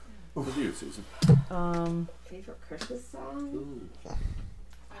with you, Susan. Favorite Christmas song?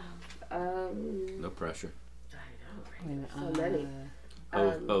 No pressure. So many.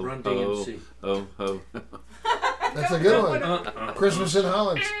 Run DMC. Oh. That's a good one. Christmas in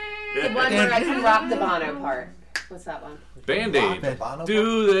Holland. The one where I can rock the Bono part. What's that one? Band-Aid.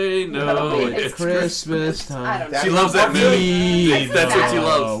 Do they know it's Christmas time? She loves that movie. That's what she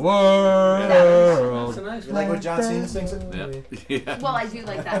loves. World. You like when John Cena sings it? Yeah. Well, I do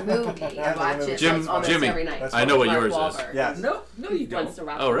like that movie. I watch it almost Jimmy, every night. I know what yours is. Yes. No, you don't. Wants to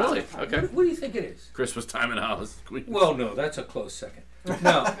rock Oh, the really? Bono part. Okay. What do you think it is? Christmas time in Hollis. Well, no, that's a close second.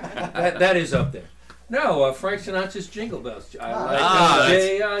 No, that is up there. No, Frank Sinatra's Jingle Bells. I like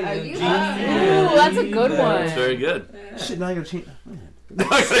J-I-N-G. Ooh, that's a good one. That's very good. Shit, now I gotta change.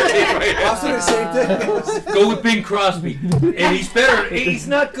 I was saying the same thing. Go with Bing Crosby, and he's better. He's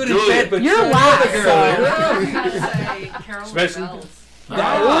not good in bed, but You're so last, the girl. Especially. Damn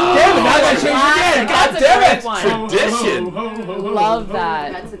it, now I gotta change again. God damn it. Tradition. Love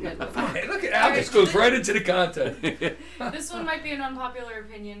that. That's a good one. Hey, look at Alex goes right into the content. This one might be an unpopular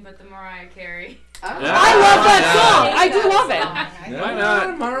opinion, but the Mariah Carey. I love that song. I do love it. Why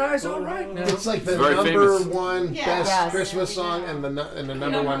not? Mariah's all right now. It's like the Very number famous. one best Yes. Christmas song and the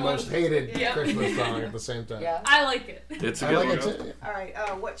number one most hated Yeah. Christmas song at the same time. Yeah. I like it. It's a I good like one. it too. All right.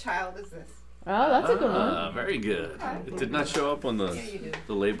 What child is this? Oh, that's a good one. Very good. It did not show up on the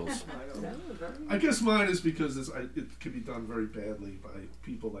labels. I guess mine is because it can be done very badly by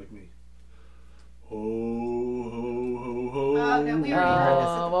people like me. Ho, ho, ho, ho. Oh, no, we already heard this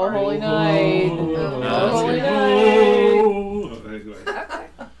at the Oh, party. Holy Night. Oh, Holy that's Night. Anyway.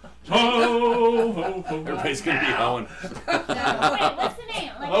 Ho, ho, ho. Everybody's going to be hoeing. Wait, what's the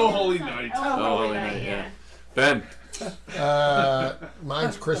name? Like, Oh, I know Holy the song. Night. Oh, Holy Night, yeah. Ben.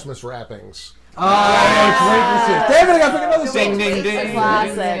 Mine's Christmas wrappings. Oh, damn it, I gotta pick another song. Ding, ding, ding.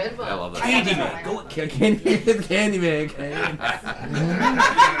 Classic. I love that. Candyman. Go with Candyman.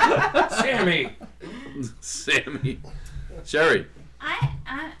 Sammy. Sammy. Sherri. I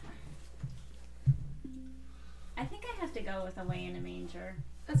think I have to go with Away in a Manger.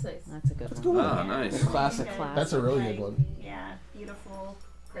 That's nice. That's a good one. Ah, nice. Classic. That's a really good one. Yeah, beautiful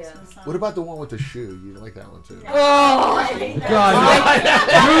Christmas song. What about the one with the shoe? You like that one too? Oh, God.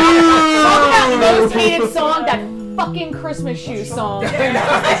 Talk about most hated song, that fucking Christmas shoe song. Oh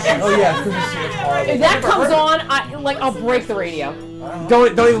yeah, Christmas shoe. It's horrible. If that comes on, I'll break the radio.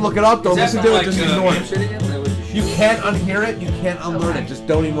 Don't even look it up. Don't listen to it. Just ignore it. Amsterdam? You can't unhear it. You can't unlearn it. Just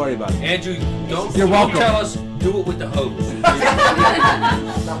don't even worry about it. Andrew, don't You're welcome. tell us. Do it with the hose.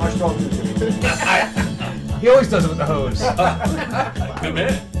 Not much talking to me. He always does it with the hose. Good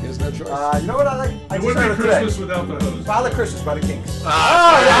man. He has no choice. You know what I like? I It just wouldn't heard be it today. Christmas without the hose. Father Christmas by the Kinks. I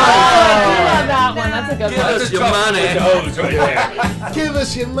love that one. That's a good Give one. us your money. With the hose right there. Give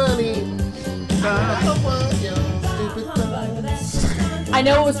us your money. I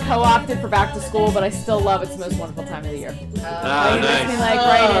know it was co-opted for back to school, but I still love It's the Most Wonderful Time of the Year. Ah, It makes me nice. like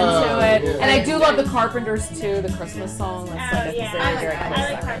right into it. yeah. And I do love the Carpenters too, the Christmas song. That's like Yeah, a very I like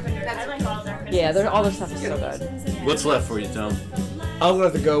close Carpenter. I like all their Christmas Yeah, all their stuff is so good. What's left for you, Tom? I'm gonna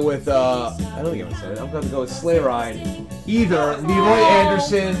have to go with I don't think I'm gonna say it. I'm gonna have to go with Sleigh Ride. Either Leroy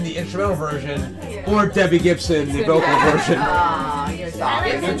Anderson, the instrumental version, or Debbie Gibson, the vocal version. Oh, you're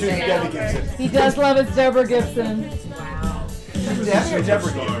I like Debbie Gibson. He does love his Deborah Gibson. Debbie or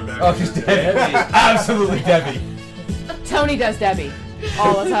Deborah Gibson? Oh, she's Debbie. Absolutely Debbie. Tony does Debbie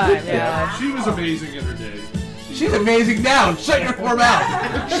all the time. Yeah. She was amazing in her day. She's amazing now. Shut your poor mouth.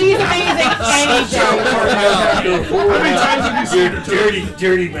 She's amazing any day. How many times have you seen her?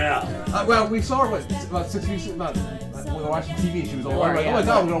 Dirty mouth. Well, we saw her about 6 weeks about when we were watching TV. She was all like, "Oh my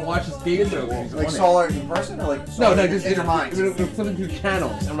God, we're gonna watch this David show." She's Like on it. saw her in person or like No, saw her just in your mind? We're flipping through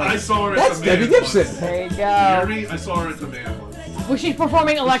channels. I'm like, I saw her at that's the Debbie Man Gibson. once. There you You hear go. me? I saw her at the Man once. Was she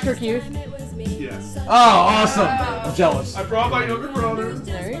performing Electric Youth? Yes. Oh, awesome. I'm jealous. I brought my younger brother,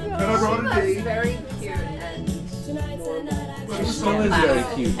 There you and go. I brought a That's date. very cute and normal. She still is very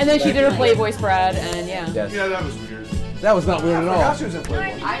cute. And then she did her Playboy spread, and yeah. Yes. Yeah, that was weird. That was not weird at I forgot all. she was in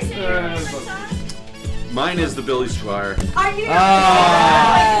Playboy. Mine is the Billy Squire. I knew.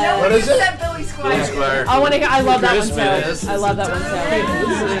 Ah. No What one is it? said Billy Squire. Billy Squire. I want to. I love that one Christmas. too. I love that one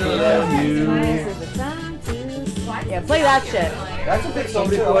too. Yeah, play that shit. That's a big song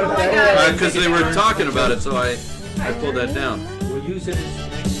too. Oh my God. Because they were talking about it, so I pulled that down. We'll use it as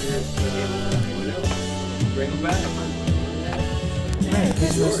next year's. Bring them back.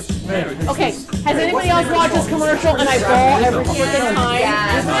 Okay, has anybody else watched this commercial and I bawl every freaking time?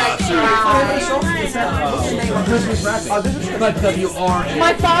 Christmas wrapping. But WR.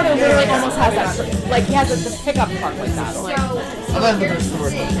 My father literally almost has that. Like he has the pickup truck like that. I'm like, So here's the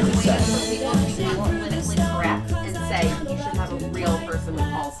thing. People when it would correct and say you should have a real person with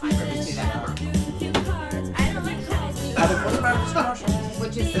Alzheimer's do that commercial.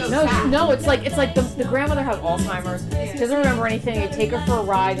 is so No, sad. no, it's like the grandmother has Alzheimer's. She doesn't remember anything. They take her for a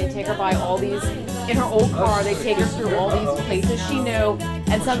ride. They take her by all these in her old car. They take her through all these places she knew,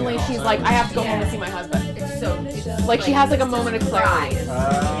 and suddenly she's like, I have to go home and see my husband. It's so Like she has like a moment of clarity.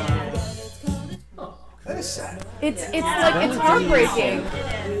 That is sad. It's heartbreaking.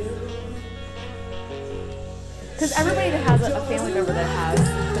 Because everybody that has a family member that has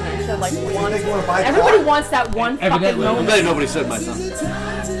dementia, like everybody wants that one fucking Evidently. moment. I bet nobody said my son.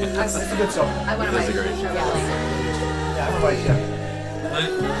 That's a good song. I want to buy Disagree. Yeah, I'm gonna buy Chevy.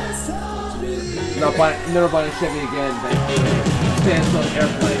 Never buying a Chevy again. But stands on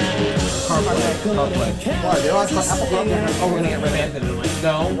airplane. CarPlay. Why? They don't have Apple CarPlay? Oh, we're gonna get remanded. And I'm like,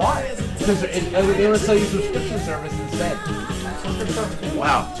 no. Why? Because they want to sell you subscription service instead.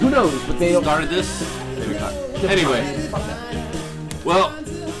 Wow. Who knows? But they started this. Anyway, well,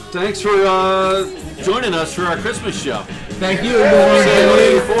 thanks for joining us for our Christmas show. Thank you.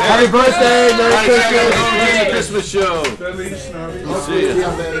 Happy birthday. Merry Christmas. Happy Christmas show. We'll see you.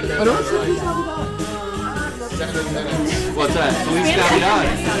 What's that? Feliz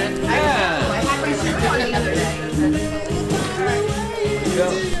Navidad.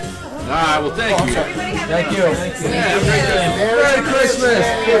 All right, well, thank you. Thank you. Yeah, have a great day. Merry Christmas.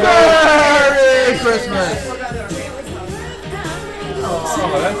 Merry Christmas.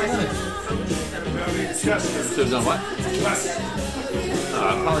 So done what?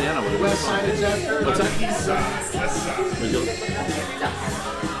 Pollyanna. What's that?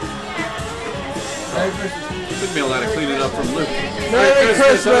 Took me a lot of cleaning up from Luke. Merry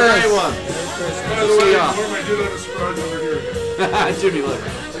Christmas. Have a great one. By the way, See ya. what am I doing on the surprise over here? Jimmy, look.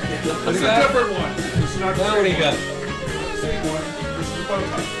 It's a different one. It's not the What do you got? same one. This is the bow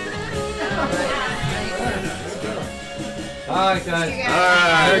tie. All right, guys.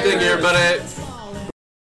 All right, thank you, everybody.